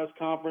that press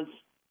conference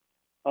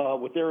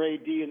with their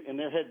AD and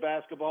their head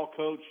basketball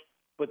coach.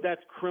 But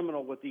that's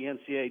criminal what the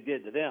NCAA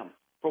did to them.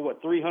 For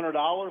what,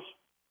 $300?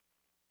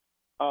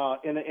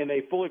 And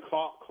they fully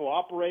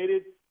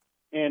cooperated,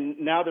 and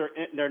now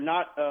they're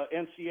not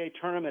NCAA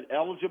tournament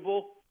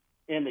eligible.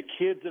 And the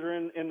kids that are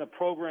in the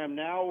program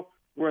now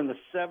were in the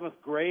 7th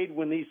grade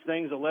when these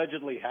things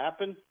allegedly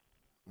happened.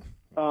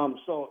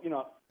 So, you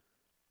know,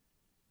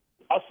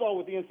 I saw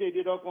what the NCAA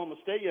did to Oklahoma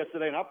State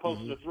yesterday, and I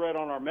posted a thread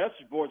on our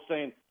message board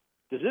saying,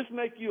 does this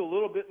make you a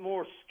little bit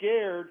more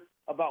scared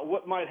about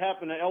what might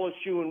happen to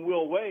LSU and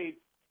Will Wade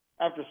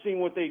after seeing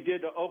what they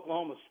did to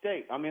Oklahoma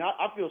State? I mean,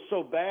 I feel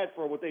so bad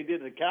for what they did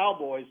to the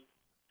Cowboys.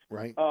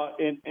 Right.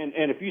 And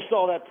if you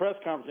saw that press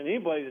conference, and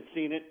anybody that's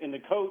seen it, and the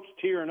coach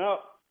tearing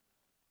up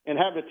and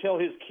having to tell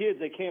his kids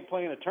they can't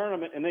play in a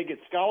tournament and they get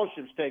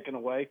scholarships taken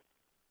away,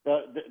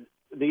 the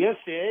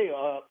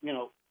NCAA, you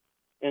know,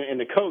 and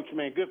the coach,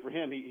 man, good for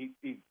him. He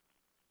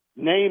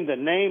named the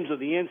names of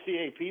the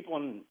NCAA people,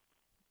 and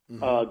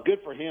good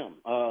for him.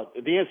 The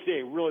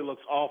NCAA really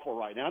looks awful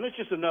right now, and it's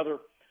just another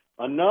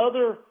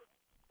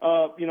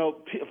you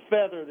know,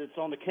 feather that's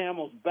on the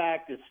camel's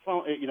back. That's,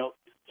 you know,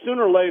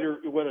 sooner or later,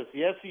 whether it's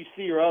the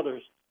SEC or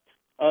others,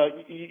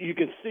 you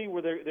can see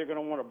where they're going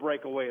to want to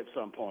break away at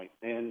some point.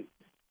 And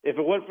if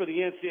it wasn't for the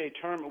NCAA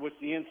tournament, which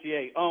the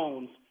NCAA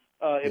owns,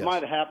 it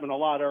might have happened a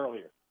lot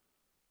earlier.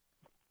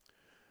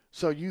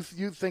 So you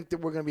think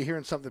that we're going to be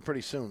hearing something pretty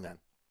soon then?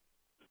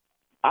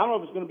 I don't know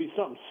if it's going to be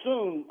something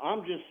soon.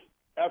 I'm just,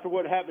 after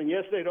what happened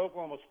yesterday at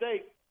Oklahoma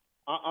State,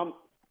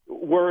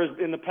 whereas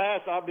in the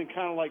past I've been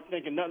kind of like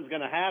thinking nothing's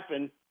going to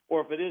happen,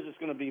 or if it is, it's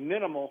going to be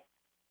minimal.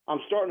 I'm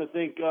starting to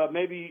think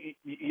maybe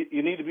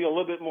you need to be a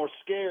little bit more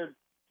scared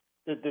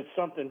that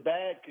something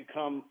bad could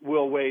come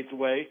Will Wade's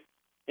way.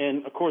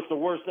 And, of course, the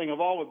worst thing of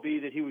all would be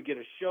that he would get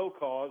a show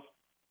cause.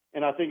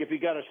 And I think if he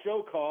got a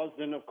show cause,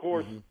 then, of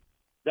course,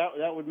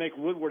 that would make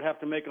Woodward have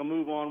to make a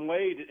move on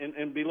Wade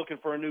and be looking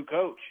for a new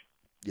coach.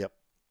 Yep.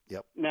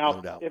 Now,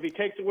 no doubt. if he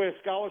takes away a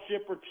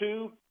scholarship or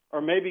two,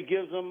 or maybe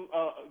gives them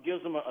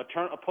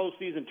a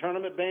postseason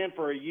tournament ban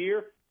for a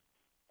year,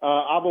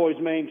 I've always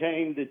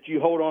maintained that you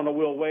hold on to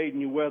Will Wade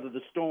and you weather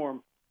the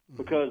storm,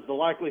 because the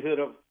likelihood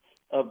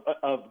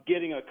of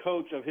getting a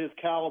coach of his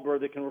caliber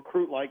that can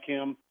recruit like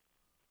him,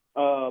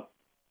 you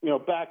know,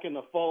 back in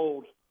the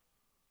fold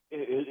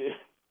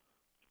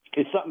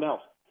is something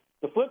else.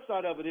 The flip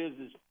side of it is,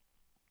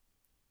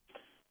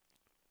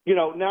 you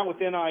know, now with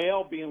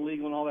NIL being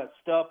legal and all that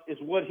stuff, is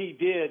what he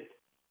did,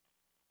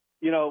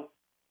 you know,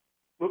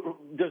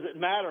 does it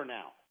matter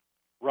now,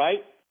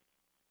 right?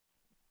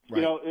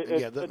 You know,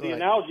 the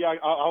analogy I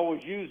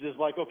always use is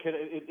like, okay,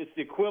 it's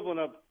the equivalent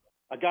of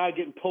a guy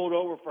getting pulled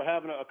over for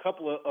having a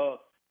couple of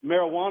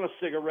marijuana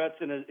cigarettes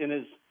in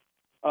his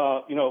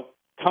you know,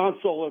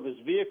 console of his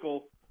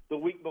vehicle the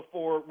week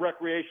before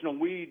recreational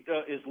weed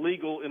is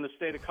legal in the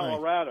state of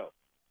Colorado. Right.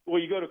 Well,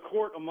 you go to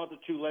court a month or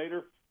two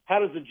later. How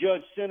does the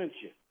judge sentence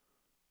you?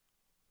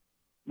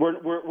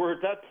 Where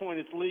at that point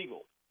it's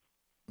legal.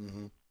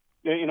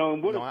 You know,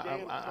 and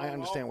I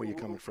understand where you're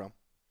coming from.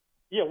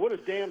 Yeah, what is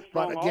damn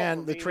strong? But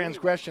again, the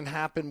transgression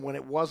happened when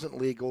it wasn't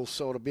legal,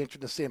 so it'll be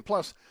interesting to see. And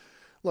plus,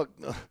 look,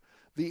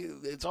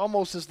 it's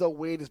almost as though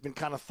Wade has been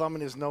kind of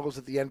thumbing his nose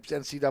at the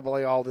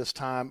NCAA all this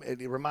time.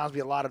 It reminds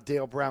me a lot of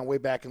Dale Brown way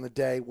back in the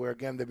day, where,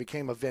 again, there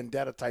became a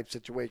vendetta-type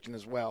situation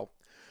as well.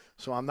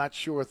 So I'm not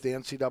sure if the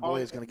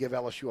NCAA is going to give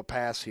LSU a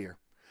pass here.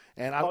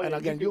 And,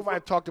 again, you and I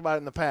have talked about it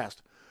in the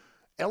past.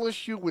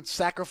 LSU would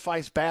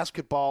sacrifice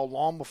basketball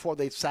long before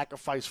they'd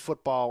sacrifice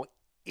football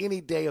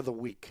any day of the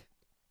week.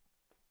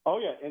 Oh,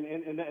 yeah,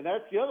 and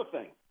that's the other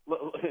thing.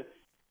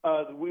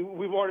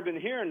 We've already been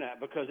hearing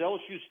that, because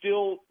LSU's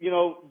still, you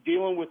know,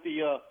 dealing with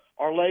the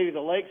Our Lady of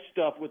the Lake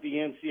stuff with the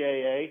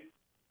NCAA.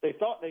 They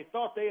thought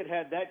they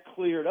had that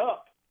cleared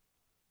up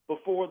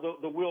before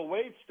the Will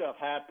Wade stuff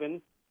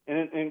happened,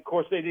 and of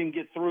course they didn't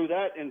get through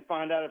that and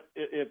find out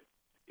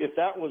if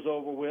that was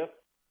over with.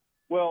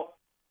 Well,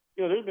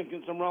 you know, there's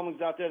been some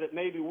rumblings out there that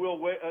maybe Will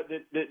Wade,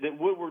 that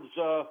Woodward's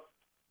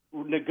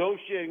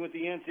negotiating with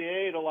the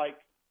NCAA to, like,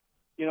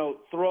 you know,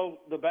 throw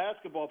the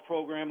basketball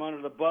program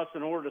under the bus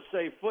in order to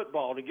save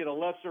football, to get a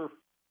lesser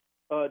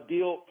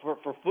deal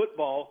for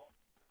football.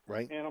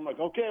 Right. And I'm like,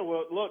 okay,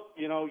 well, look,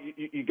 you know,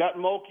 you got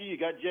Mulkey, you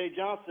got Jay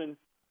Johnson.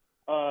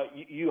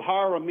 You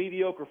hire a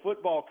mediocre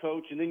football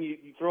coach, and then you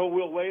throw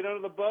Will Wade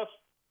under the bus.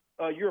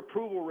 Your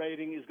approval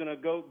rating is going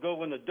to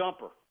go in the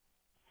dumper.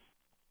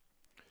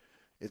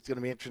 It's going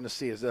to be interesting to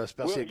see,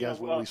 especially against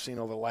what we've seen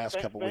over the last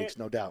couple of weeks,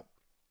 no doubt.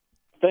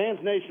 Fans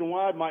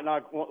nationwide might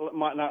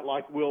not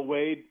like Will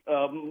Wade.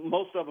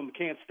 Most of them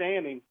can't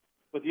stand him,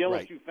 but the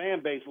LSU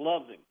fan base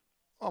loves him.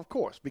 Of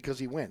course, because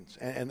he wins.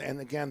 And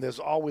again, there's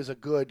always a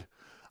good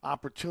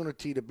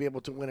opportunity to be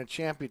able to win a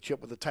championship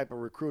with the type of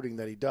recruiting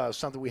that he does,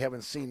 something we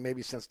haven't seen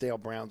maybe since Dale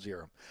Brown's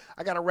era.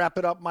 I got to wrap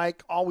it up,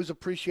 Mike. Always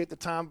appreciate the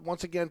time.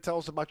 Once again, tell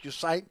us about your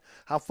site,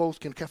 how folks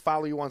can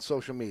follow you on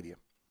social media.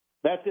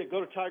 That's it. Go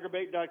to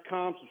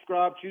tigerbait.com,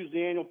 subscribe, choose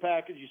the annual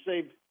package.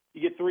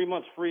 You get 3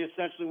 months free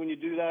essentially when you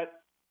do that.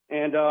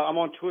 And I'm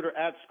on Twitter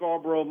at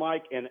Scarborough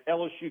Mike and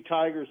LSU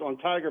Tigers on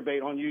Tiger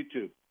Bait on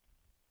YouTube.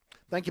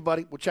 Thank you,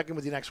 buddy. We'll check in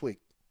with you next week.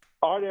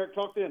 All right, Eric.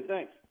 Talk then.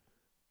 Thanks.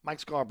 Mike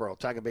Scarborough,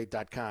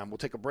 TigerBait.com. We'll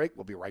take a break.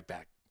 We'll be right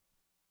back.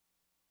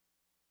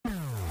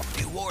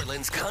 New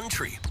Orleans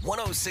Country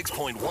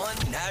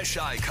 106.1 Nash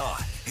Icon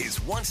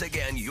is once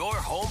again your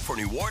home for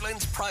New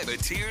Orleans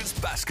Privateers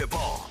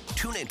basketball.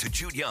 Tune in to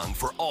Jude Young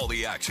for all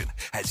the action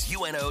as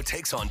UNO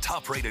takes on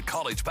top-rated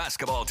college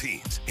basketball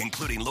teams,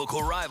 including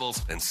local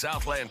rivals and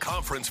Southland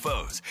Conference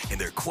foes, in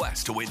their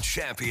quest to win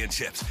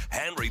championships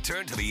and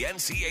return to the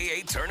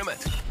NCAA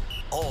tournament.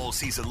 All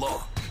season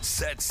long,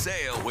 set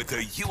sail with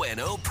the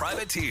UNO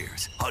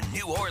Privateers on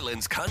New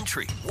Orleans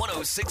Country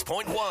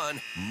 106.1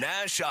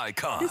 Nash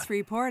Icon. This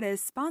report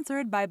is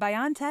sponsored by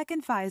BioNTech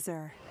and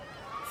Pfizer.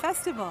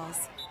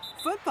 Festivals,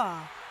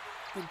 football,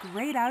 the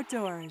great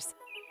outdoors.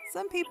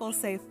 Some people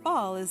say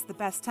fall is the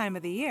best time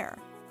of the year.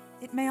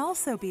 It may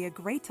also be a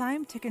great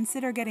time to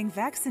consider getting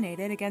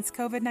vaccinated against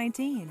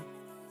COVID-19.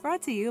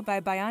 Brought to you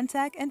by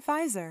BioNTech and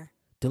Pfizer.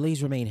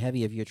 Delays remain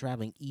heavy if you're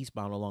traveling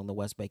eastbound along the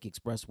West Bank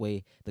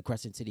Expressway, the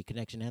Crescent City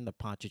Connection, and the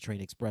Pontchartrain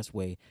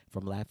Expressway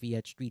from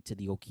Lafayette Street to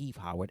the O'Keefe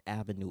Howard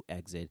Avenue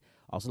exit.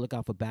 Also look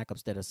out for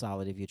backups that are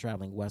solid if you're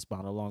traveling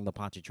westbound along the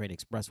Pontchartrain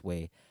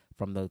Expressway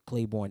from the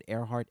Claiborne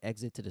Earhart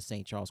exit to the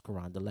St. Charles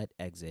Carondelet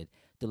exit.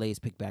 Delays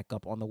pick back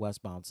up on the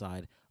westbound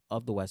side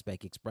of the West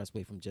Bank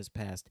Expressway from just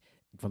past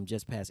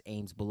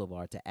Ames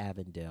Boulevard to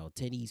Avondale.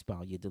 10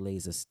 eastbound, your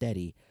delays are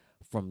steady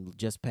from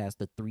just past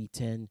the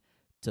 310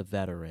 to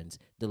Veterans.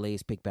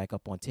 Delays pick back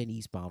up on 10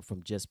 eastbound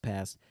from just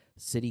past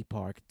City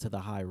Park to the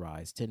High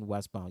Rise. 10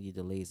 westbound, your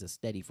delays are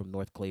steady from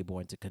North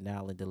Claiborne to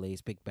Canal, and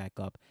delays pick back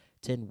up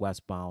 10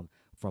 westbound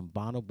from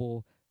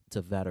Bonneville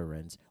to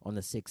Veterans. On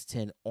the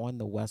 610 on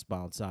the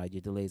westbound side, your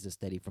delays are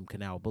steady from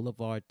Canal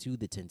Boulevard to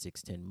the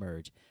 10610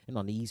 merge. And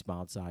on the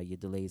eastbound side, your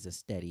delays are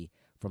steady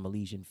from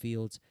Elysian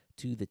Fields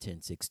to the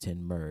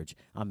 10610 merge.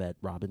 I'm Ed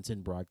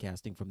Robinson,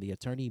 broadcasting from the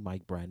Attorney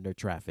Mike Brandner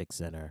Traffic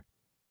Center.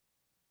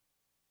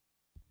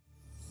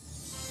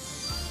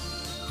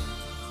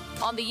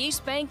 On the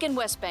East Bank and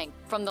West Bank,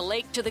 from the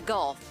lake to the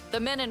Gulf, the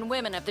men and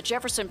women of the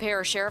Jefferson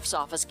Parish Sheriff's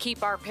Office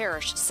keep our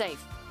parish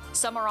safe.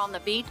 Some are on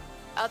the beat,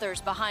 others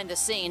behind the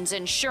scenes,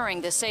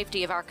 ensuring the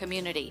safety of our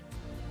community.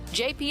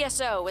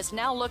 JPSO is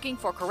now looking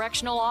for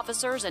correctional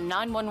officers and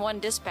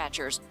 911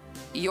 dispatchers.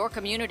 Your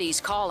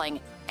community's calling.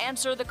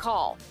 Answer the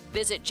call.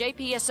 Visit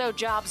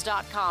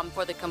jpsojobs.com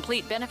for the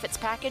complete benefits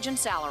package and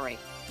salary.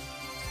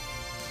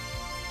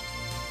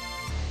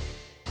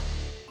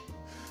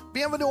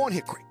 Bienvenue on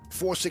Hickory,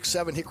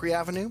 467 Hickory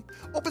Avenue.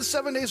 Open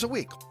 7 days a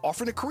week,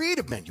 offering a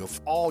creative menu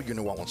of all your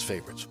New Orleans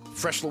favorites.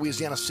 Fresh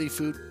Louisiana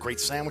seafood, great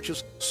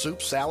sandwiches,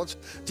 soups, salads,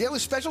 daily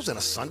specials, and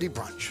a Sunday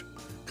brunch.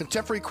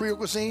 Contemporary Creole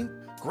cuisine,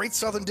 great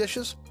southern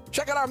dishes.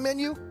 Check out our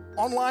menu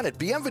online at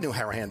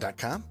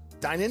bienvenueharahan.com.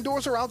 Dine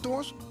indoors or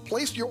outdoors.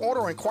 Place your order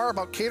or inquire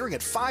about catering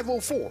at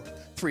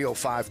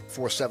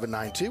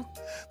 504-305-4792.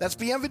 That's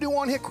Bienvenue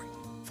on Hickory,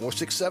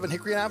 467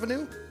 Hickory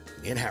Avenue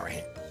in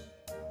Harahan.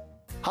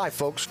 Hi,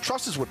 folks.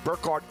 Trust is what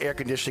Burkhardt Air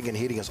Conditioning and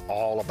Heating is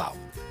all about.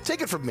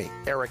 Take it from me,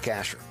 Eric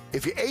Asher.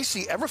 If your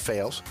AC ever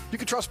fails, you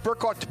can trust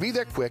Burkhardt to be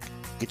there quick,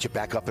 get you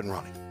back up and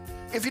running.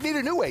 If you need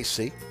a new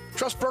AC,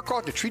 trust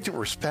Burkhardt to treat you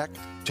with respect,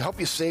 to help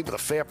you save with a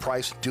fair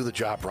price, do the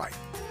job right.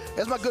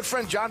 As my good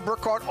friend John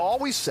Burkhardt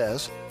always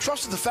says,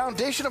 trust is the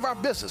foundation of our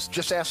business.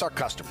 Just ask our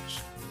customers.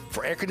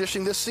 For air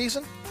conditioning this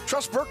season,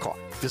 trust Burkhardt.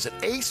 Visit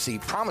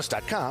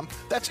acpromise.com.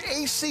 That's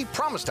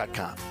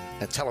acpromise.com.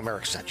 And tell them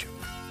Eric sent you.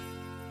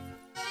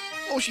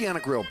 Oceana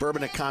Grill,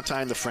 Bourbon at Conti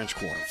in the French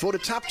Quarter.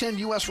 Voted top 10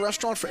 U.S.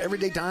 restaurant for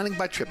everyday dining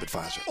by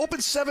TripAdvisor. Open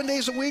 7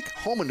 days a week,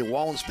 home of New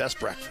Orleans' best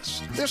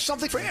breakfast. There's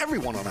something for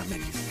everyone on our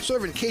menu.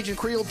 Serving Cajun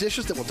Creole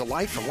dishes that will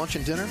delight for lunch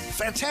and dinner.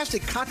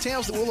 Fantastic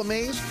cocktails that will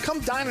amaze. Come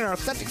dine in our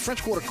authentic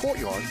French Quarter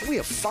courtyard. We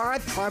have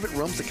 5 private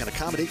rooms that can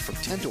accommodate from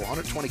 10 to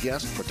 120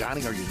 guests for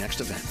dining or your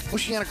next event.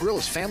 Oceana Grill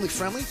is family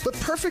friendly, but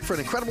perfect for an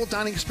incredible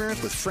dining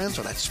experience with friends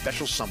or that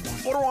special someone.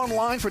 Order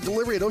online for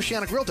delivery at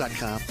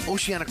oceanagrill.com.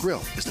 Oceana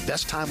Grill is the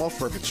best time off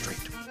Bourbon Street.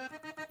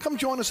 Come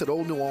join us at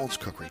Old New Orleans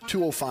Cookery,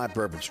 205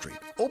 Bourbon Street.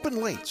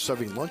 Open late,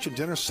 serving lunch and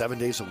dinner 7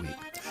 days a week.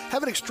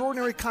 Have an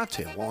extraordinary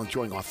cocktail while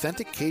enjoying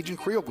authentic Cajun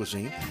Creole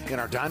cuisine in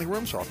our dining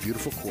rooms or our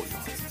beautiful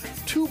courtyard.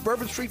 2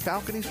 Bourbon Street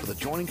balconies with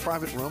adjoining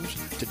private rooms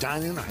to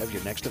dine in or have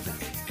your next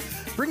event.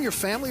 Bring your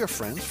family or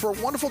friends for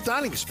a wonderful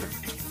dining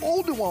experience.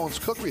 Old New Orleans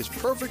Cookery is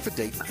perfect for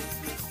date night.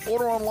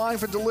 Order online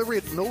for delivery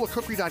at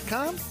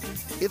nolacookery.com.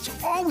 It's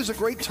always a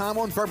great time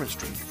on Bourbon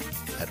Street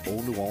at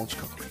Old New Orleans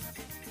Cookery.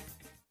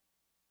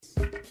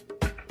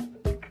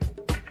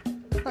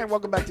 All right,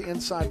 welcome back to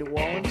Inside New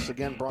Orleans.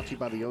 Again, brought to you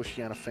by the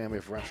Oceana family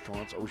of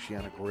restaurants,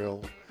 Oceana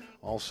Grill,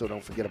 Also,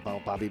 don't forget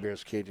about Bobby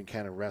Bear's Cajun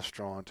Cannon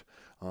Restaurant,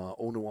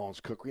 Old New Orleans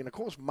Cookery, and, of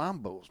course,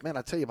 Mambo's. Man,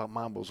 I tell you about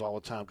Mambo's all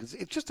the time because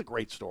it's just a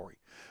great story.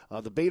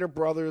 The Bader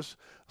brothers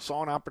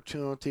saw an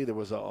opportunity. There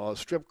was a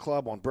strip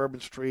club on Bourbon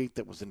Street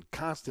that was in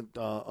constant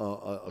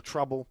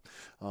trouble,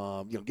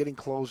 getting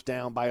closed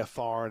down by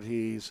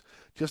authorities.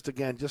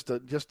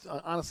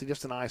 Honestly,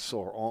 just an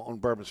eyesore on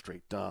Bourbon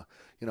Street,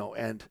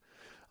 and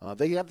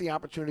they had the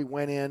opportunity,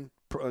 went in,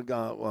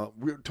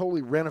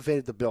 totally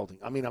renovated the building.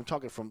 I mean, I'm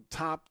talking from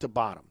top to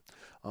bottom.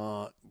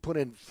 Put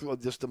in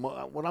just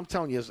what I'm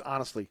telling you is,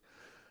 honestly,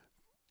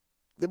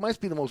 it might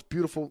be the most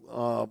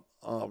beautiful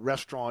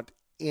restaurant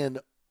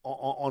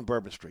on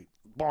Bourbon Street,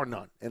 bar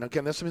none. And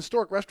again, there's some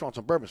historic restaurants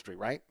on Bourbon Street,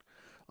 right?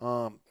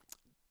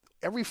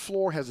 Every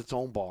floor has its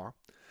own bar.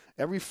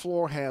 Every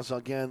floor has,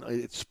 again,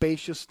 it's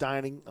spacious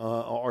dining,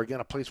 or again,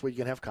 a place where you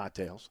can have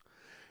cocktails.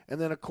 And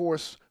then, of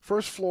course,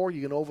 first floor,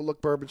 you can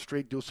overlook Bourbon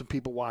Street, do some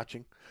people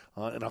watching,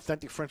 an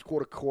authentic French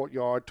Quarter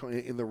courtyard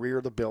in the rear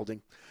of the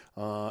building.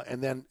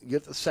 And then you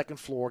get to the second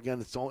floor,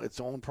 again, its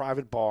own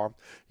private bar.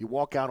 You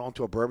walk out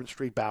onto a Bourbon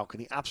Street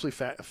balcony,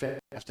 absolutely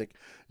fantastic.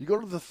 You go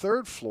to the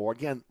third floor,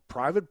 again,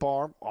 private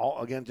bar,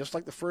 again, just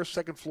like the first,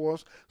 second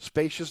floors,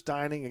 spacious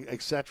dining,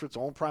 etc. Its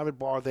own private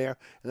bar there.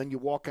 And then you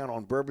walk out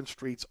on Bourbon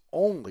Street's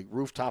only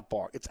rooftop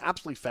bar. It's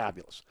absolutely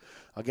fabulous.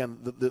 Again,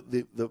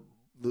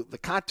 the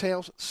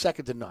cocktails,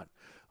 second to none.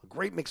 A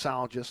great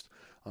mixologist,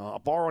 a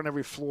bar on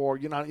every floor.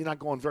 You're not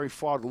going very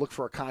far to look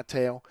for a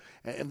cocktail.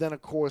 And then,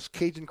 of course,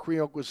 Cajun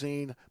Creole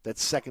cuisine,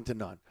 that's second to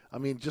none. I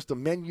mean, just a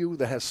menu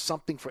that has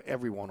something for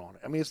everyone on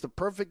it. I mean, it's the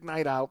perfect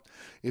night out.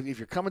 If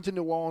you're coming to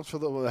New Orleans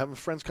having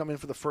friends come in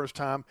for the first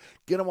time,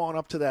 get them on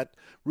up to that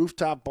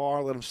rooftop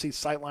bar, let them see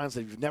sightlines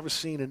that you've never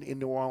seen in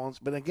New Orleans.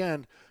 But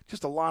again,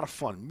 just a lot of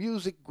fun.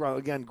 Music,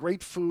 again,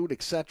 great food,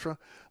 etc.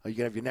 You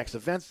can have your next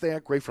events there.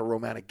 Great for a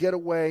romantic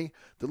getaway.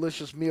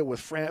 Delicious meal with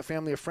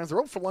family or friends. They're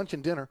open for lunch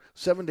and dinner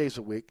 7 days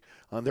a week.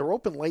 They're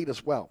open late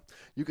as well.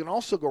 You can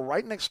also go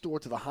right next door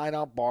to the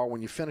Hideout Bar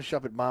when you finish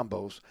up at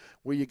Mambo's,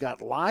 where you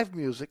got live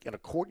music in a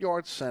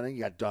courtyard setting.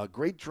 You got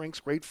great drinks,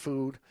 great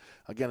food.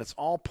 Again, it's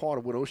all part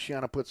of what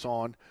Oceana puts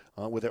on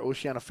with their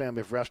Oceana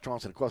family of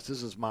restaurants. And, of course,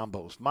 this is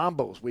Mambo's.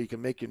 Mambo's, where you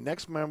can make your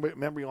next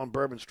memory on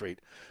Bourbon Street.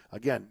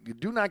 Again, you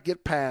do not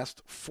get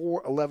past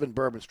 411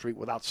 Bourbon Street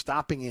without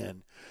stopping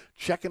in,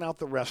 checking out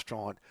the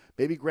restaurant,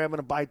 maybe grabbing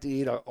a bite to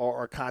eat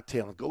or a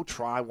cocktail, and go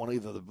try one,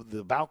 either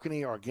the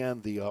balcony or, again,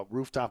 the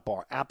rooftop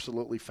bar.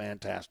 Absolutely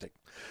fantastic.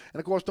 And,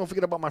 of course, don't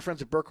forget about my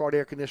friends at Burkhardt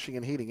Air Conditioning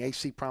and Heating,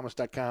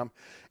 acpromise.com,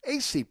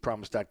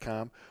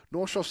 acpromise.com.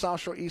 North Shore, South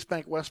Shore, East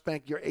Bank, West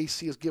Bank, your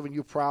AC is giving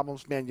you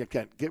problems. Man, you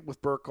can get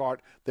with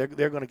Burkhardt. They're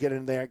going to get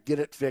in there, get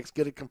it fixed,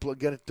 get it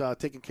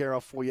taken care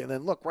of for you. And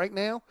then, look, right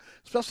now,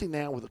 especially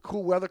now with the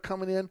cool weather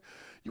coming in,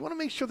 you want to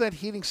make sure that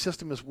heating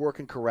system is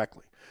working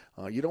correctly.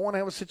 You don't want to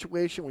have a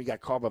situation where you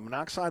got carbon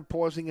monoxide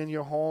poisoning in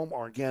your home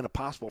or, again, a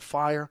possible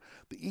fire.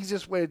 The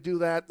easiest way to do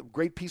that,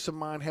 great peace of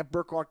mind, have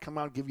Burkhardt come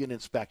out and give you an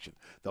inspection.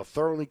 They'll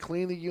thoroughly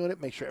clean the unit,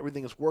 make sure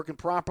everything is working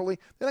properly.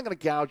 They're not going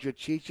to gouge you or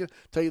cheat you,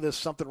 tell you there's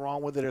something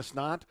wrong with it or it's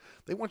not.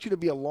 They want you to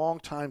be a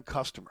long-time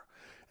customer.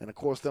 And, of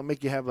course, they'll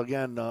make you have,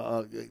 again,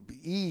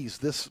 ease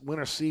this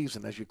winter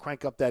season as you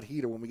crank up that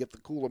heater when we get the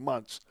cooler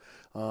months,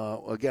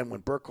 again, when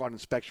Burkhardt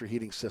inspects your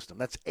heating system.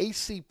 That's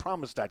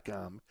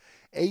acpromise.com,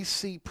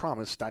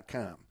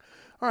 acpromise.com.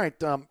 All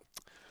right, a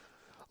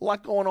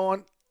lot going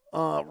on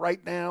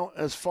right now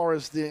as far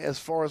as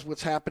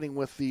what's happening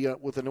with the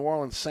New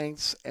Orleans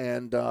Saints,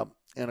 and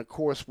of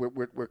course,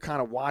 we're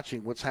kind of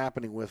watching what's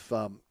happening with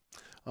the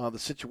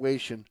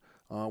situation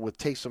with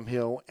Taysom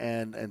Hill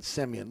and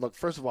Simeon. Look,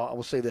 first of all, I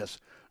will say this.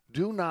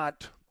 Do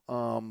not,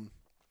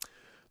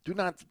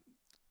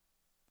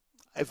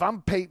 if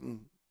I'm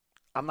Peyton,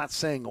 I'm not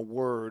saying a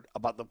word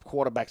about the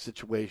quarterback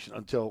situation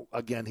until,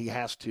 again, he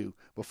has to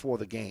before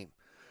the game.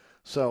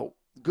 So,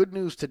 good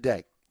news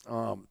today.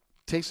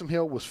 Taysom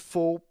Hill was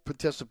full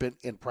participant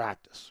in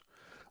practice.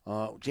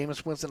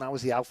 Jameis Winston,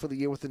 obviously out for the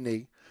year with the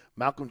knee.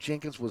 Malcolm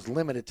Jenkins was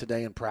limited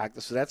today in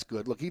practice, so that's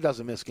good. Look, he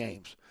doesn't miss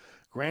games.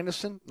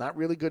 Granderson, not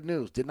really good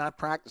news. Did not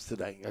practice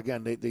today.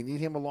 Again, they need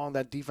him along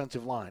that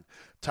defensive line.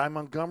 Ty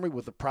Montgomery,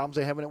 with the problems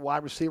they have at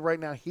wide receiver right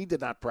now, he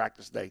did not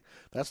practice today.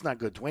 That's not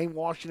good. Dwayne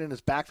Washington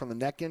is back from the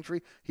neck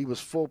injury. He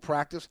was full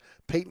practice.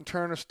 Peyton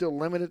Turner still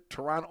limited.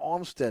 Teron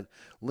Armstead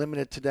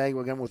limited today,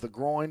 again, with a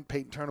groin.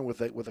 Peyton Turner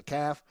with a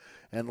calf.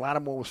 And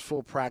Lattimore was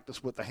full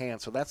practice with the hand.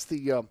 So that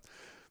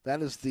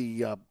is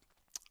the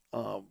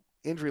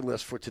injury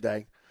list for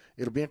today.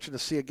 It'll be interesting to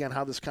see, again,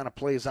 how this kind of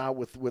plays out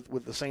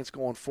with the Saints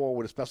going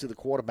forward, especially the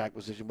quarterback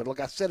position. But,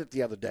 look, I said it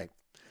the other day.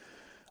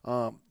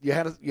 You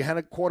had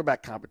a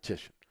quarterback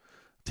competition.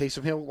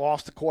 Taysom Hill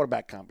lost the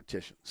quarterback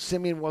competition.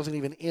 Simeon wasn't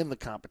even in the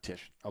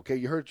competition. Okay,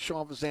 you heard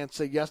Sean Fazan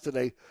say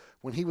yesterday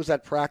when he was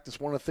at practice,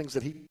 one of the things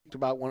that he talked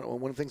about, one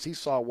of the things he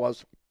saw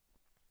was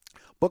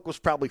Book was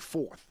probably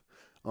fourth.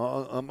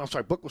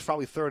 Book was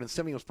probably third, and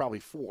Simeon was probably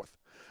fourth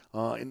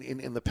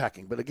in the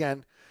pecking. But,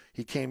 again,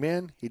 he came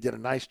in. He did a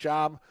nice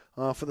job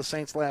for the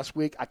Saints last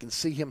week. I can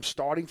see him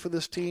starting for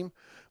this team.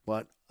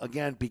 But,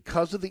 again,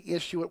 because of the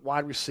issue at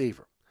wide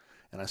receiver,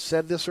 And I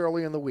said this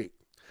earlier in the week,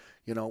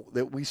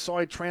 that we saw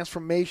a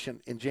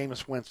transformation in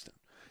Jameis Winston.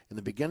 In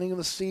the beginning of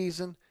the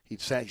season, he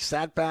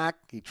sat back.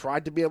 He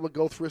tried to be able to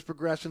go through his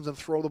progressions and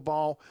throw the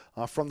ball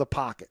from the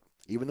pocket,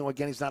 even though,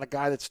 again, he's not a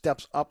guy that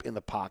steps up in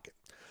the pocket.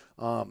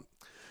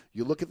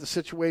 You look at the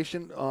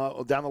situation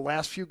down the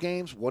last few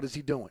games, what is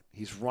he doing?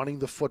 He's running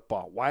the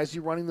football. Why is he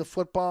running the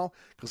football?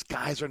 Because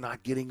guys are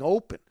not getting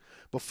open.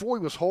 Before,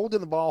 he was holding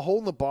the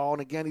ball,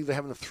 and again, either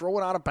having to throw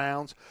it out of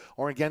bounds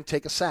or, again,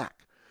 take a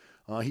sack.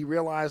 He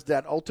realized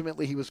that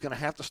ultimately he was going to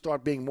have to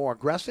start being more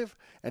aggressive,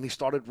 and he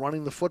started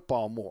running the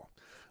football more.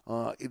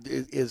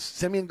 Is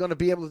Simeon going to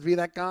be able to be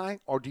that guy,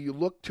 or do you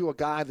look to a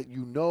guy that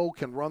you know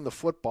can run the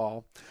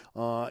football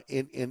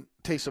in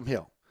Taysom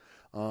Hill?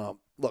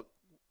 Look,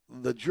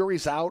 the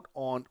jury's out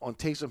on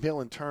Taysom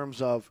Hill in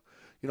terms of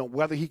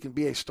whether he can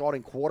be a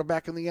starting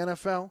quarterback in the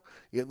NFL.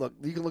 Look,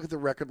 you can look at the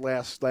record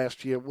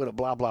last year with a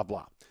blah, blah,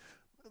 blah.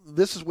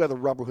 This is where the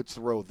rubber hits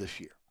the road this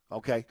year.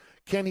 Okay,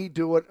 can he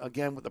do it,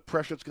 again, with the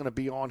pressure that's going to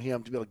be on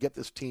him to be able to get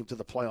this team to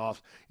the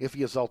playoffs if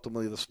he is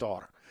ultimately the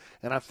starter?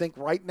 And I think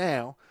right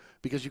now,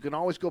 because you can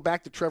always go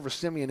back to Trevor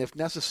Siemian if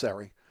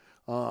necessary,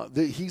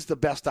 he's the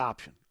best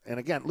option. And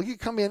again, he could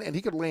come in and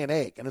he could lay an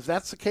egg. And if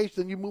that's the case,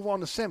 then you move on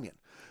to Siemian.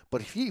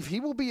 But if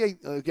he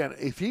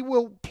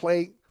will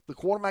play the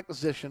quarterback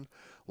position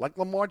like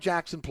Lamar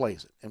Jackson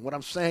plays it, and what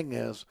I'm saying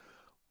is,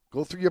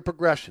 go through your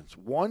progressions.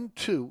 1,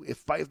 2.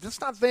 If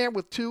it's not there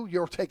with 2,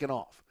 you're taking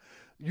off.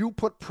 You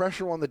put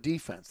pressure on the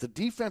defense. The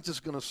defense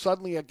is going to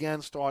suddenly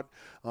again start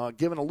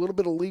giving a little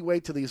bit of leeway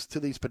to these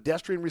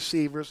pedestrian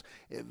receivers.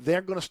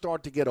 They're going to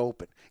start to get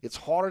open. It's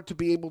harder to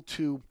be able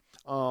to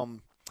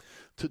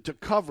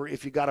cover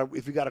if you got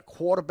a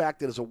quarterback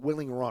that is a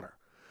willing runner.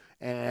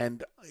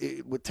 And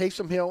with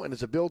Taysom Hill and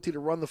his ability to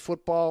run the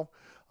football,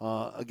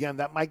 again,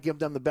 that might give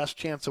them the best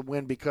chance to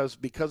win because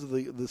of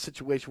the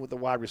situation with the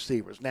wide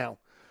receivers. Now,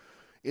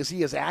 is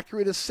he as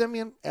accurate as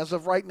Siemian? As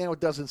of right now, it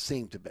doesn't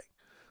seem to be.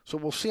 So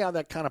we'll see how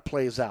that kind of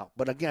plays out.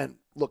 But again,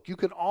 look, you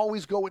can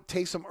always go with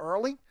Taysom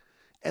early,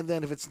 and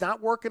then if it's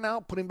not working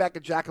out, put him back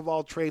a jack of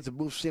all trades and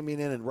move Siemian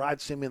in and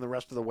ride Siemian the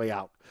rest of the way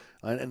out.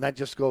 And that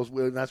just goes,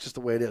 that's just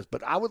the way it is.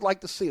 But I would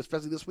like to see,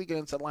 especially this weekend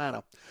against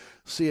Atlanta,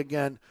 see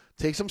again,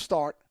 Taysom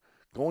start,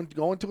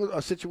 going to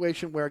a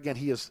situation where, again,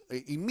 he is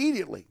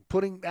immediately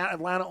putting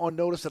Atlanta on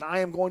notice that I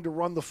am going to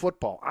run the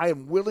football. I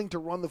am willing to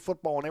run the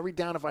football on every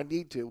down if I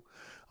need to.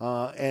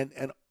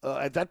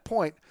 At that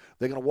point,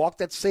 they're going to walk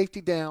that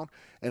safety down,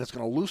 and it's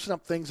going to loosen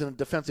up things in the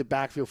defensive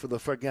backfield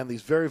for again,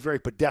 these very, very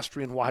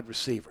pedestrian wide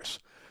receivers.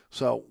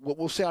 So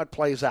we'll see how it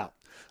plays out.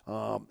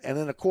 And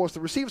then, of course,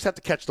 the receivers have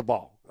to catch the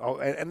ball.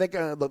 And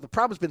the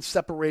problem has been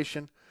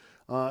separation.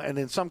 And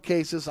in some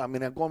cases, I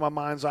mean, I'm going my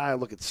mind's eye. I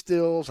look at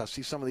Stills. I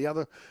see some of the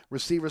other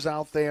receivers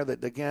out there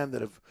that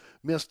have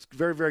missed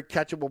very, very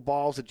catchable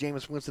balls that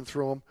Jameis Winston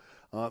threw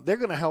them. They're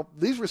going to help.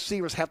 These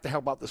receivers have to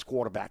help out this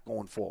quarterback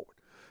going forward.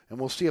 And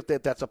we'll see if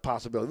that's a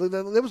possibility.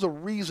 There was a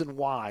reason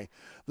why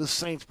the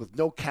Saints, with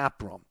no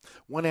cap room,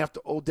 went after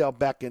Odell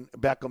Beckham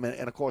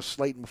and of course,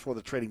 Slayton before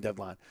the trading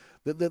deadline.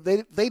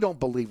 They don't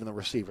believe in the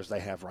receivers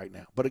they have right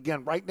now. But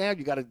again, right now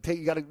you got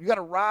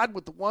to ride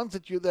with the ones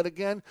that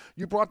again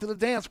you brought to the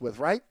dance with,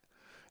 right?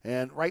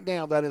 And right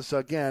now that is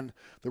again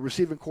the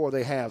receiving core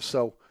they have.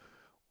 So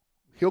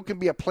Hill can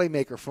be a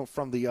playmaker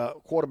from the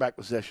quarterback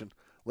position.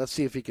 Let's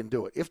see if he can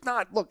do it. If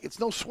not, look, it's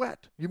no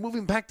sweat. You're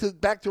moving back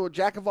to a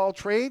jack of all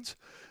trades,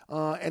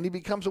 and he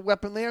becomes a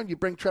weapon there, and you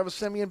bring Trevor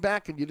Siemian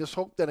back, and you just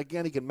hope that,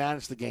 again, he can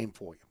manage the game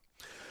for you.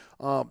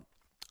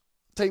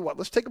 Tell you what,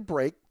 let's take a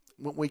break.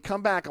 When we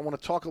come back, I want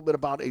to talk a little bit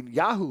about a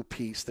Yahoo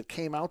piece that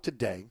came out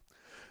today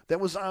that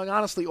was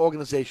honestly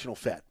organizational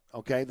fed,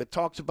 okay, that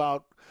talks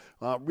about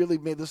really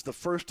made this the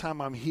first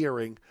time I'm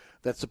hearing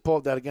that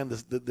again,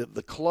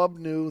 the club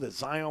knew that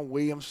Zion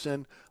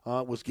Williamson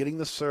was getting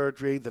the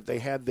surgery, that they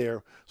had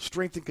their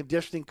strength and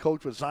conditioning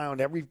coach with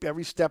Zion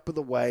every step of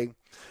the way.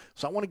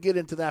 So I want to get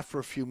into that for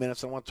a few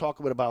minutes. I want to talk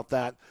a bit about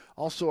that.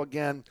 Also,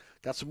 again,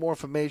 got some more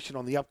information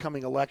on the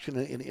upcoming election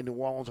in New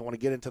Orleans. I want to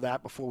get into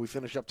that before we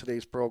finish up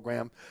today's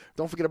program.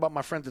 Don't forget about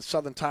my friends at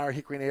Southern Tire,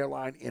 Hickory and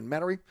Airline in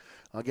Metairie.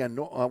 Again,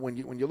 when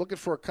you're looking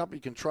for a company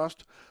you can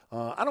trust,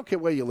 I don't care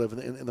where you live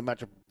in the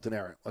metropolitan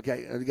area.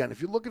 Okay, and again,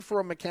 if you're looking for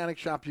a mechanic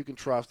shop you can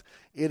trust,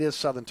 it is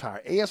Southern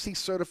Tire. ASE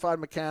certified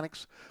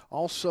mechanics.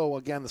 Also,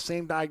 again, the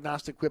same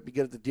diagnostic equipment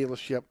you get at the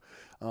dealership.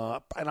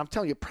 And I'm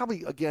telling you,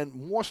 probably, again,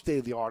 more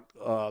state-of-the-art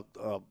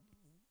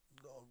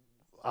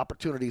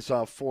opportunities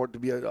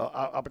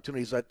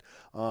opportunities at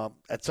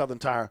Southern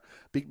Tire.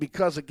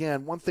 Because,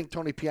 again, one thing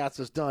Tony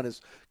Piazza has done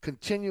is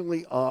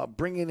continually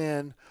bringing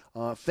in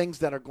things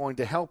that are going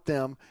to help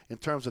them in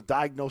terms of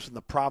diagnosing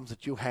the problems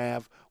that you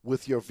have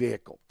with your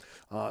vehicle.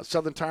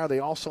 Southern Tire, they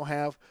also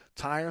have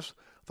tires.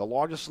 The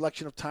largest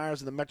selection of tires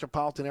in the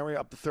metropolitan area,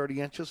 up to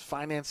 30 inches.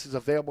 Finance is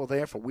available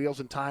there for wheels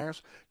and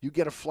tires. You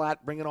get a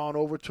flat, bring it on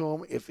over to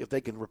them. If they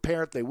can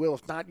repair it, they will.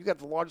 If not, you got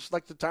the largest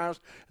selection of tires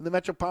in the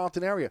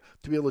metropolitan area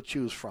to be able to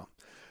choose from.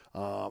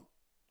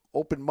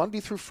 Open Monday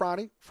through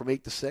Friday from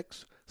 8 to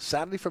 6.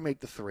 Saturday from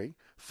 8 to 3.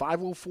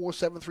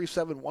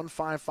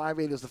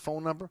 504-737-1558 is the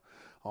phone number.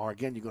 Or,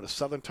 again, you go to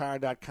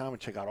southerntire.com and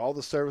check out all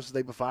the services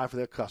they provide for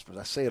their customers.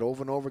 I say it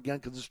over and over again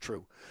because it's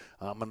true.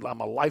 I'm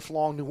a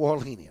lifelong New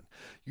Orleanian.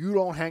 You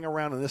don't hang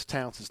around in this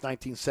town since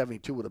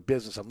 1972 with a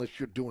business unless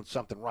you're doing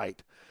something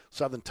right.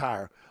 Southern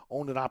Tire,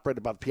 owned and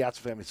operated by the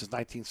Piazza family since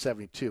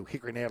 1972,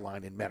 Hickory and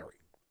Airline in Metairie.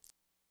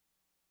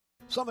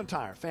 Southern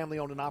Tire,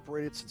 family-owned and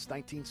operated since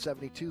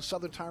 1972.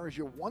 Southern Tire is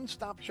your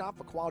one-stop shop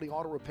for quality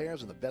auto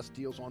repairs and the best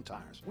deals on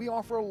tires. We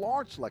offer a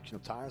large selection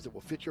of tires that will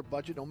fit your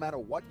budget no matter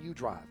what you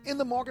drive. In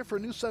the market for a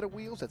new set of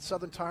wheels at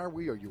Southern Tire,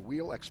 we are your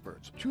wheel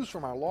experts. Choose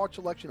from our large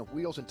selection of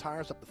wheels and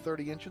tires up to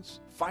 30 inches.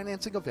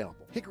 Financing available.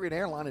 Hickory and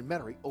Airline in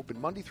Metairie, open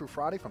Monday through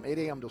Friday from 8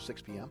 a.m. till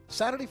 6 p.m.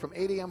 Saturday from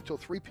 8 a.m. till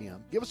 3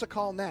 p.m. Give us a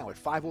call now at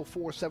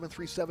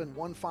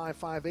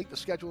 504-737-1558 to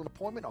schedule an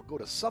appointment, or go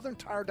to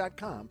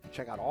southerntire.com and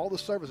check out all the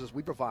services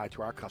we provide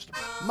to our customers.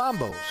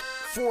 Mambo's,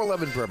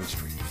 411 Bourbon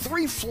Street.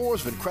 3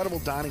 floors of incredible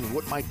dining in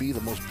what might be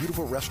the most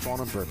beautiful restaurant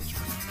on Bourbon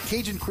Street.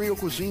 Cajun Creole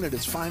cuisine at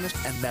its finest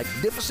and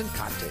magnificent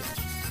cocktails.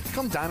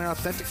 Come dine in our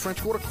authentic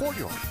French Quarter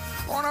courtyard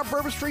or on our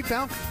Bourbon Street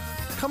balcony.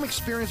 Come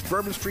experience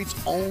Bourbon Street's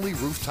only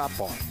rooftop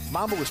bar.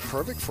 Mambo is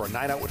perfect for a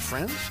night out with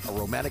friends, a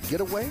romantic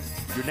getaway,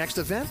 your next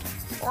event,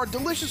 or a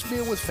delicious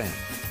meal with family.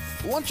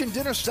 Lunch and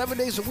dinner 7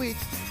 days a week.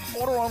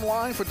 Order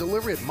online for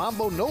delivery at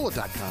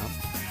mambonola.com.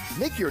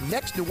 Make your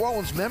next New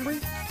Orleans memory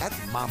at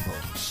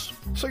Mambo's.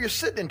 So you're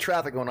sitting in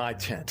traffic on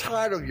I-10,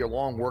 tired of your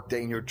long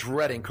workday and you're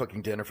dreading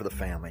cooking dinner for the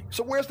family.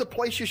 So where's the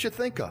place you should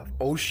think of?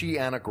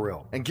 Oceana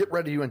Grill. And get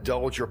ready to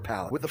indulge your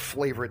palate with the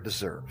flavor it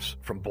deserves.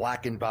 From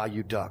blackened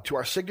bayou duck to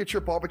our signature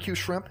barbecue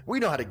shrimp, we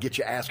know how to get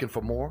you asking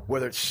for more.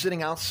 Whether it's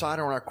sitting outside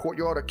or in our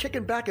courtyard or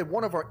kicking back at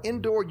one of our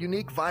indoor,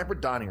 unique,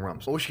 vibrant dining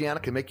rooms, Oceana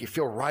can make you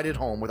feel right at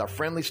home with our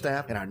friendly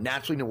staff and our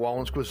naturally New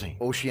Orleans cuisine.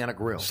 Oceana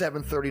Grill,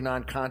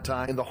 739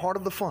 Conti, in the heart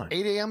of the fun,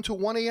 8 a.m. to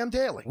 1 a.m.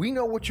 daily. We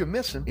know what you're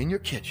missing in your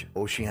kitchen.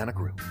 Oceana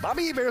Grill.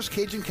 Bobby Hebert's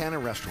Cajun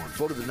Cannon Restaurant,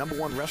 voted the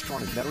 #1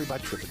 restaurant in Metairie by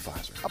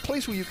TripAdvisor. A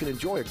place where you can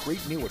enjoy a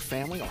great meal with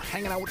family or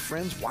hanging out with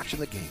friends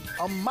watching the game.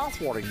 A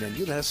mouth-watering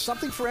menu that has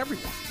something for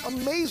everyone.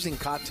 Amazing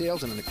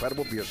cocktails and an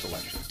incredible beer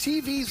selection.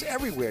 TVs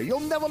everywhere. You'll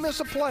never miss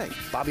a play.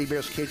 Bobby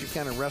Hebert's Cajun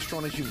Cannon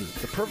Restaurant is unique.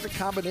 The perfect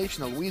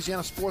combination of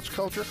Louisiana sports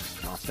culture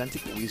and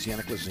authentic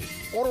Louisiana cuisine.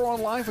 Order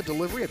online for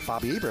delivery at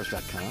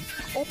BobbyHebert's.com.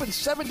 Open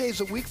 7 days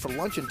a week for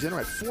lunch and dinner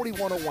at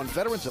 4101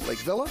 Veterans at Lake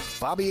Villa.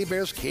 Bobby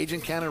Hebert's Cajun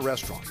Cannon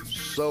Restaurant.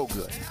 So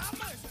good.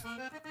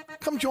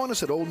 Come join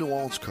us at Old New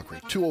Orleans Cookery,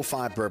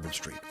 205 Bourbon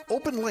Street.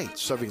 Open late,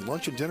 serving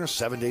lunch and dinner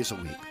 7 days a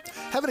week.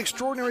 Have an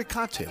extraordinary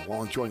cocktail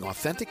while enjoying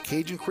authentic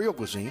Cajun Creole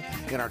cuisine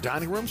in our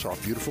dining rooms or our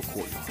beautiful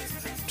courtyard.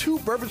 2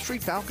 Bourbon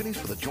Street balconies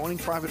with adjoining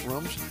private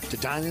rooms to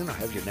dine in or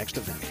have your next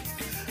event.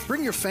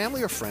 Bring your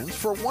family or friends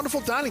for a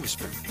wonderful dining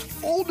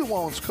experience. Old New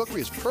Orleans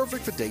Cookery is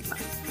perfect for date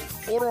night.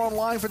 Order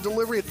online for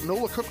delivery at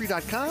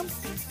nolacookery.com.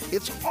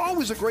 It's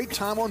always a great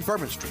time on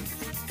Bourbon Street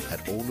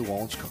at Old New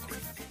Orleans Cookery.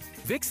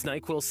 Vicks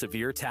NyQuil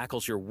Severe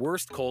tackles your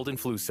worst cold and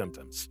flu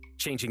symptoms,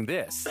 changing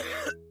this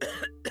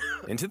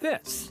into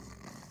this.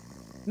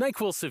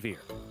 NyQuil Severe,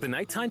 the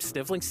nighttime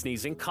sniffling,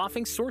 sneezing,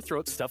 coughing, sore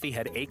throat, stuffy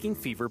head, aching,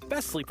 fever,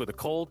 best sleep with a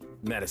cold,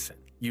 medicine.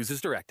 Use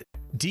as directed.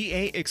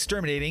 DA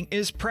Exterminating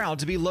is proud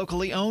to be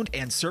locally owned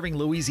and serving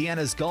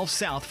Louisiana's Gulf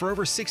South for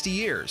over 60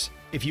 years.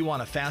 If you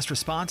want a fast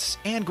response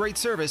and great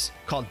service,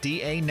 call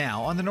DA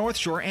now on the North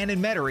Shore and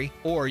in Metairie,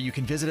 or you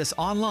can visit us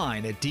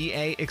online at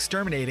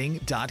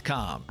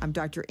daexterminating.com. I'm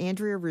Dr.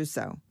 Andrea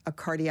Russo, a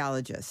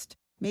cardiologist.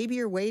 Maybe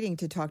you're waiting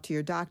to talk to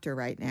your doctor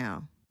right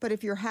now. But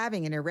if you're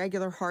having an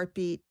irregular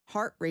heartbeat,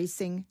 heart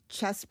racing,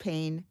 chest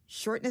pain,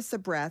 shortness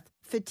of breath,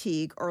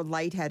 fatigue, or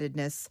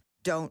lightheadedness,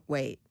 don't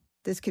wait.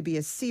 This could be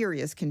a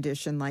serious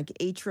condition like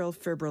atrial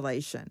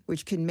fibrillation,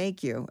 which can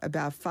make you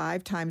about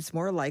 5 times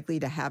more likely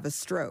to have a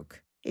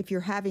stroke. If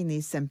you're having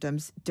these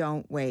symptoms,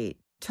 don't wait.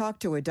 Talk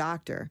to a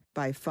doctor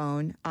by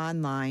phone,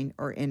 online,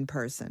 or in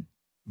person.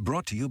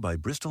 Brought to you by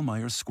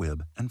Bristol-Myers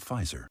Squibb and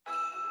Pfizer.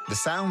 The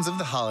sounds of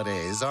the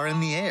holidays are in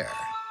the air.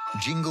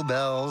 Jingle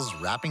bells,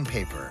 wrapping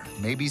paper,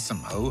 maybe some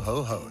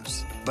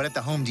ho-ho-hos. But at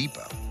the Home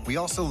Depot, we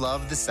also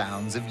love the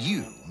sounds of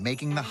you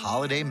making the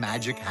holiday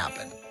magic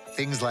happen.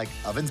 Things like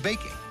ovens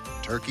baking,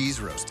 turkeys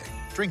roasting,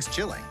 drinks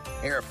chilling,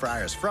 air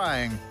fryers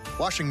frying,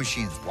 washing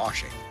machines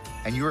washing,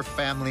 and your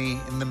family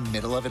in the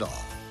middle of it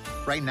all.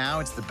 Right now,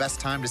 it's the best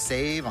time to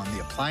save on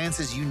the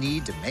appliances you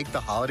need to make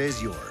the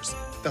holidays yours.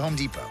 The Home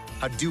Depot,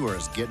 how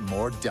doers get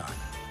more done.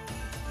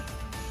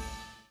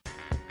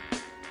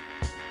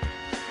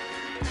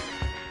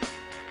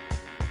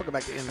 Welcome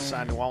back to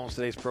Inside New Orleans.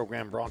 Today's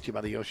program brought to you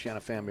by the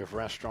Oceana family of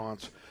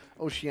restaurants.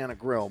 Oceana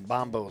Grill,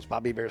 Bombo's,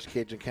 Bobby Hebert's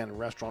Cajun Cannon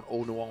Restaurant,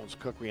 Old New Orleans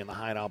Cookery, and the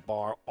Hideout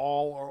Bar.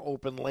 All are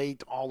open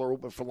late. All are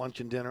open for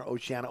lunch and dinner.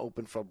 Oceana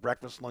open for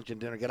breakfast, lunch,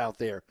 and dinner. Get out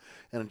there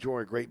and enjoy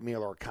a great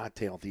meal or a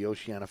cocktail at the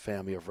Oceana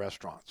family of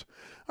restaurants.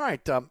 All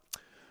right.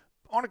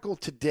 Article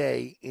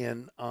today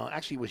in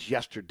actually it was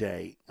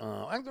yesterday.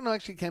 I don't know.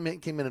 Actually came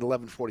in at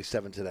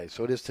 11:47 today,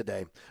 so it is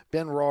today.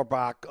 Ben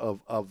Rohrbach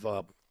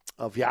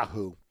of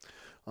Yahoo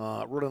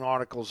wrote an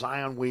article,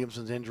 Zion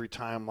Williamson's injury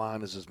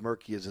timeline is as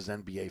murky as his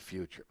NBA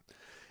future.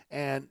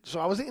 And so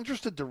I was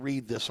interested to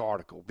read this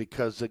article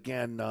because,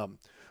 again,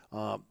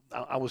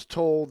 I was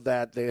told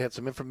that they had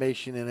some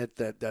information in it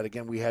that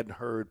again, we hadn't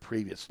heard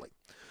previously.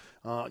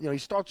 He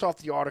starts off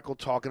the article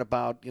talking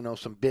about,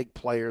 some big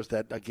players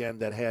that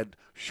had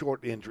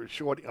short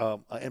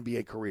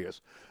NBA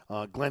careers.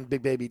 Glenn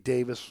Big Baby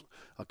Davis,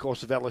 of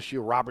course, of LSU,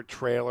 Robert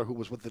Traylor, who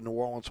was with the New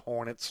Orleans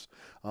Hornets,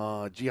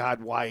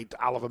 Jihad White,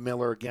 Oliver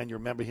Miller, again, you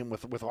remember him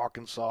with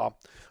Arkansas.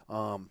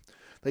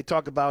 They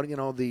talk about,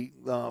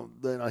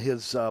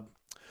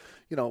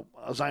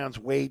 Zion's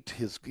weight,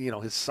 his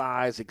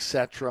size,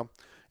 etc.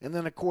 And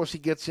then, of course,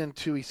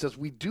 he says,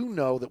 we do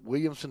know that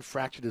Williamson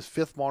fractured his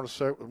fifth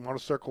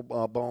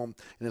metatarsal bone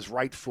in his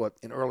right foot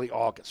in early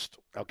August.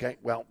 Okay,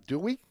 well, do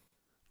we?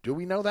 Do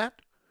we know that?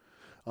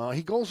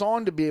 He goes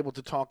on to be able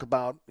to talk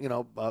about,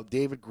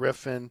 David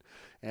Griffin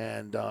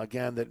and,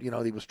 again, that,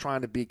 he was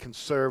trying to be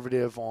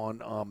conservative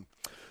on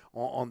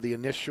the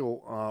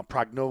initial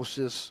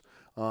prognosis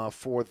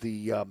for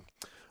the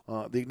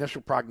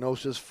initial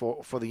prognosis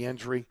for the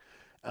injury.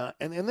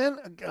 And then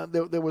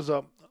there was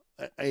a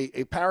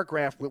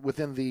paragraph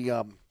within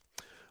the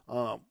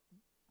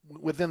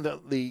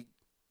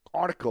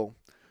article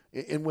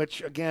in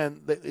which,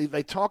 again,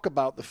 they talk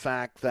about the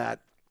fact that,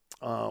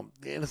 and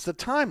it's the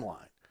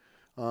timeline,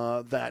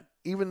 that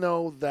even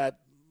though that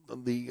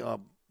the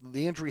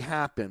injury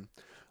happened,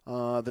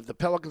 that the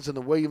Pelicans and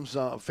the Williams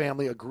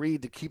family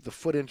agreed to keep the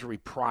foot injury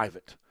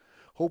private,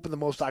 hoping the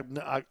most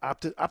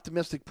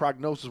optimistic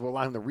prognosis will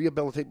allow him to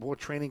rehabilitate before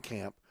training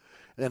camp,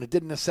 and it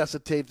didn't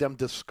necessitate them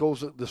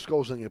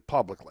disclosing it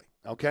publicly.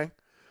 Okay?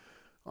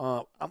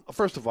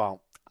 First of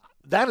all,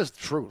 that is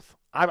the truth.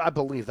 I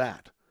believe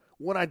that.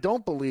 What I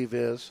don't believe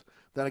is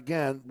that,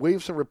 again,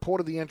 Williamson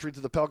reported the injury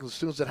to the Pelicans as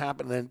soon as it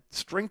happened, and then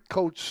strength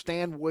coach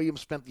Stan Williams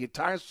spent the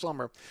entire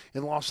summer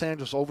in Los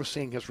Angeles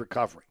overseeing his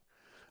recovery.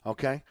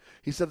 Okay?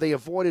 He said they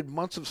avoided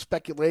months of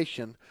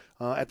speculation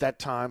at that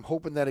time,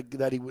 hoping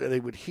that he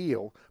would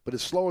heal, but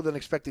his slower than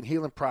expected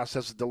healing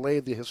process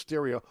delayed the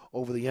hysteria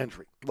over the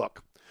injury.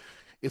 Look,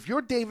 if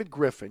you're David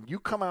Griffin, you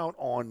come out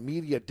on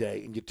media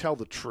day and you tell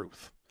the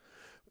truth.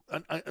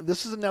 And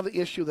this is another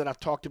issue that I've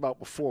talked about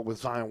before with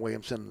Zion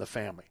Williamson and the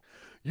family.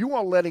 You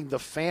are letting the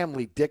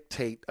family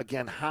dictate,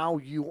 again, how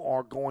you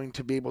are going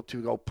to be able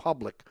to go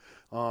public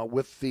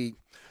with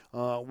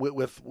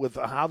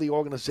how the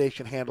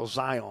organization handles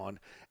Zion.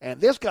 And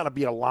there's got to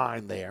be a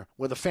line there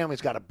where the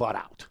family's got to butt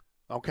out,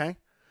 okay,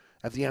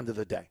 at the end of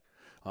the day.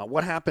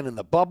 What happened in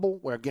the bubble,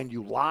 where, again,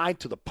 you lied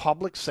to the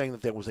public saying that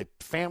there was a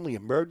family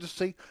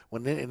emergency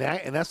when, in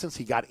essence,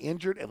 he got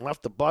injured and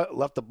left the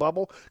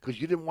bubble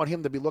because you didn't want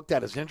him to be looked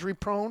at as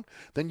injury-prone.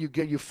 Then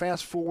you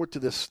fast forward to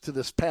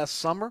this past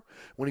summer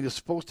when he was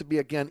supposed to be,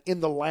 again, in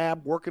the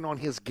lab working on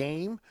his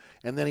game,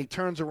 and then he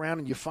turns around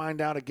and you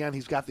find out, again,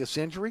 he's got this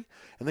injury,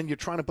 and then you're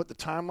trying to put the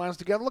timelines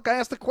together. Look, I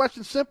asked the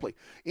question simply.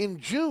 In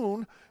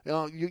June,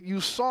 you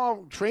saw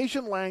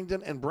Trajan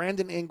Langdon and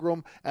Brandon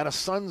Ingram at a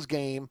Suns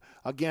game,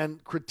 again,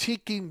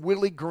 critiquing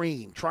Willie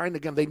Green,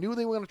 they knew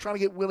they were going to try to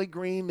get Willie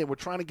Green. They were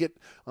trying to get,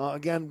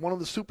 again, one of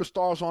the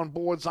superstars on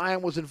board.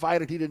 Zion was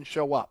invited. He didn't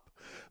show up.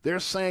 They're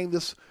saying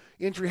this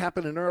injury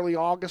happened in early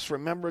August.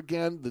 Remember,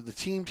 again, the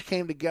team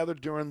came together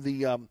during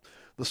the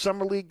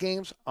Summer League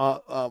games.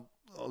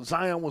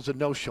 Zion was a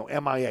no-show,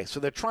 MIA. So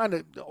they're trying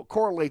to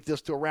correlate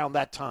this to around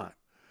that time.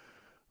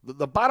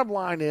 The bottom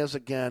line is,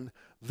 again,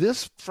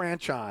 this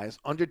franchise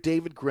under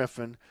David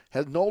Griffin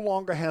no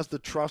longer has the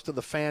trust of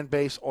the fan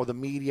base or the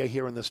media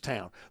here in this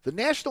town. The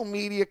national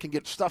media can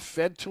get stuff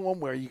fed to them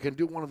where you can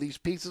do one of these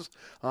pieces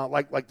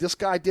like this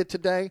guy did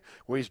today,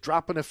 where he's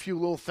dropping a few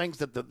little things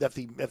that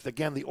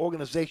the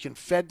organization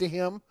fed to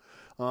him.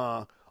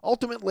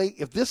 Ultimately,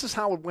 if this is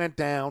how it went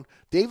down,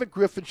 David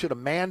Griffin should have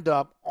manned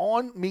up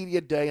on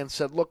media day and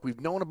said, look, we've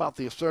known about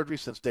the surgery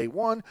since day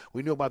one.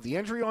 We knew about the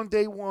injury on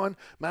day one.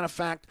 Matter of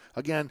fact,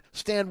 again,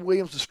 Stan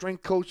Williams, the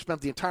strength coach,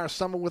 spent the entire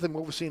summer with him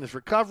overseeing his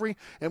recovery,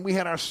 and we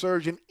had our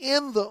surgeon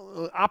in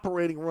the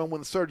operating room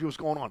when the surgery was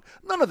going on.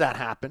 None of that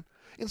happened.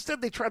 Instead,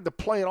 they tried to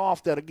play it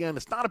off that, again,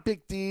 it's not a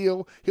big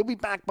deal. He'll be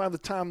back by the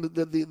time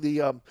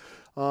the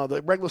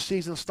regular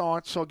season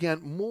starts. So,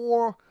 again,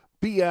 more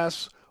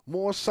BS,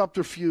 more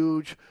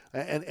subterfuge,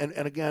 and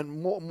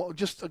again, more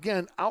just,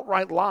 again,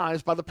 outright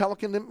lies by the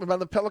Pelican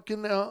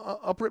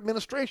upper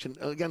administration,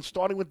 again,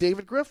 starting with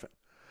David Griffin.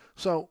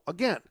 So,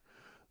 again,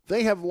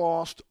 they have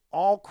lost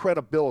all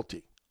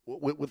credibility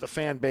with the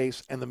fan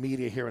base and the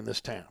media here in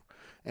this town.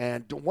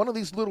 And one of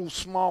these little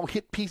small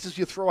hit pieces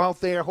you throw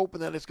out there, hoping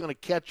that it's going to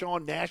catch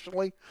on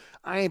nationally,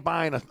 I ain't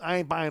buying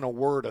a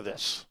word of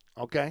this,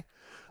 okay?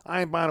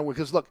 I ain't buying a word.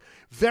 Because, look,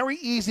 very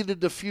easy to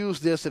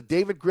diffuse this if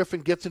David Griffin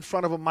gets in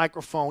front of a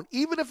microphone,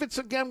 even if it's,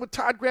 again, with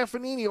Todd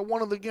Graffanini or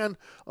one of the, again,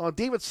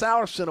 David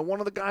Salerson or one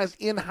of the guys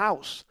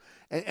in-house,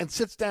 and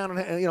sits down and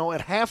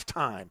at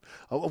halftime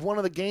of one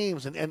of the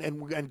games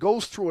and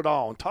goes through it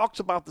all and talks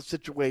about the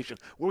situation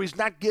where he's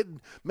not getting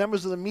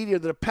members of the media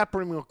that are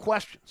peppering him with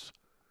questions.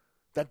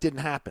 That didn't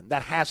happen.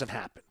 That hasn't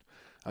happened.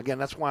 Again,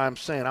 that's why I'm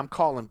saying I'm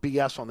calling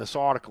BS on this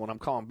article, and I'm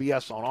calling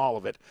BS on all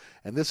of it.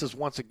 And this is,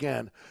 once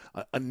again,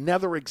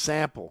 another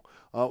example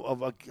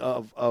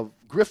of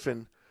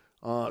Griffin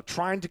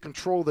trying to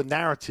control the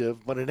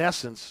narrative, but in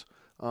essence,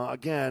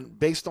 again,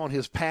 based on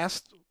his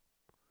past,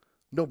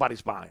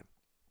 nobody's buying.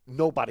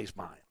 Nobody's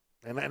buying.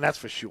 And that's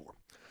for sure.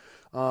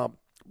 I'm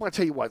going to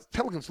tell you what,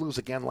 Pelicans lose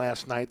again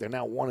last night. They're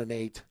now 1-8.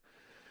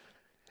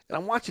 And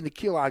I'm watching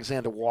Nickeil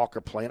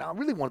Alexander-Walker play, and I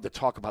really wanted to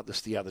talk about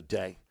this the other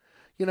day.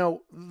 You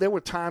know, there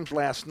were times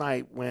last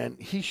night when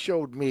he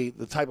showed me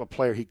the type of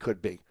player he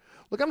could be.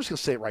 Look, I'm just going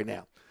to say it right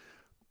now.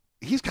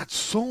 He's got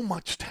so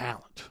much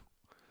talent.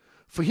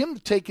 For him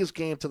to take his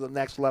game to the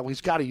next level,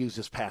 he's got to use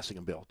his passing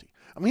ability.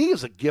 I mean, he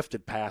is a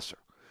gifted passer.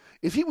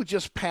 If he would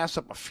just pass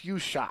up a few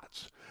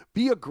shots,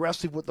 be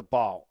aggressive with the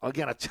ball,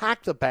 again,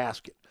 attack the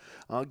basket,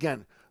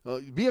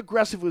 be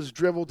aggressive with his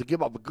dribble to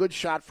give up a good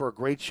shot for a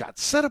great shot.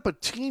 Set up a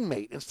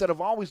teammate instead of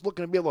always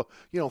looking to be able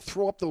to,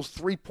 throw up those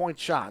three-point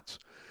shots.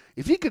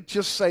 If he could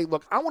just say,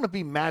 look, I want to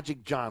be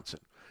Magic Johnson.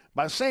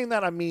 By saying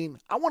that, I mean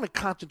I want to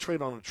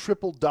concentrate on a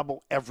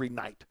triple-double every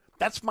night.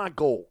 That's my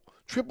goal.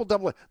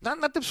 Triple-double,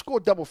 not to score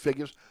double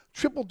figures,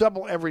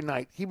 triple-double every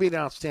night. He'd be an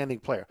outstanding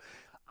player.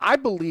 I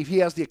believe he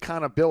has the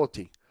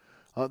accountability,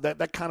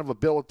 that kind of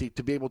ability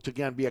to be able to,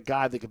 again, be a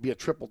guy that could be a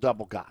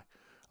triple-double guy.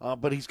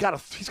 But he's got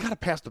to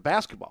pass the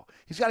basketball.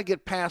 He's got to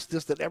get past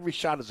this that every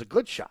shot is a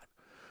good shot.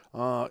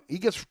 He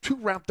gets too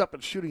wrapped up in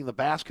shooting the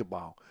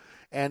basketball.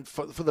 And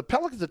for the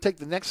Pelicans to take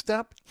the next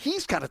step,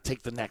 he's got to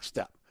take the next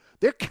step.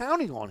 They're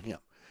counting on him.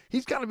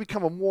 He's got to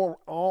become a more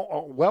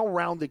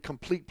well-rounded,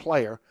 complete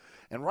player.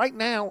 And right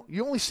now,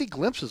 you only see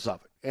glimpses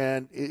of it.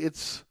 And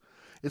it's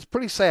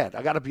pretty sad,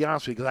 I got to be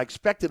honest with you, because I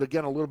expected,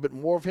 again, a little bit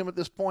more of him at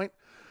this point.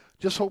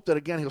 Just hope that,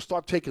 again, he'll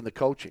start taking the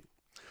coaching.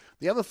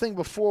 The other thing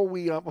before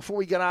we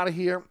get out of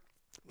here,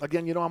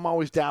 again, I'm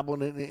always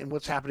dabbling in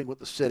what's happening with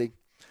the city.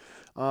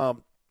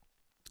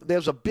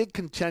 There's a big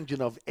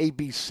contingent of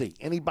ABC,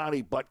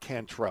 anybody but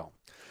Cantrell.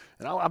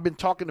 And I've been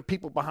talking to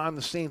people behind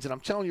the scenes, and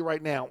I'm telling you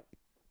right now,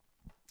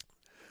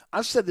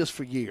 I've said this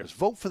for years,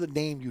 vote for the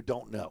name you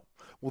don't know.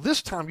 Well,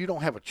 this time you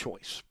don't have a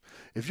choice.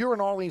 If you're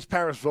an Orleans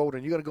Parish voter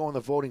and you're going to go in the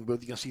voting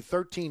booth, you can see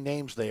 13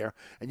 names there,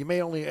 and you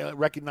may only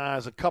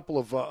recognize a couple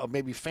of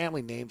maybe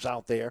family names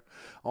out there,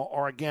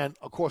 or again,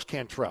 of course,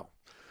 Cantrell.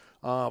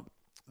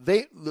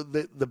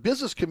 The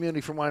business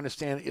community, from what I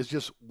understand, is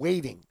just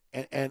waiting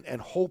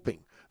and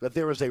hoping that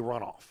there is a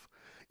runoff.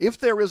 If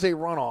there is a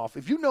runoff,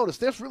 if you notice,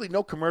 there's really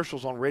no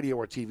commercials on radio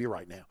or TV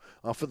right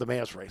now for the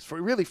mayor's race, for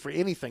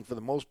anything for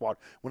the most part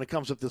when it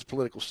comes to this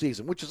political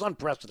season, which is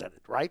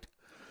unprecedented, right?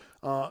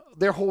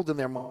 They're holding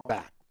their money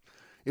back.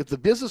 If the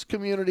business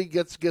community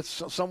gets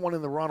someone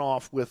in the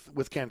runoff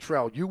with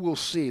Cantrell, you will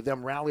see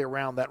them rally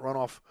around that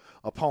runoff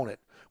opponent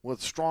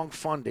with strong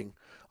funding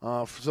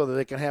so that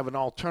they can have an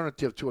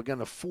alternative to, again,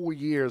 the 4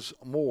 years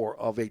more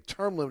of a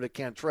term limit at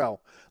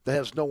Cantrell that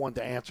has no one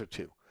to answer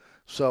to.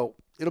 So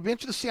it'll be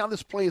interesting to see how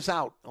this plays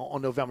out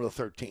on November the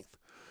 13th.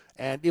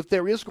 And if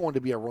there is going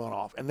to be a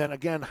runoff, and then,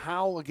 again,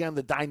 how, again,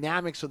 the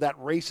dynamics of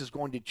that race is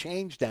going to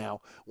change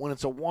now when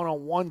it's a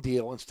one-on-one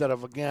deal instead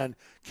of, again,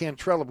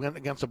 Cantrell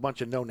against a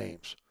bunch of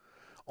no-names.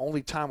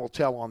 Only time will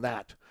tell on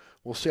that.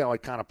 We'll see how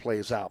it kind of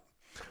plays out.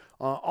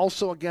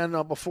 Also, again,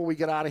 before we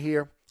get out of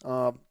here,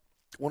 I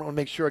want to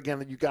make sure, again,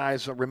 that you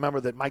guys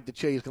remember that Mike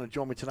DeChey is going to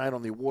join me tonight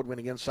on the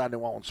award-winning Inside New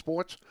Orleans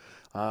Sports.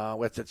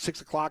 It's at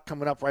 6 o'clock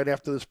coming up right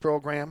after this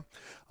program.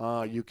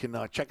 You can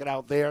check it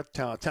out there,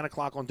 10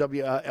 o'clock on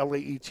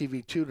WLAE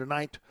TV2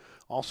 tonight.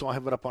 Also, I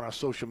have it up on our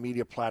social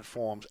media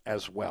platforms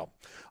as well.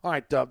 All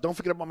right, don't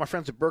forget about my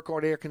friends at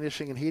Burkhardt Air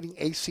Conditioning and Heating,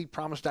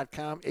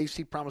 acpromise.com,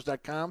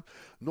 acpromise.com.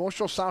 North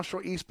Shore, South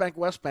Shore, East Bank,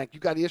 West Bank. You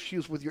got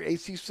issues with your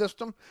AC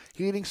system,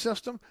 heating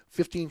system,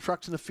 15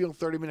 trucks in the field,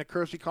 30-minute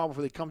courtesy call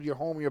before they come to your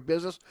home or your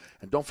business.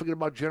 And don't forget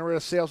about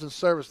generator sales and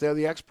service. They're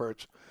the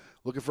experts.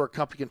 Looking for a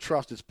company you can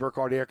trust, it's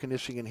Burkhardt Air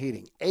Conditioning and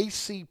Heating,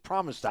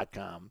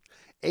 acpromise.com,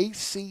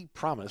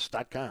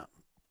 acpromise.com.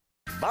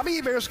 Bobby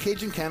Hebert's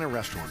Cajun Cannon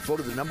Restaurant,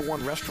 voted the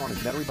 #1 restaurant in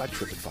Metairie by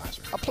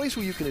TripAdvisor. A place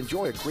where you can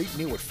enjoy a great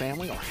meal with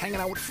family or hanging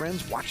out with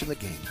friends watching the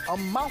game. A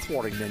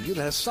mouth-watering menu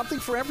that has something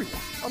for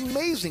everyone.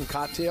 Amazing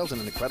cocktails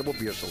and an incredible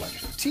beer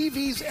selection.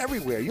 TVs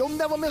everywhere. You'll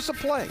never miss a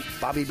play.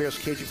 Bobby Hebert's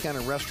Cajun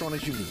Cannon Restaurant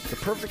is unique. The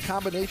perfect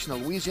combination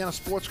of Louisiana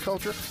sports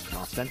culture and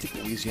authentic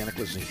Louisiana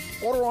cuisine.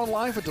 Order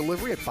online for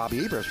delivery at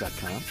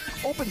BobbyHeberts.com.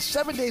 Open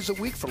 7 days a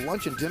week for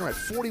lunch and dinner at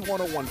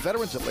 4101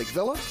 Veterans at Lake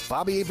Villa.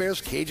 Bobby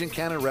Hebert's Cajun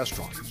Cannon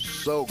Restaurant.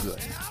 So good.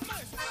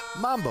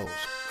 Mambo's,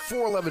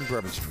 411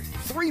 Bourbon Street.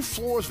 3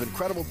 floors of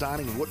incredible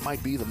dining in what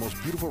might be the most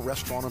beautiful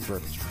restaurant on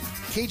Bourbon Street.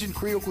 Cajun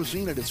Creole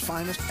cuisine at its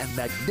finest and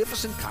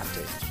magnificent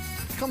cocktails.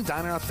 Come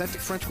dine in our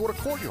authentic French Quarter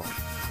courtyard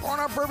or on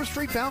our Bourbon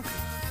Street balcony.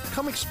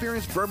 Come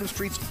experience Bourbon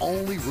Street's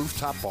only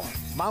rooftop bar.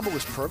 Mambo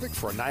is perfect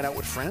for a night out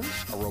with friends,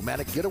 a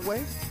romantic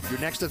getaway, your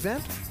next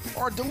event,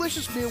 or a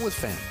delicious meal with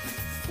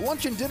family.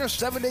 Lunch and dinner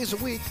 7 days a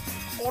week.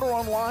 Order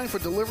online for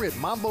delivery at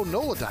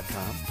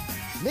mambonola.com.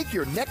 Make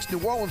your next New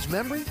Orleans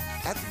memory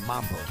at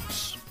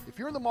Mambo's. If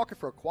you're in the market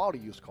for a quality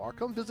used car,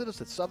 come visit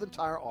us at Southern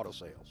Tire Auto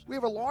Sales. We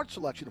have a large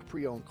selection of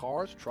pre-owned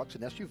cars, trucks,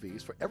 and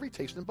SUVs for every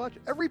taste and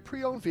budget. Every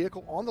pre-owned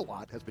vehicle on the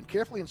lot has been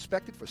carefully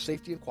inspected for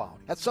safety and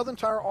quality. At Southern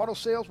Tire Auto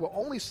Sales, we'll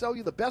only sell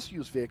you the best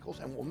used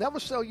vehicles and we'll never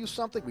sell you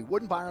something we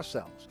wouldn't buy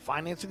ourselves.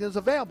 Financing is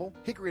available.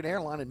 Hickory and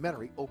Airline in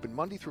Metairie open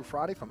Monday through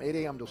Friday from 8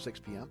 a.m. till 6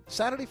 p.m.,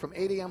 Saturday from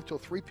 8 a.m. till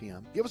 3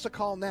 p.m. Give us a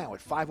call now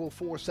at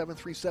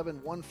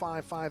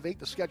 504-737-1558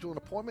 to schedule an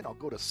appointment, or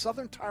go to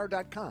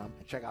southerntire.com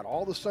and check out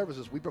all the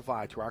services we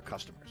provide to our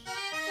customers.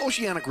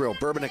 Oceana Grill,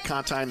 Bourbon at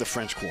Conti in the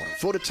French Quarter.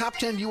 Voted top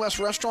 10 U.S.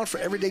 restaurant for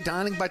everyday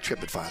dining by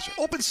TripAdvisor.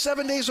 Open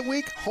 7 days a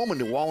week, home of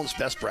New Orleans'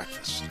 best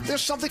breakfast.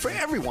 There's something for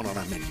everyone on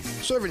our menu.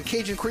 Serving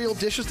Cajun Creole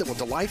dishes that will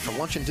delight for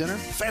lunch and dinner.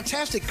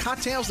 Fantastic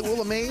cocktails that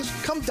will amaze.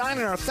 Come dine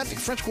in our authentic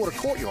French Quarter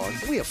courtyard.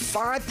 We have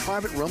 5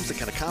 private rooms that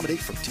can accommodate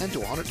from 10 to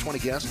 120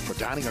 guests for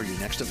dining or your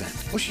next event.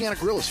 Oceana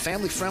Grill is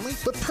family friendly,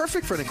 but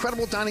perfect for an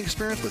incredible dining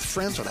experience with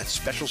friends or that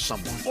special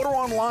someone. Order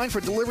online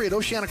for delivery at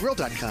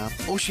oceanagrill.com.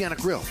 Oceana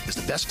Grill is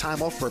the best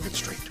time off Bourbon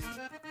Street.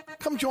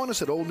 Come join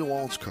us at Old New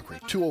Orleans Cookery,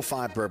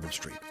 205 Bourbon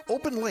Street.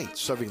 Open late,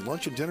 serving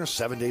lunch and dinner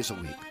 7 days a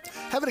week.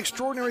 Have an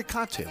extraordinary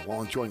cocktail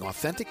while enjoying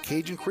authentic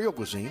Cajun Creole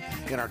cuisine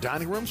in our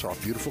dining rooms or our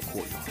beautiful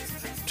courtyard.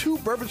 2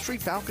 Bourbon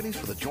Street balconies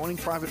with adjoining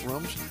private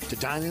rooms to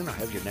dine in or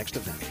have your next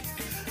event.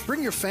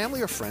 Bring your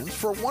family or friends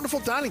for a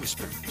wonderful dining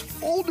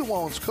experience. Old New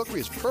Orleans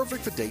Cookery is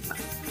perfect for date night.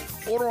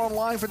 Order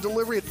online for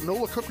delivery at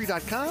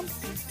nolacookery.com.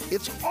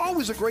 It's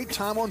always a great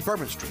time on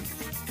Bourbon Street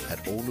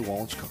at Old New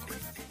Orleans Cookery.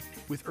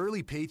 With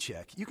Early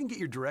Paycheck, you can get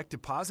your direct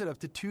deposit up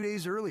to 2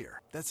 days earlier.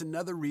 That's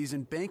another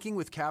reason banking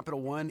with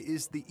Capital One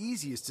is the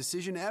easiest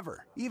decision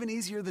ever. Even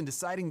easier than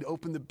deciding to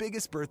open the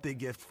biggest birthday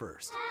gift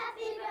first.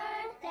 Happy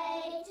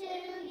birthday to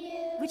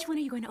you. Which one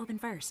are you going to open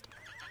first?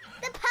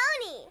 The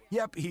pony!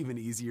 Yep, even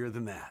easier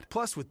than that.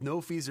 Plus, with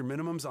no fees or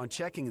minimums on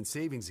checking and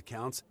savings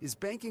accounts, is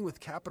banking with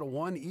Capital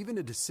One even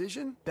a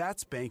decision?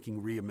 That's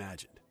banking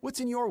reimagined. What's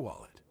in your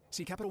wallet?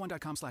 See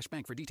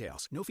CapitalOne.com/bank for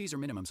details. No fees or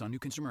minimums on new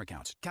consumer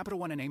accounts. Capital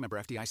One and a member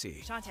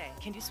FDIC. Shantae,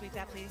 can you sweep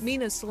that, please?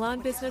 Mina's salon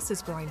business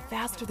is growing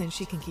faster than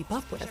she can keep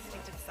up with.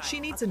 She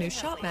needs a new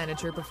shop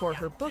manager before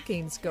her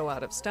bookings go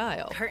out of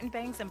style. Curtain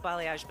bangs and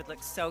balayage would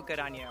look so good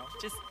on you.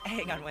 Just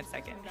hang on one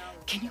second.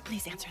 Can you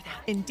please answer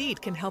that?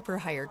 Indeed can help her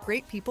hire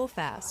great people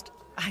fast.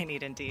 I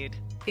need Indeed.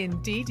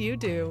 Indeed you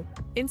do.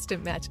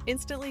 Instant Match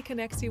instantly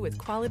connects you with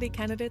quality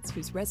candidates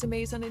whose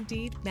resumes on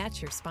Indeed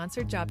match your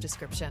sponsored job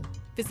description.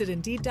 Visit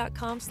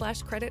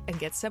Indeed.com/credit and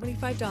get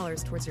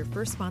 $75 towards your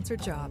first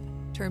sponsored job.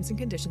 Terms and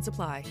conditions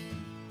apply.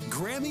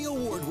 Grammy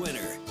Award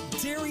winner,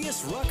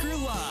 Darius Rucker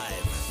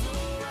Live.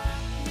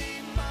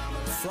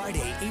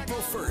 Friday, April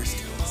 1st,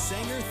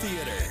 Sanger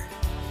Theater.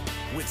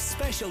 With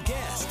special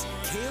guest,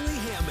 Kaylee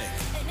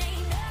Hammack.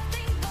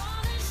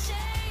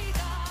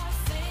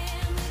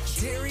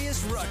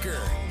 Darius Rucker.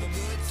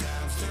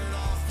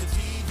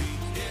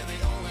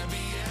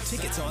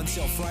 Tickets on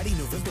sale Friday,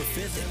 November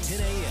 5th at 10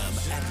 a.m.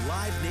 at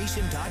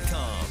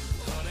livenation.com.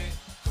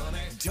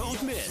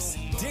 Don't miss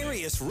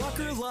Darius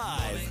Rucker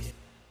Live.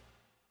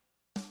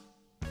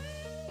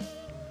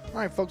 All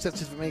right, folks, that's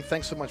it for me.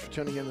 Thanks so much for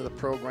tuning into the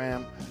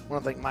program. I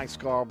want to thank Mike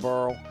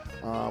Scarborough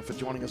for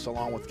joining us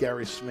along with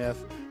Gary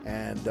Smith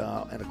and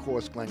of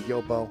course, Glenn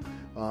Gilbo.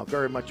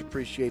 Very much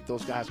appreciate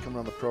those guys coming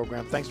on the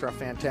program. Thanks to our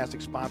fantastic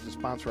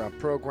sponsor our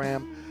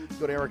program.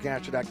 Go to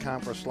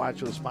ericasher.com for a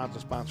slideshow to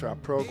sponsor our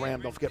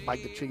program. Don't forget Mike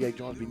DeChie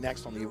joins me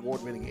next on the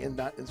award-winning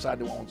Inside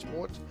New Orleans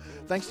Sports.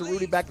 Thanks to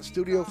Rudy back in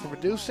studio for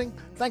producing.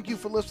 Thank you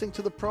for listening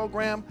to the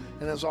program.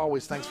 And as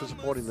always, thanks for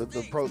supporting the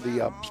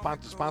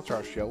sponsor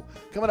our show.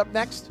 Coming up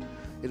next,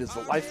 it is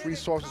the Life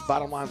Resources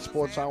Bottom Line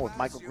Sports Hour with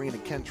Michael Green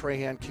and Ken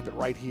Trahan. Keep it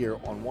right here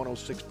on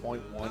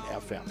 106.1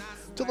 FM.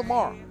 Till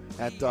tomorrow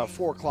at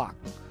 4 o'clock.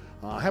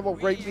 Have a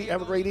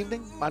great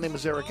evening. My name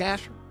is Eric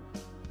Asher.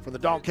 From the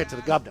dog catch to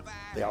the governor,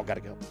 they all got to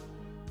go.